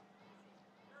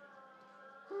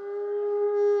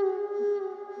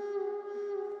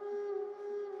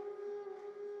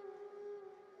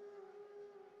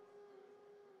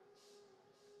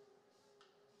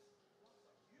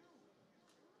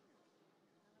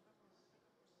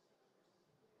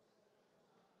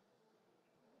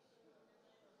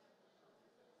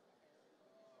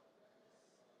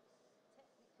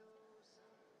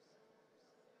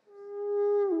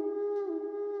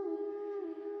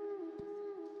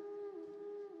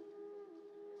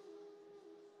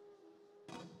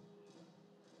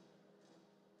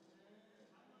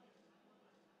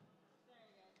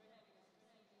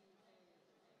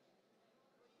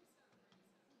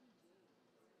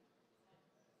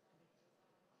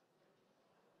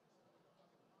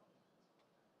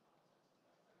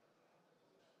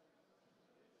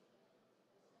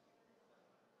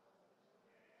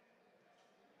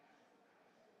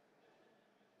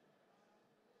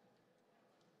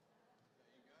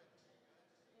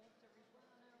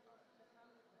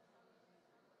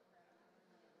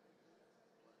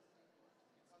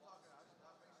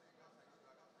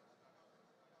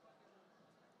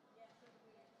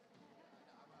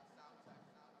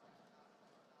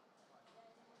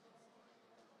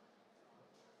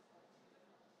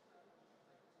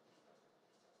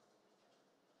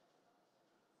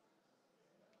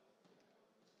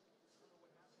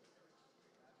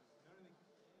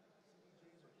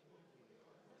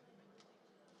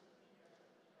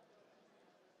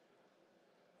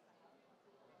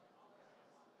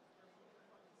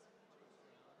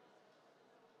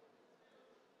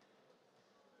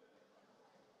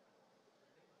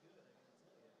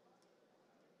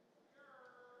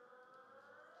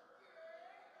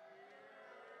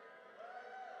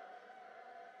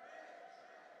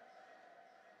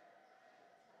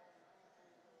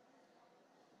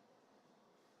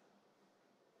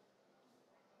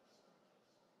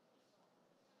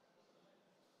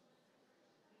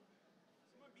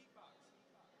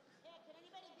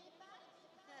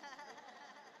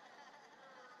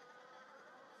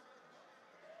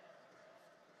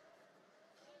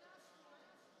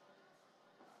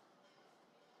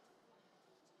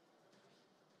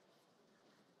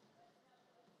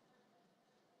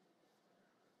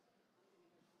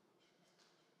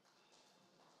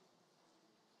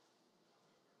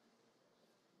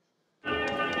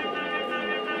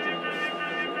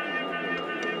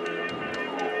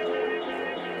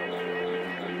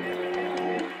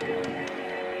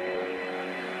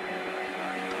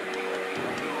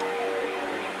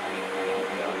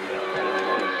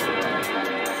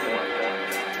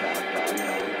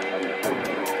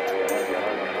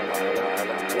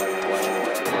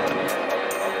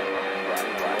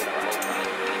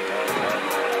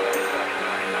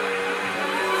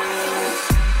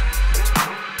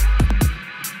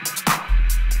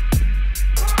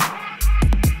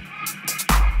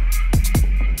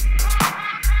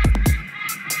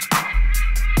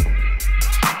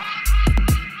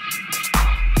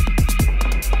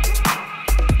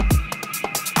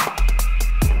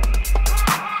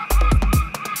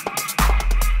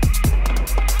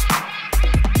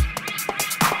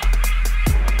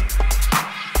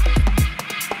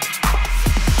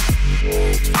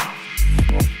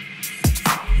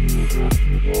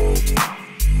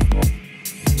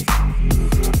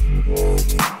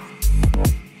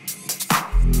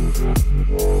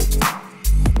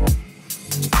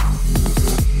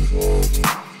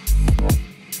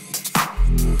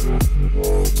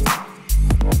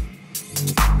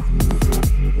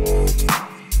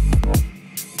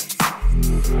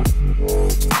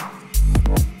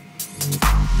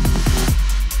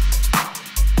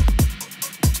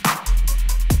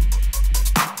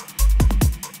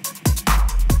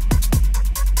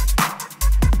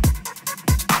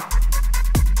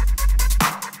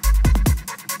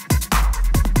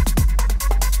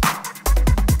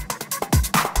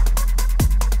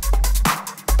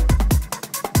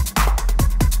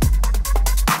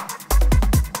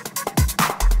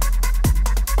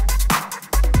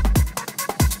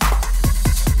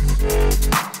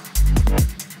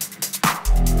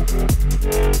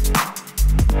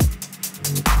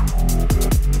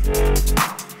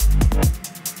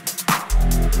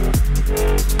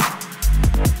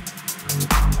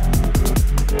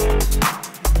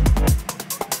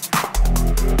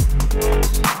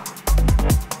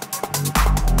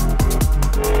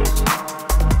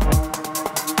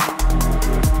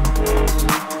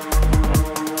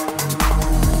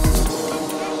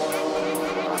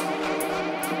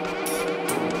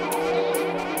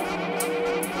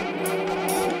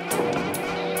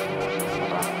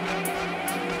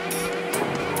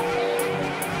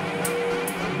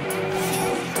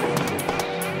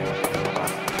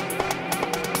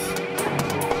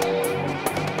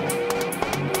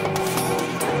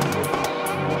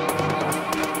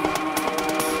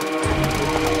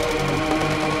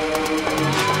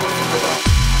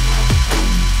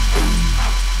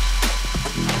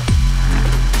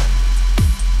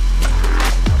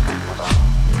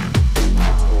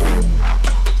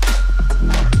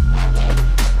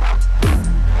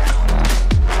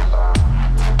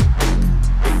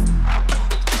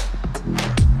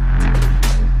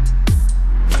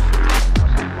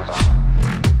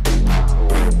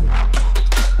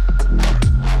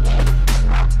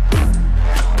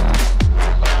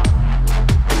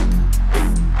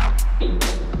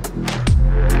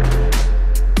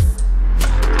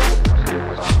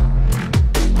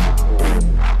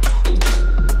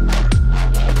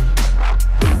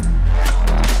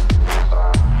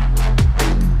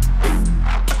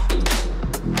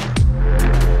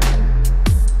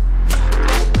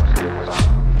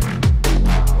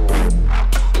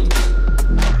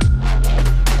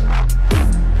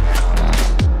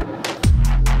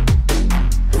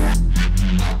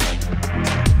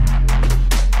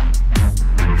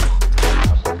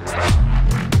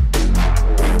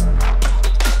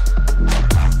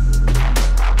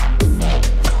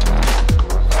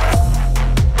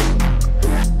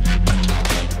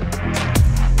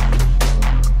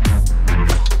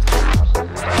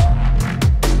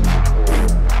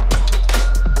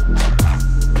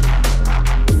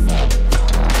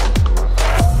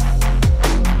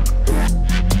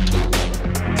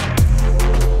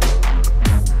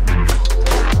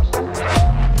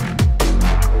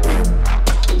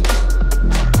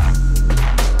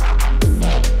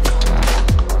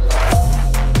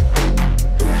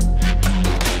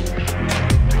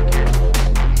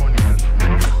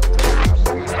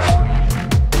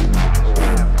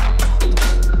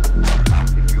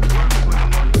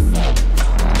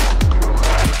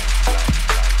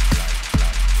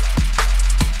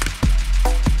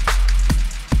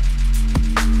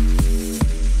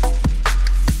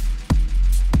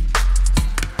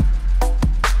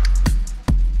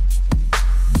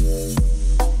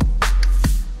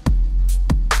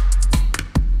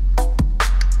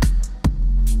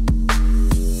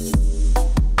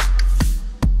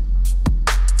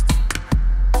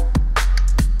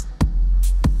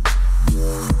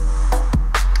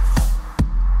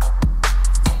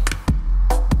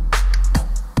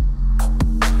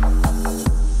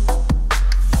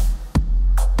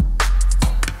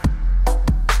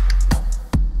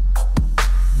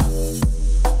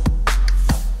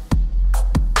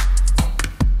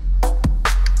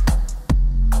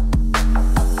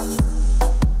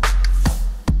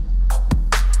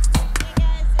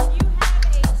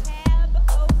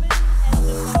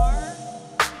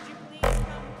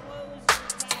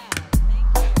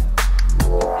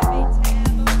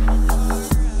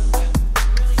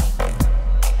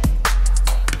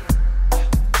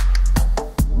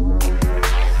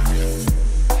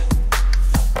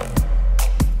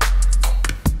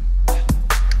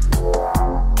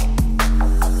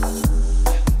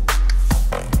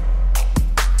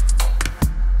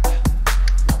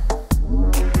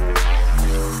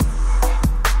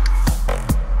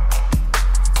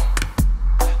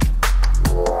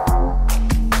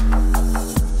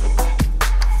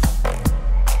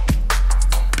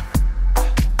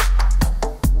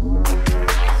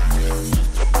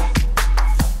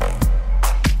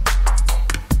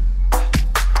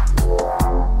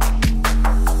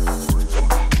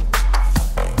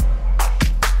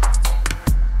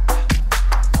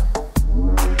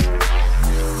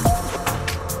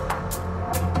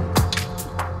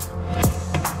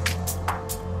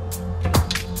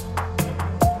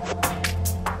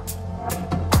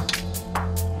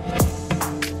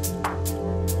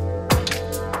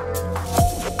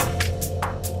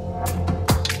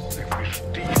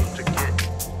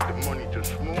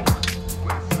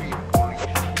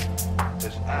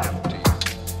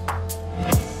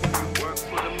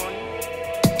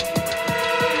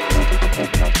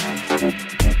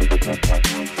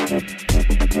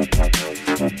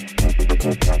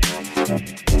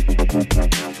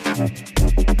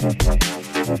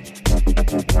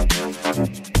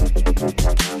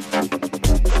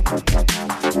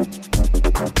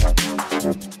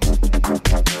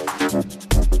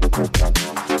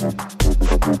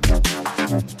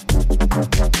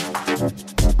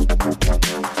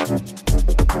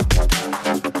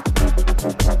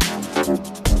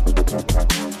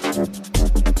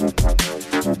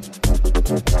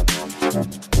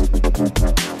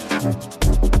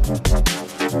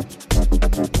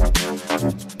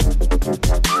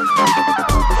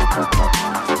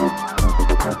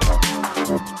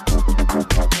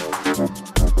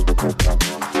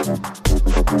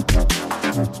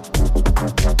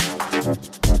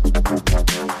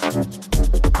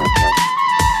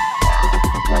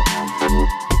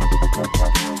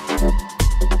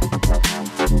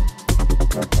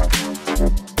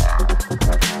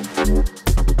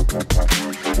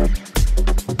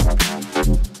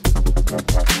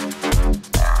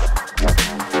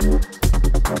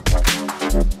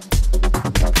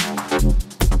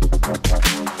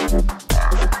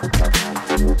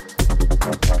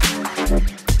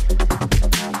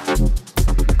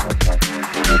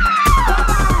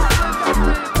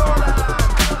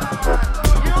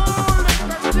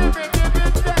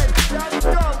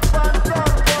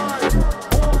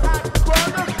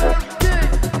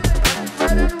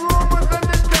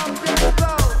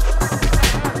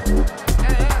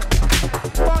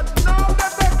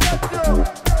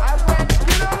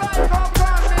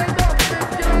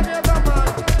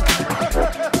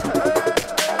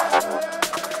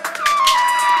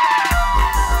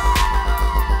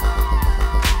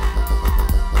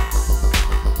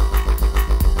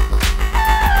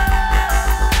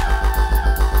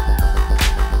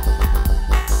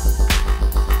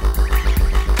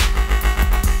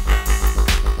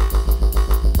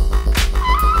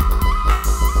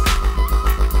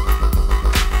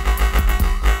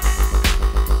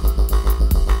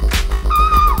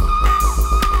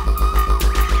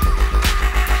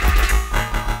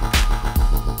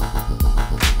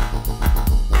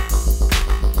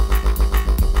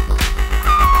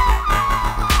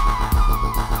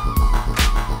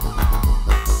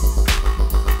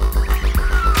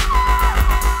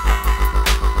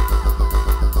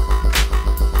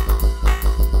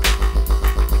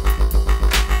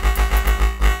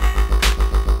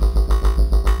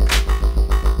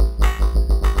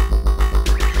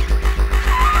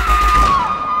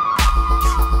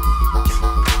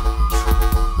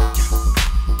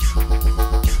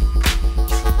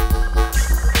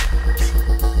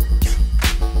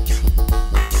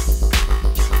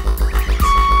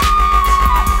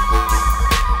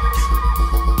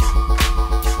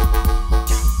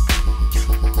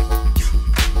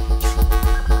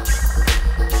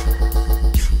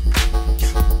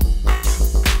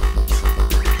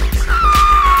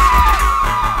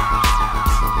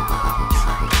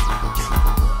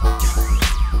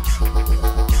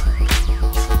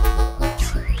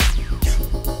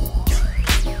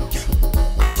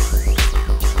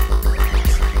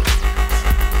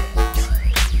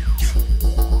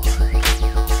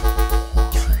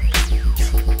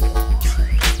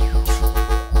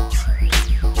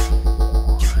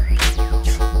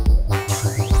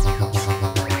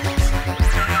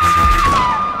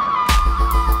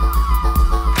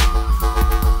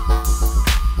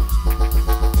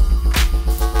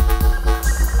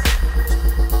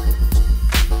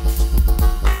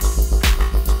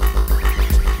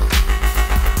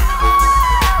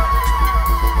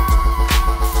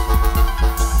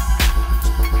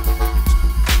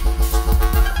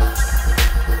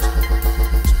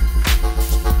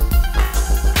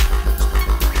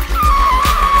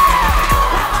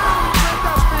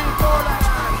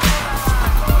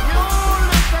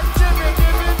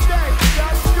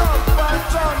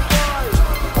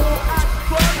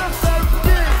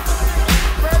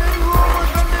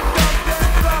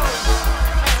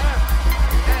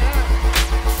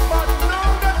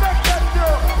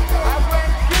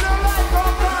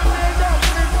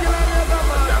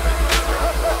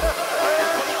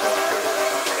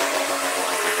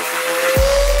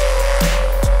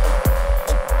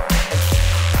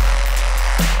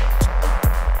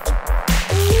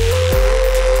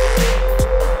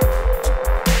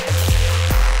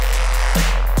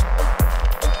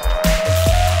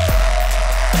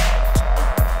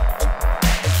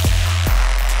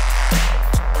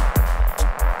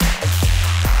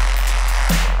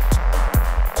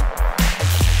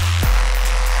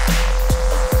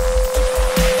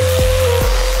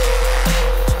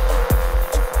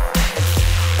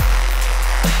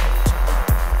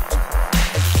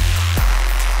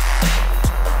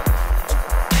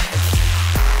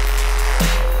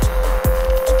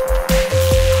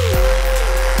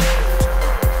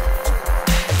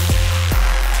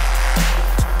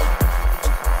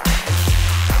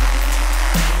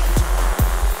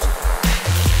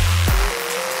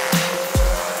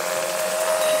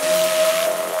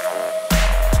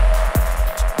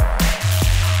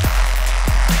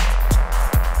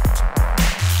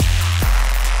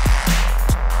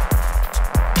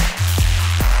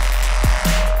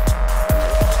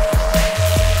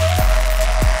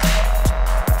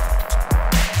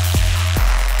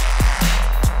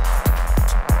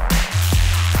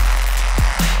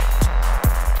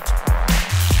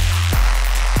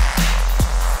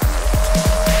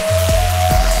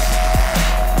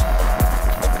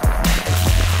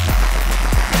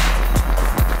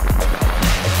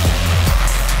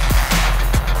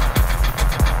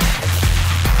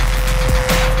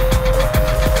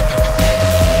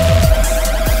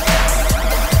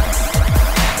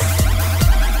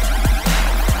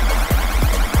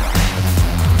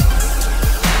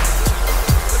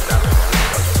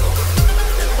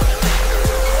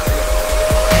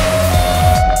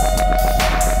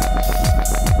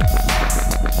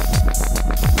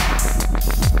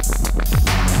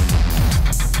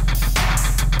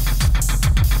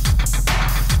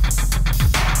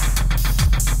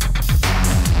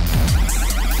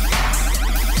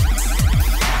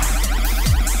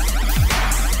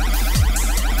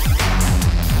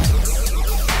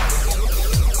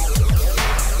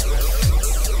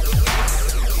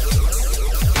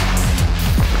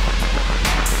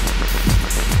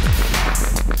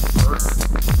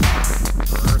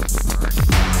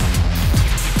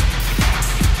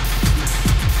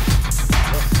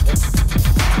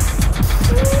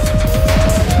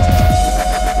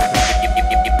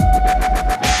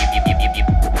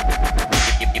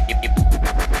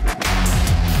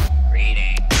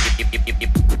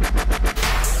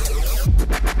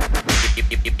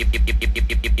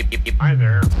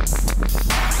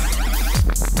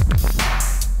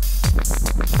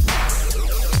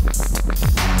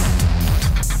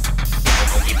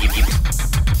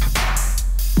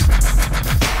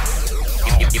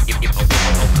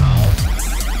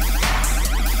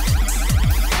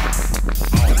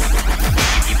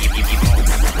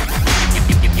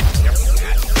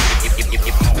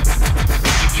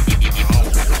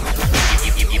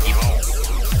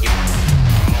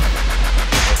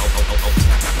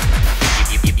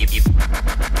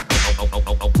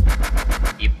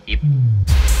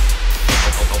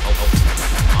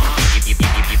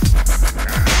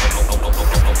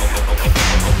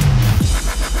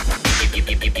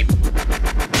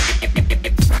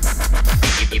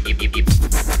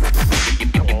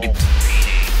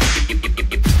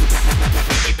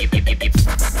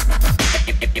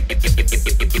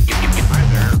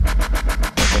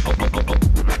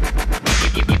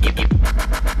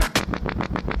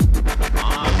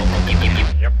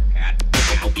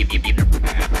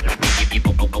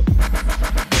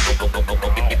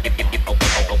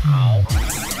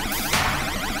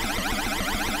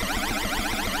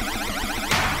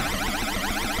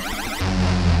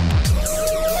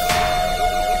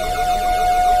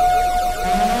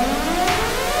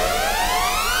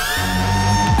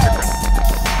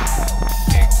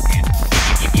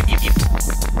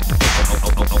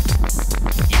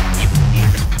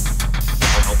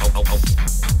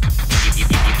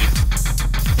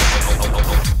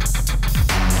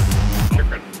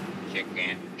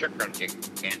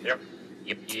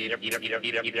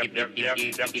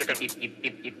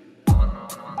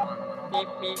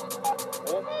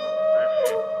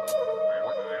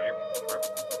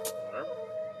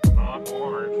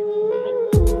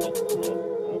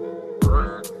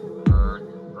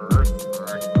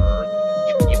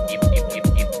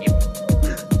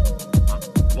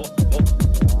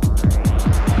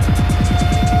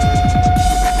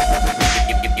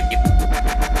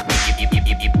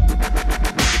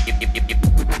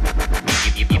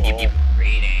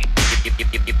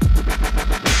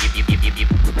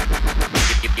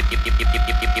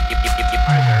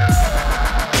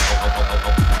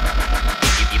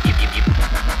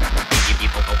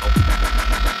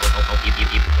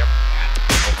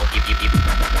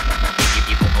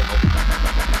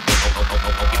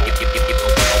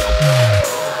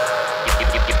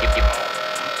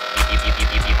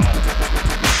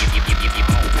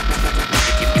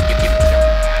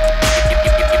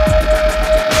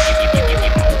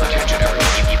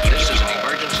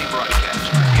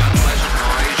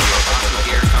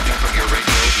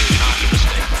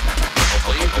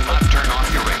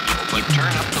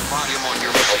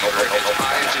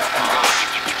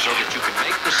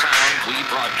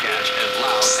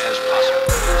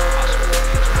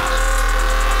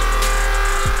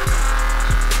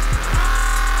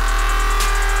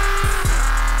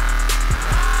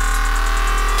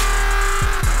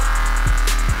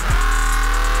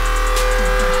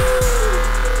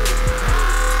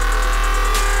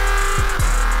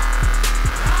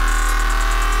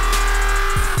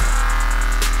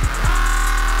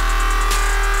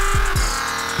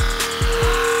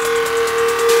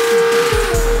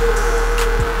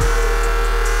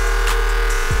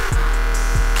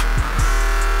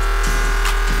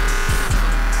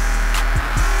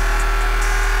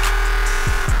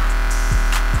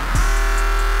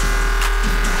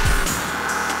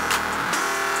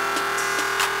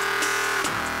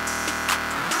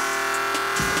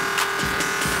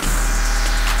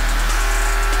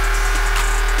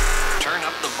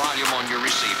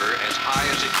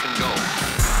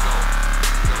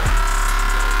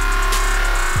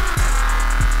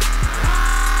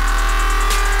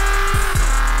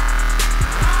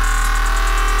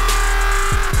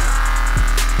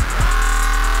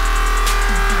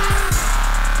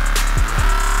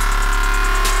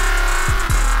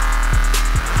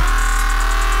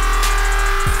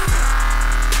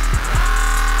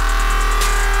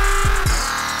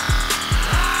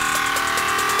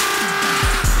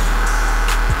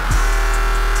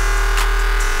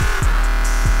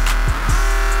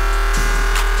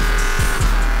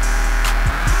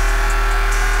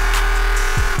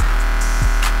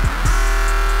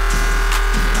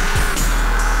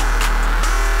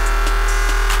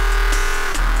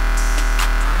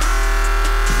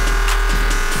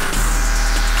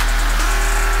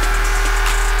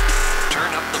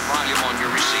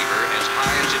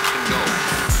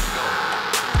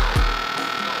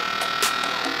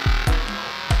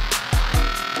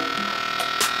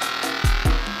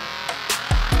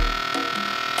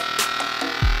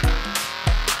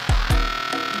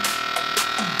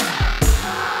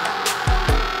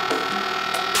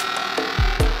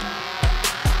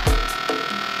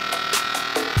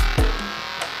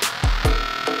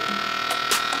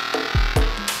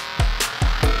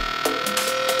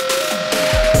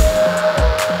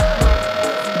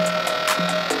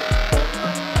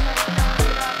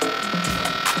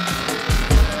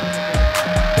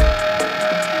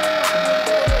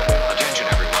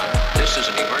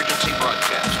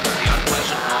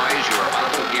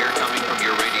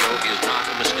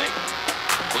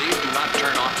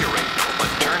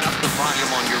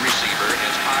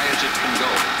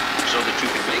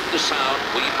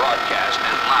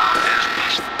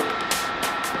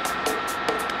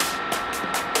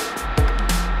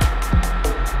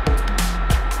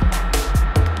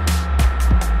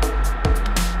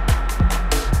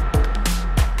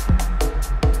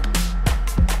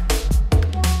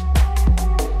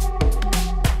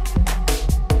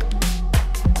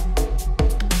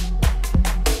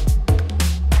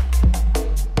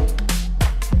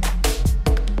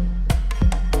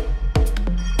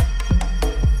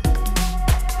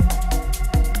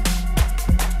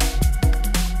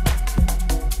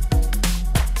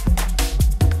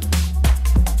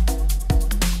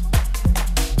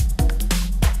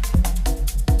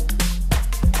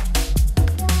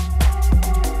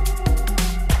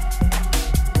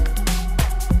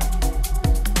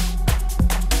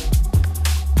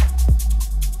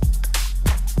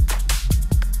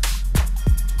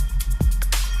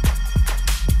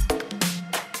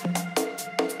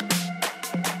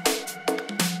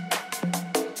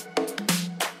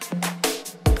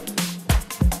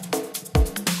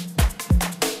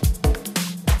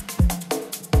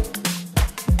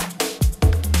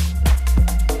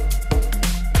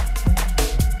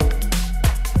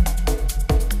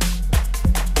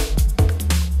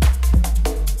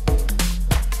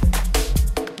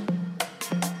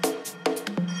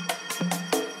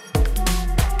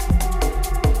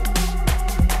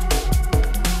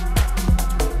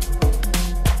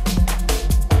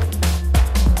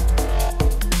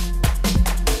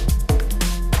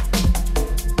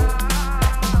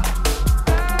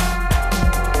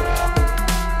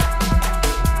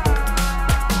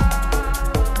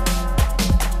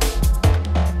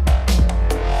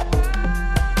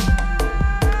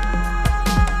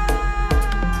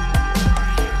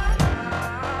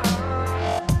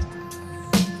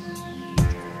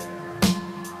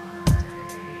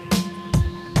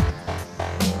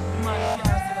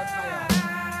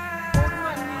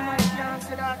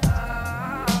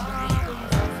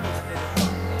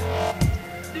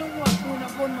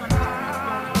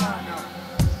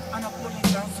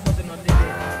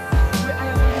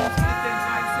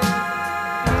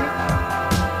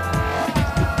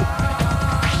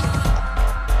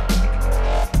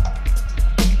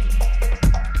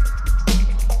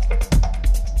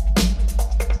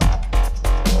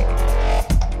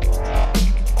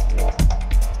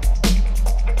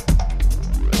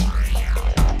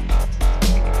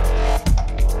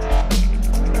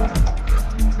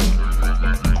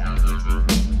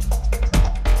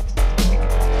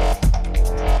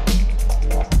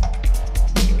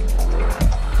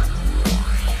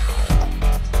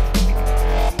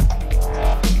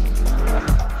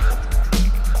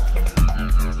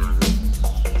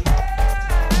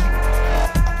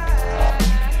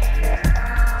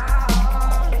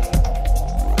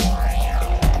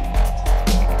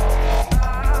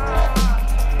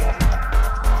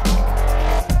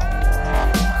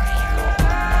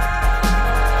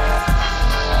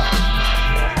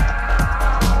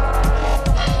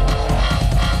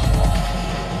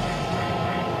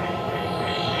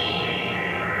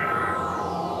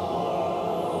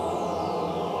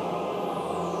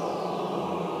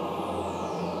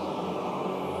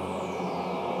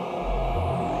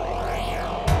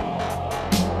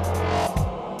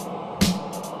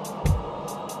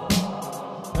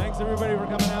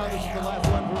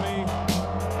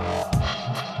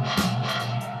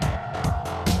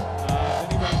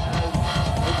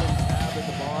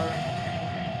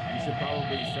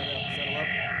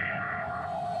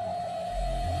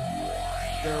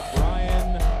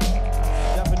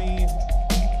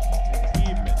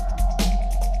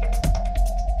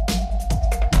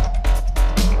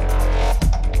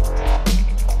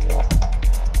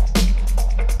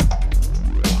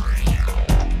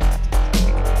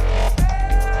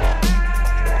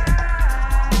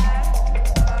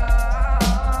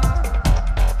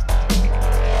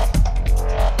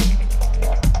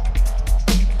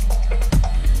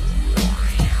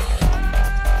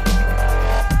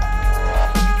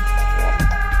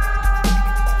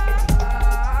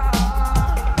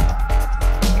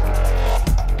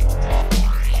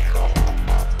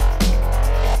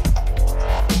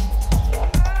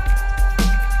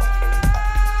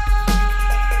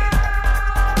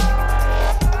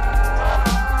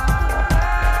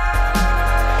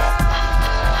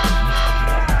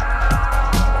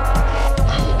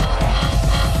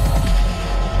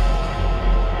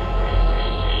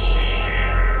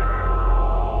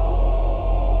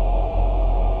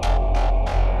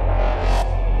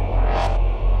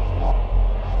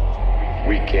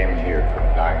 came here from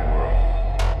a dying world.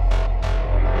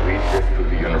 We drift through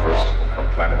the universe from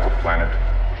planet to planet,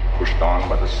 pushed on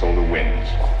by the solar winds.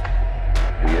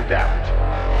 We adapt.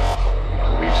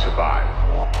 We survive.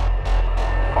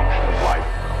 The function of life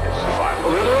is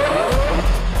survival.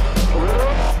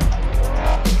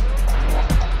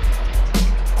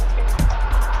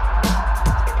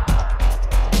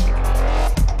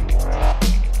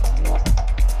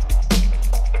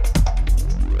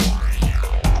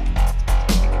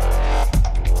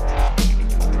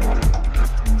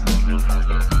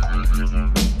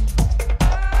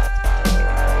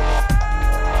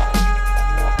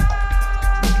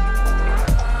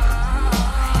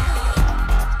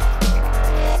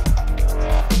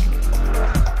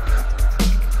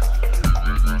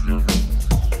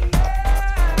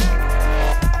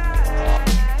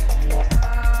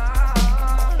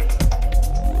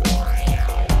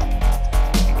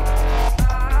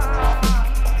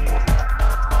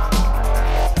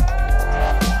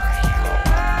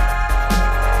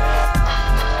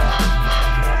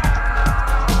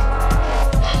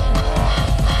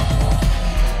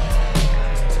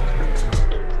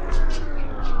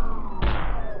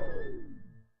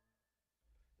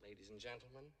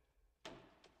 Gentlemen,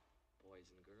 boys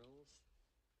and girls,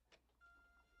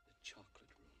 the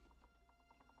chocolate room.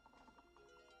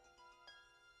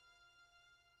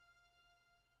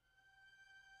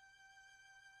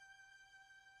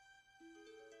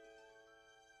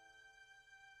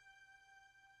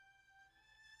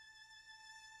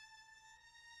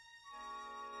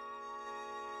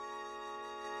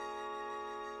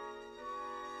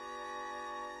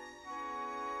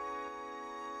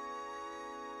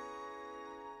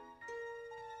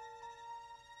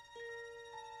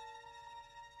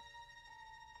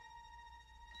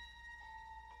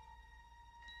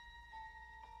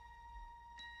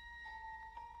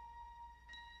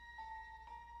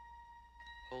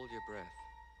 Hold your breath.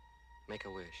 Make a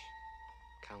wish.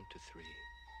 Count to 3.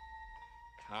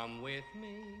 Come with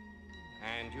me,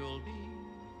 and you'll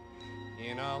be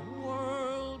in a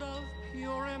world of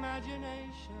pure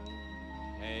imagination.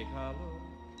 Take a look,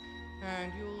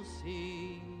 and you'll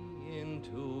see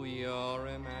into your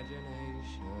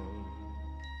imagination.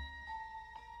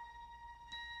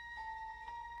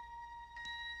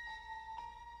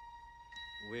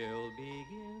 We'll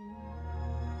begin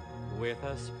with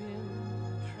a spin,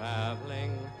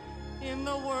 traveling in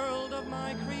the world of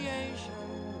my creation.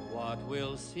 What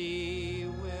we'll see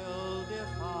will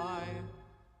defy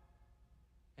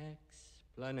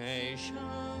explanation.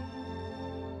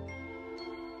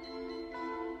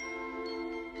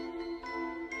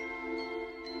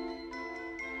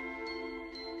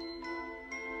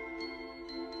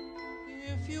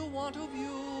 If you want to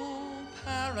view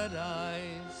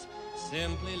paradise,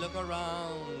 simply look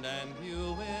around and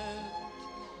view it.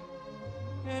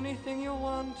 Anything you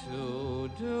want to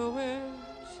do it.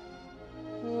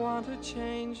 Want to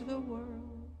change the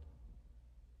world.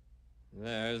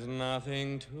 There's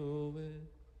nothing to it.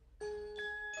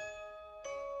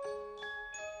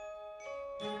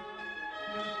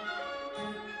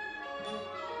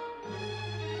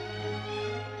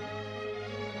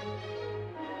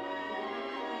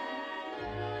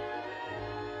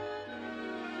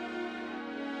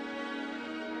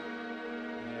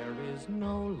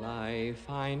 No life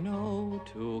I know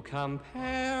to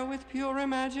compare with pure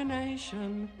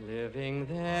imagination. Living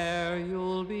there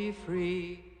you'll be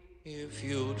free if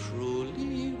you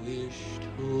truly wish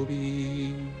to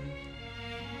be.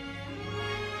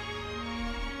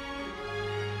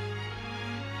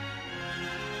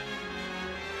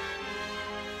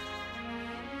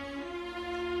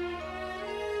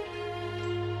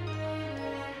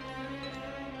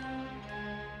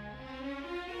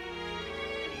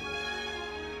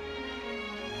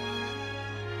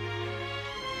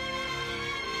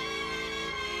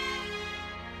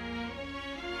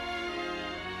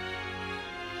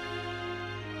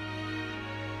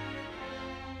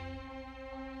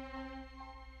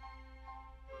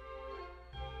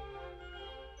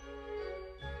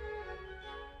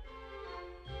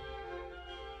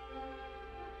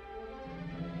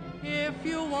 If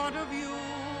you want to view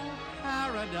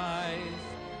paradise,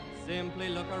 simply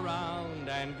look around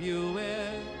and view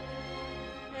it.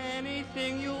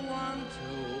 Anything you want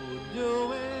to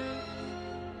do it.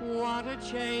 Want to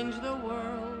change the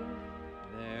world,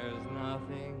 there's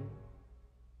nothing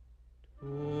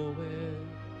to it.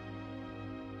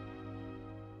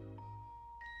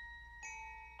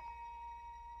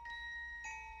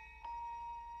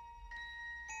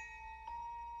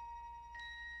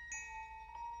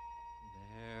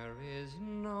 There is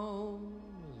no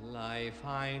life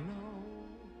I know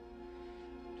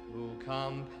to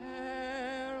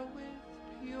compare with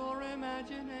pure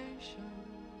imagination.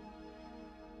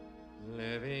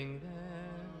 Living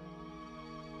there,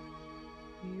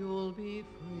 you'll be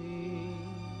free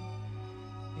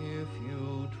if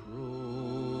you